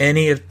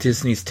any of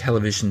Disney's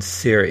television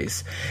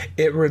series.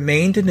 It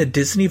remained in the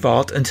Disney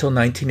Vault until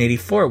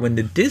 1984, when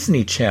the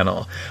Disney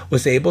Channel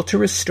was able to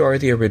restore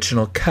the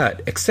original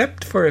cut,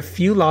 except for a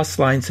few lost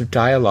lines of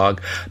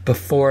dialogue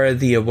before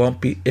the It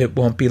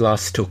Won't Be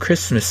Lost Till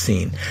Christmas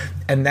scene.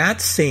 And that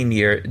same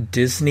year,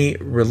 Disney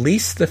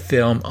released the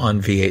film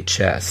on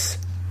VHS.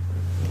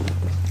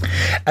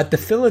 At the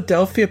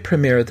Philadelphia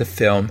premiere of the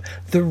film,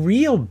 the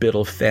real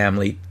Biddle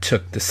family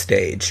took the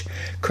stage.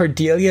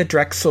 Cordelia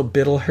Drexel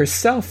Biddle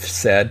herself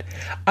said,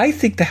 "I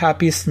think The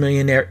Happiest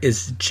Millionaire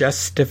is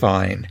just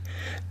divine.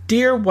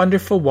 Dear,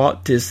 wonderful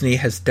Walt Disney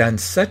has done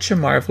such a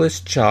marvelous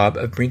job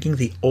of bringing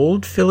the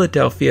old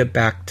Philadelphia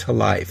back to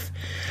life.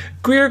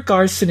 Greer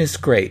Garson is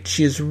great.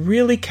 She has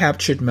really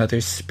captured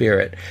Mother's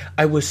spirit.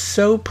 I was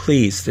so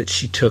pleased that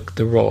she took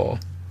the role.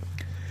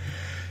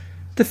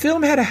 The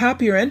film had a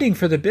happier ending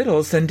for the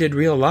Biddles than did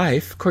real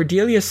life.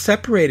 Cordelia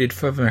separated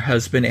from her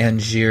husband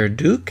Angier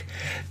Duke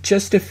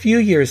just a few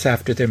years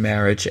after their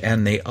marriage,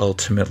 and they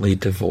ultimately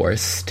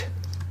divorced.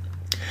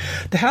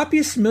 The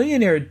Happiest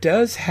Millionaire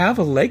does have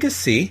a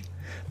legacy.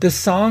 The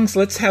songs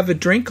Let's Have a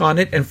Drink on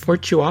It and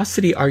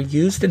Fortuosity are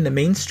used in the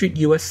Main Street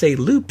USA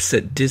loops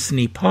at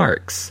Disney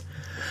parks.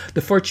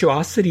 The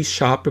Fortuosity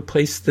shop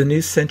replaced the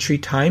New Century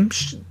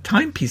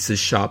Timepieces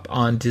shop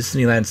on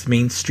Disneyland's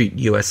Main Street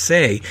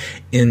USA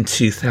in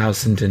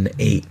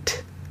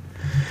 2008.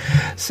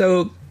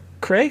 So,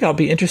 Craig, I'll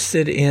be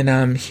interested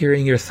in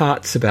hearing your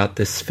thoughts about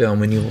this film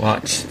when you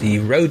watch the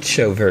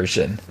Roadshow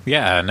version.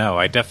 Yeah, no,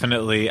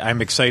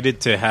 I'm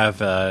excited to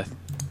have an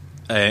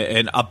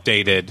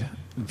updated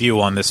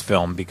view on this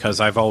film, because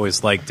I've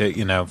always liked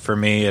it. For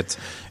me, it's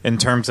in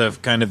terms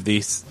of kind of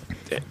these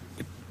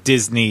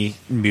Disney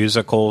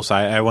musicals,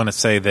 I want to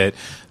say that,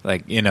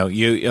 you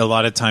a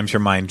lot of times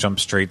your mind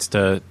jumps straight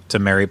to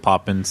Mary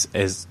Poppins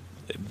as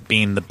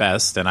being the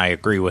best, and I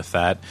agree with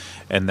that.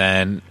 And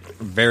then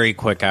very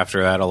quick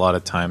after that, a lot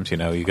of times,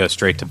 you go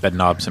straight to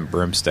Bedknobs and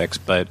Broomsticks.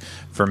 But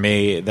for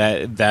me,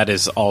 that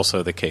is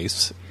also the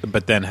case.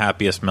 But then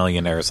Happiest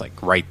Millionaire is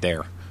right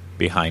there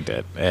behind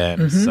it,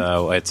 and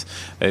so it's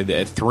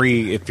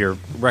 3. If you're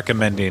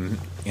recommending,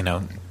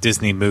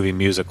 Disney movie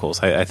musicals,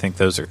 I think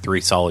those are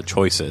 3 solid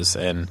choices,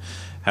 and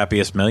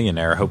Happiest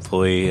Millionaire,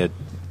 hopefully it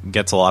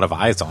gets a lot of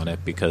eyes on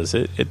it, because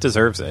it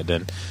deserves it.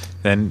 And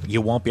then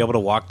you won't be able to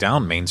walk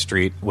down Main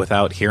Street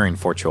without hearing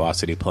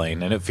Fortuosity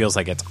playing, and it feels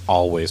like it's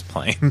always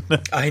playing.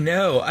 I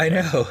know,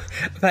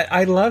 but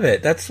I love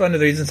it. That's one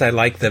of the reasons I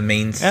like the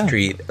Main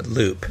Street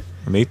loop.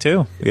 Me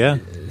too, yeah.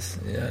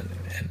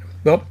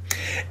 Well,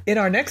 in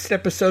our next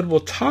episode, we'll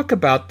talk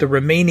about the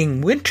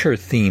remaining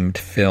winter-themed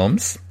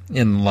films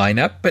in the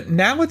lineup, but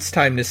now it's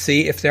time to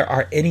see if there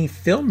are any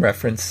film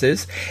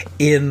references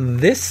in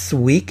This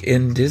Week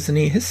in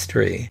Disney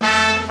History.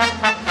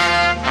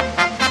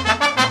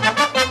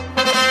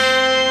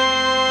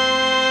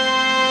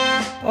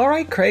 All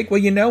right, Craig.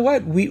 Well, you know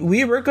what?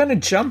 We were going to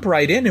jump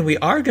right in, and we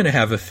are going to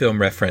have a film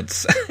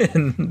reference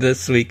in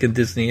This Week in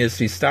Disney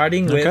History,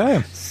 starting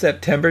with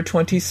September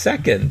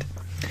 22nd.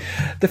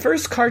 The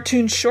first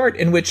cartoon short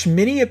in which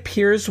Minnie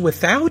appears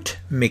without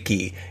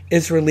Mickey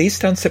is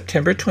released on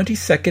September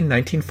 22nd,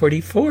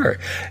 1944.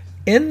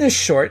 In this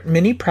short,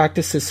 Minnie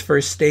practices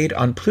first aid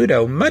on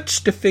Pluto,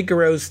 much to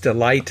Figaro's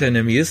delight and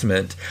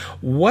amusement.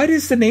 What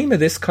is the name of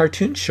this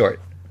cartoon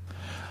short?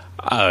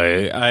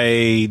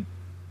 I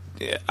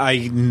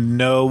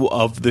know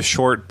of the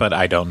short, but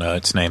I don't know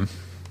its name.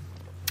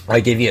 I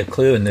gave you a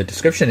clue in the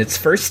description. It's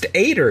First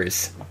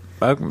Aiders.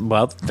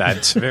 Well,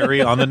 that's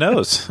very on the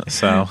nose.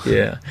 So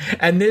yeah,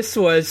 and it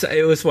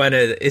was one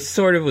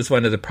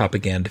of the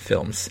propaganda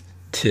films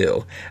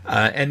too.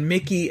 And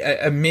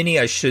Minnie,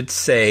 I should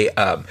say,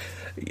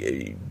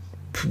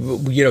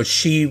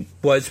 she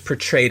was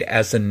portrayed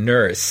as a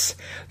nurse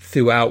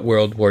throughout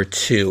World War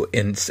II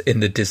in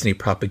the Disney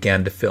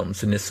propaganda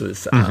films, and this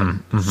was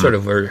sort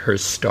of her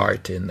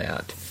start in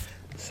that.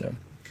 So.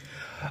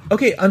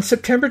 Okay, on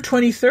September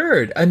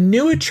 23rd, a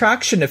new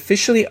attraction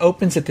officially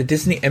opens at the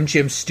Disney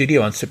MGM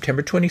Studio on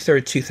September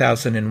 23rd,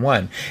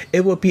 2001.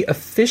 It will be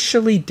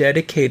officially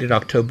dedicated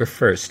October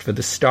 1st for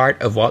the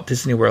start of Walt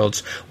Disney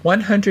World's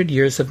 100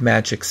 Years of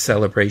Magic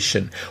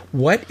celebration.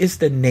 What is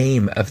the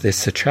name of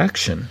this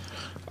attraction?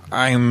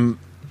 I'm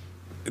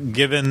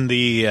given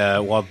the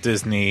Walt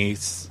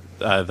Disney's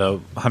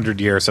the 100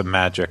 Years of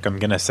Magic. I'm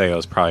going to say it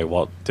was probably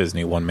Walt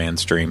Disney One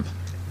Man's Dream.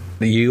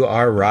 You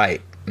are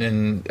right.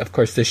 And, of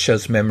course, this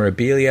shows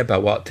memorabilia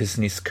about Walt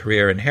Disney's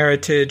career and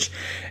heritage,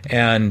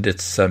 and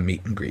it's a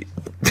meet and greet.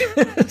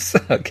 It's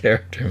a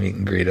character meet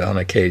and greet on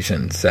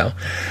occasion. So,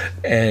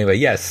 anyway,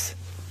 yes.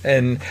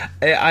 And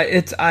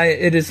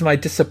it is my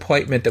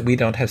disappointment that we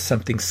don't have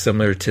something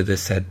similar to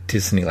this at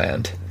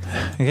Disneyland.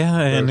 Yeah,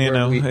 and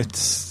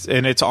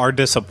it's our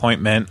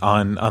disappointment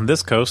on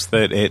this coast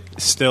that it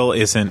still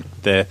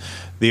isn't the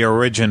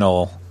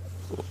original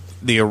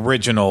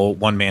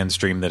One Man's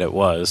Dream that it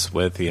was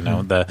with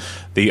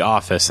the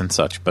Office and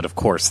such. But of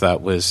course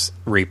that was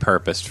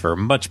repurposed for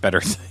much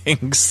better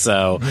things.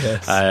 So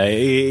yes.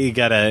 You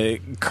gotta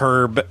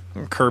curb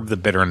the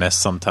bitterness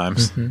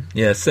sometimes. Mm-hmm.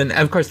 Yes, and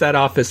of course that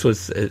Office was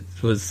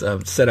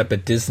set up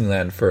at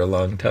Disneyland for a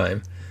long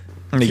time.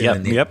 In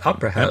the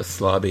Opera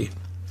House lobby.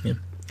 Yeah.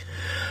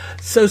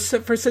 So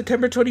for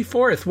September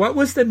 24th, what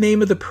was the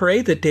name of the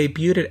parade that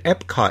debuted at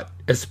Epcot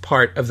as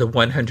part of the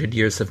 100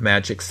 Years of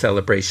Magic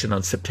celebration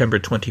on September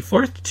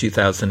 24th,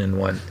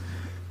 2001?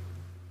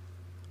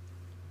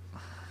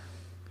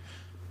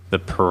 The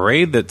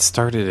parade that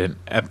started in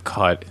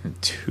Epcot in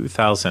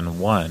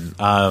 2001.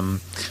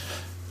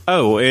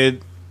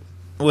 It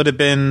would have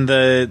been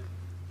the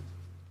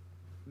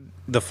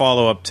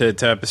follow-up to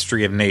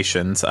Tapestry of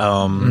Nations.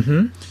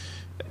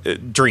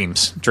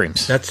 Dreams.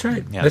 That's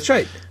right. Yeah. That's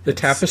right. The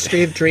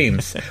Tapestry of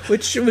Dreams,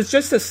 which was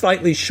just a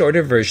slightly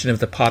shorter version of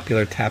the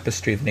popular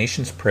Tapestry of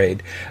Nations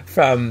parade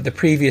from the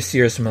previous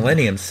year's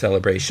Millennium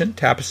celebration.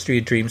 Tapestry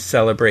of Dreams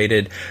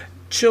celebrated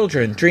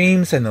children,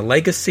 dreams, and the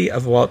legacy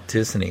of Walt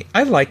Disney.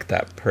 I like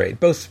that parade.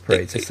 Both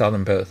parades. I saw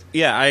them both.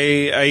 Yeah,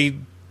 I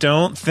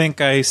don't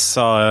think I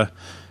saw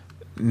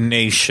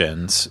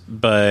Nations,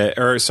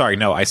 I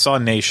saw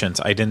Nations.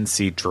 I didn't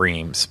see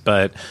Dreams,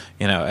 but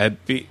I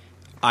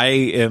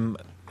am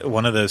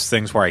one of those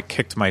things where I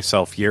kicked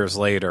myself years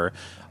later.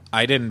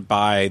 I didn't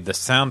buy the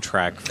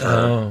soundtrack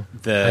for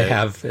I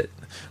have it.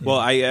 Well,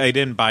 I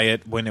didn't buy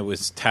it when it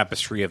was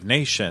Tapestry of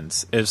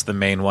Nations is the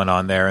main one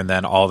on there, and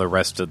then all the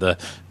rest of the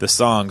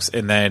songs.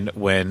 And then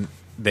when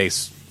they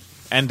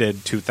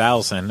ended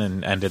 2000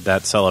 and ended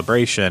that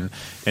celebration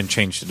and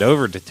changed it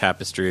over to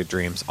Tapestry of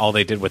Dreams, all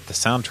they did with the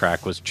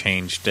soundtrack was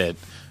changed it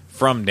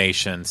from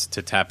Nations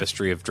to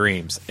Tapestry of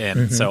Dreams.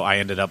 And so I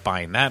ended up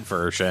buying that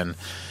version.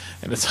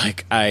 And it's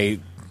like,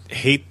 I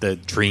hate the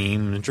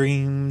dream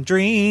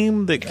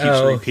that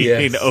keeps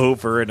repeating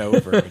over and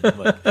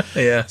over.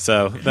 Yeah.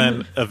 So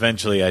then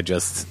eventually I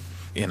just,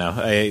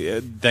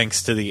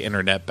 thanks to the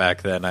internet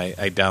back then,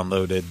 I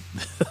downloaded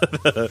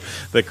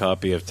the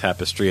copy of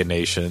Tapestry of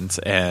Nations,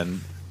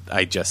 and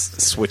I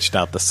just switched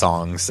out the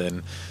songs.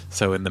 And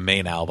so in the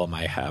main album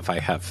I have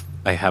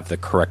the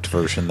correct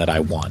version that I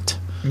want.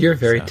 You're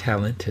very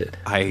talented.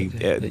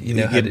 You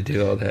know how to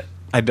do all that.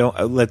 I don't.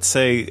 Let's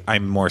say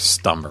I'm more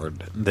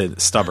stubborn than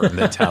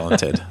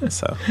talented.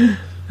 So,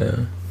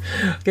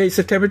 okay.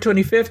 September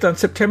 25th. On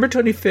September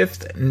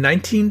 25th,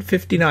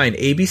 1959,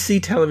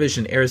 ABC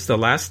Television airs the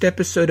last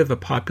episode of a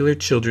popular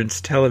children's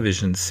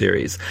television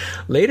series.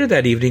 Later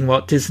that evening,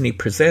 Walt Disney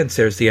Presents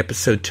airs the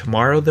episode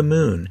Tomorrow the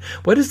Moon.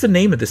 What is the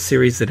name of the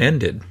series that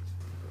ended?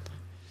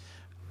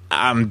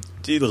 I'm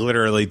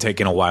literally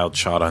taking a wild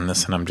shot on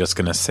this, and I'm just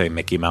going to say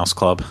Mickey Mouse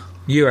Club.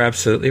 You are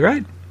absolutely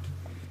right.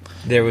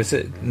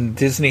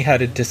 Disney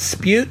had a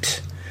dispute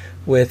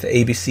with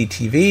ABC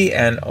TV,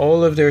 and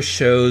all of their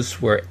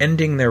shows were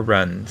ending their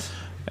runs.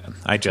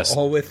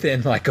 All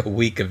within like a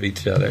week of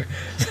each other.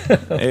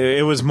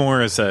 It was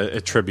more as a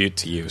tribute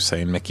to you,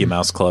 saying Mickey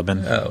Mouse Club,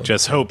 and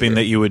just hoping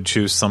that you would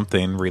choose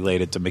something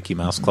related to Mickey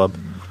Mouse Club.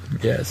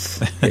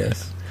 Yes.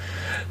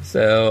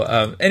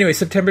 So, anyway,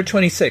 September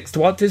 26th,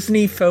 Walt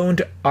Disney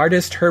phoned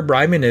artist Herb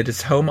Ryman at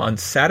his home on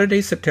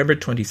Saturday, September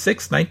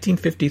 26,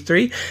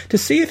 1953, to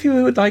see if he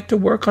would like to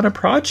work on a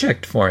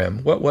project for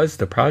him. What was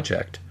the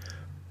project?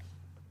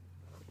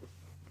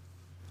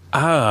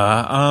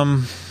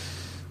 With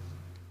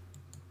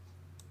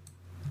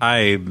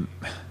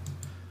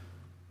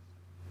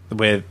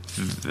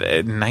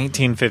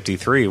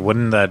 1953,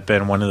 wouldn't that have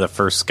been one of the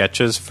first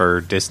sketches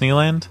for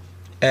Disneyland?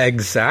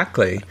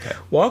 Exactly. Okay.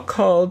 Walt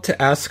called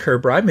to ask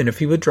Herb Ryman if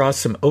he would draw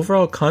some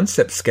overall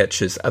concept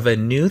sketches of a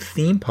new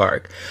theme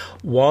park.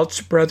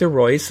 Walt's brother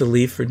Roy is to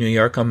leave for New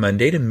York on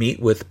Monday to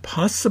meet with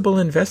possible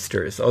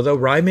investors. Although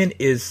Ryman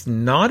is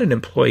not an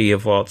employee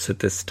of Walt's at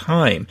this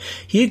time,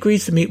 he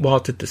agrees to meet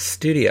Walt at the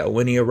studio.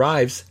 When he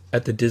arrives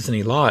at the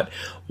Disney lot,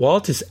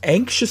 Walt is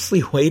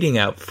anxiously waiting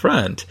out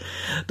front.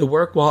 The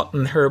work Walt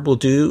and Herb will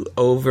do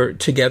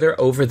together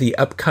over the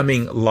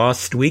upcoming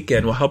Lost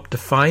Weekend will help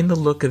define the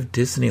look of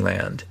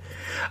Disneyland.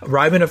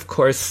 Ryman, of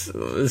course,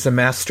 is a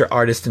master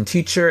artist and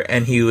teacher,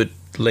 and he would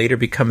later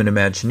become an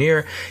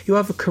Imagineer. He will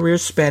have a career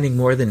spanning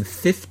more than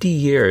 50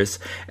 years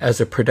as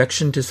a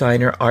production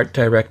designer, art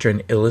director,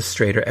 and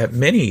illustrator at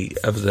many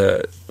of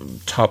the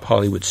top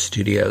Hollywood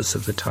studios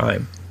of the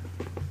time.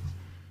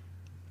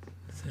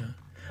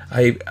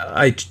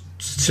 I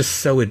just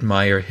so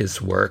admire his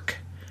work.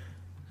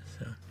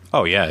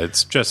 Oh yeah,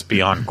 it's just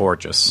beyond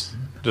gorgeous.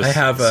 Just I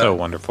have so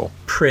wonderful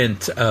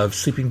print of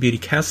Sleeping Beauty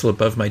Castle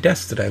above my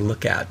desk that I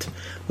look at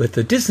with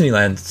the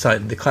Disneyland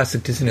sign, the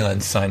classic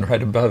Disneyland sign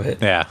right above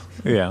it. Yeah.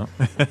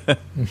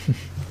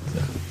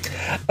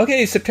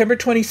 Okay, September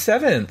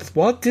 27th,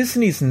 Walt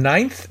Disney's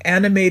 9th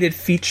animated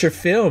feature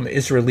film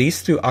is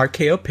released through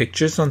RKO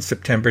Pictures on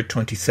September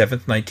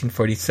 27th,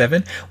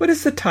 1947. What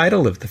is the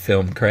title of the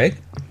film, Craig?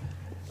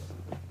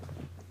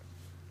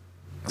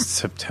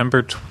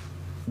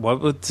 What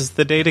was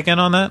the date again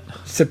on that?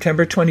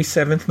 September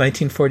 27th,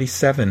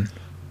 1947.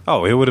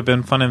 Oh, it would have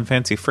been Fun and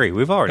Fancy Free.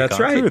 We've already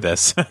gone through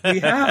this. We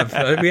have.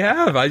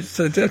 I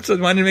just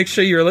wanted to make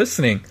sure you were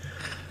listening.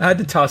 I had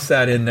to toss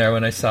that in there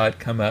when I saw it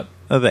come up.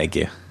 Oh, thank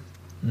you.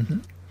 Mm-hmm.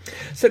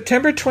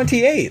 September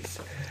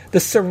 28th. The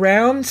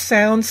surround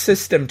sound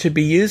system to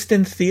be used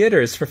in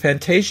theaters for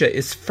Fantasia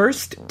is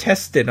first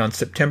tested on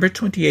September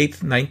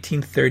 28th,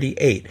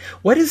 1938.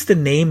 What is the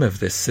name of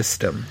this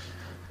system?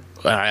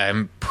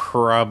 I'm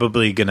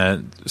probably going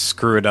to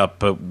screw it up,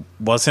 but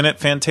wasn't it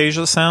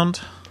Fantasia Sound?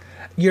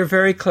 You're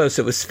very close.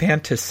 It was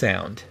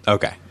Fantasound.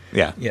 Okay.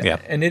 Yeah.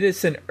 And it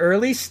is an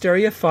early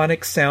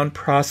stereophonic sound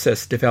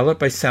process developed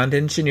by sound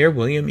engineer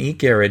William E.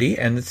 Garrity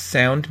and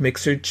sound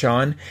mixer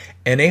John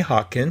N.A.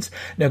 Hawkins.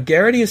 Now,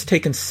 Garrity has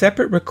taken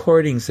separate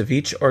recordings of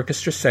each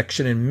orchestra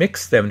section and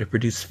mixed them to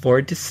produce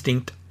 4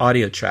 distinct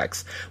audio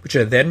tracks, which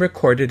are then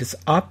recorded as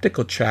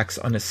optical tracks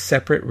on a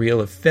separate reel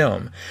of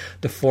film.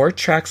 The 4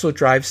 tracks will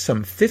drive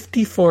some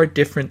 54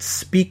 different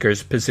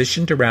speakers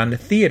positioned around the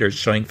theater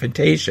showing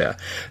Fantasia.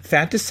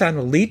 Fantasound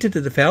will lead to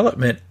the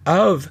development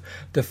of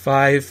the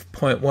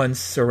 5.1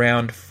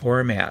 surround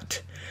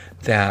format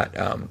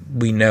that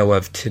we know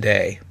of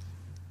today.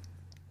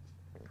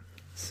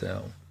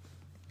 So,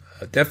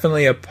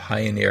 definitely a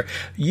pioneer.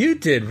 You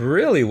did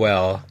really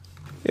well.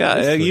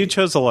 Yeah, you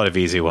chose a lot of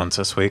easy ones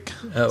this week.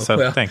 Oh, so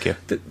well, thank you.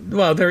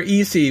 Well, they're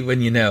easy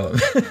when you know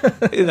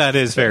them. That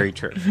is very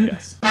true,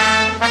 yes.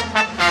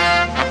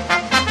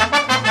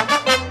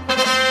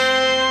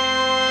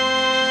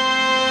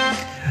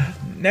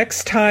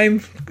 Next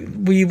time,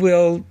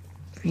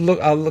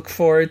 I'll look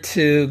forward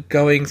to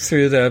going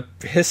through the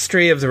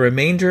history of the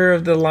remainder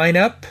of the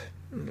lineup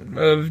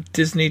of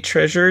Disney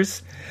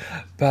treasures.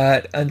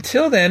 But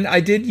until then, I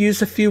did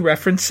use a few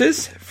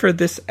references for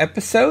this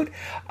episode.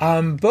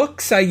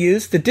 Books I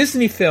used, the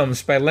Disney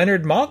films by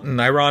Leonard Maltin,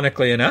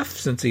 ironically enough,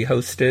 since he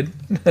hosts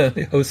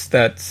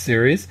that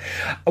series.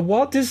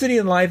 Walt Disney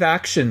in live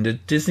action, the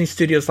Disney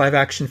Studios live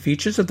action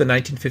features of the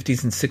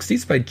 1950s and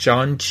 60s by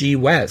John G.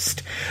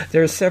 West.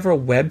 There are several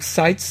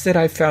websites that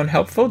I found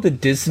helpful. The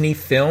Disney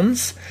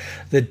Films,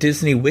 the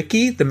Disney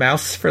Wiki,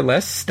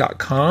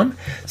 themouseforless.com,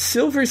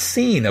 Silver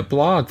Scene, a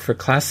blog for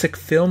classic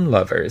film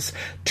lovers,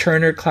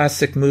 Turner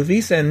Classic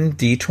Movies, and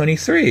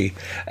D23.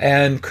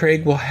 And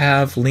Craig will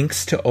have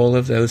links to all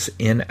of those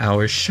in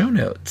our show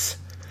notes.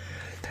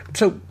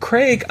 So,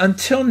 Craig,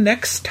 until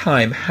next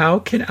time, how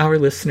can our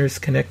listeners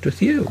connect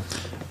with you?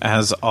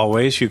 As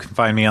always, you can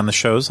find me on the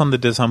shows on the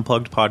Dis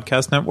Unplugged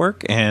Podcast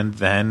Network, and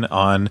then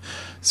on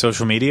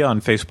social media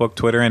on Facebook,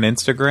 Twitter, and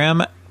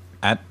Instagram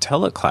at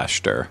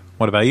Teleclaster.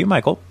 What about you,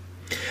 Michael?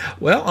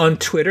 Well, on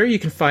Twitter, you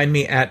can find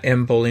me at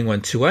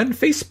mbowling121.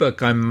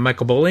 Facebook, I'm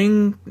Michael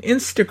Bowling.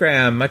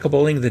 Instagram, Michael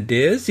Bowling the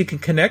Diz. You can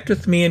connect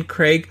with me and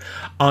Craig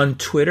on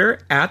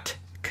Twitter at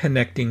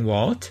Connecting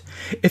Walt.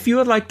 If you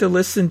would like to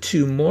listen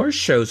to more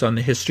shows on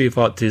the history of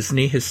Walt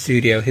Disney, his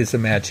studio, his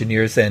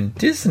Imagineers, and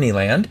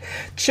Disneyland,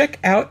 check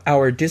out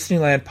our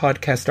Disneyland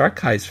podcast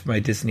archives for my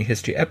Disney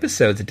history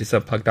episodes at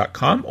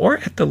disunplug.com or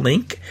at the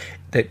link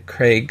that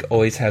Craig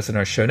always has in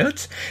our show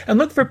notes. And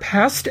look for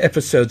past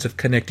episodes of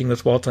Connecting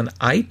with Walt on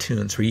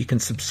iTunes, where you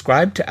can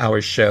subscribe to our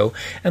show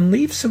and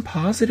leave some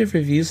positive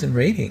reviews and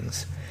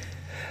ratings.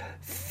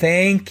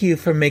 Thank you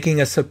for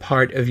making us a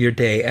part of your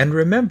day. And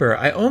remember,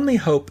 I only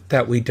hope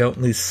that we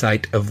don't lose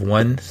sight of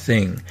one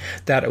thing,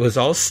 that it was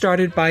all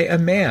started by a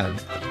man,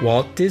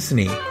 Walt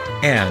Disney,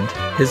 and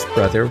his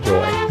brother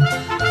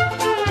Roy.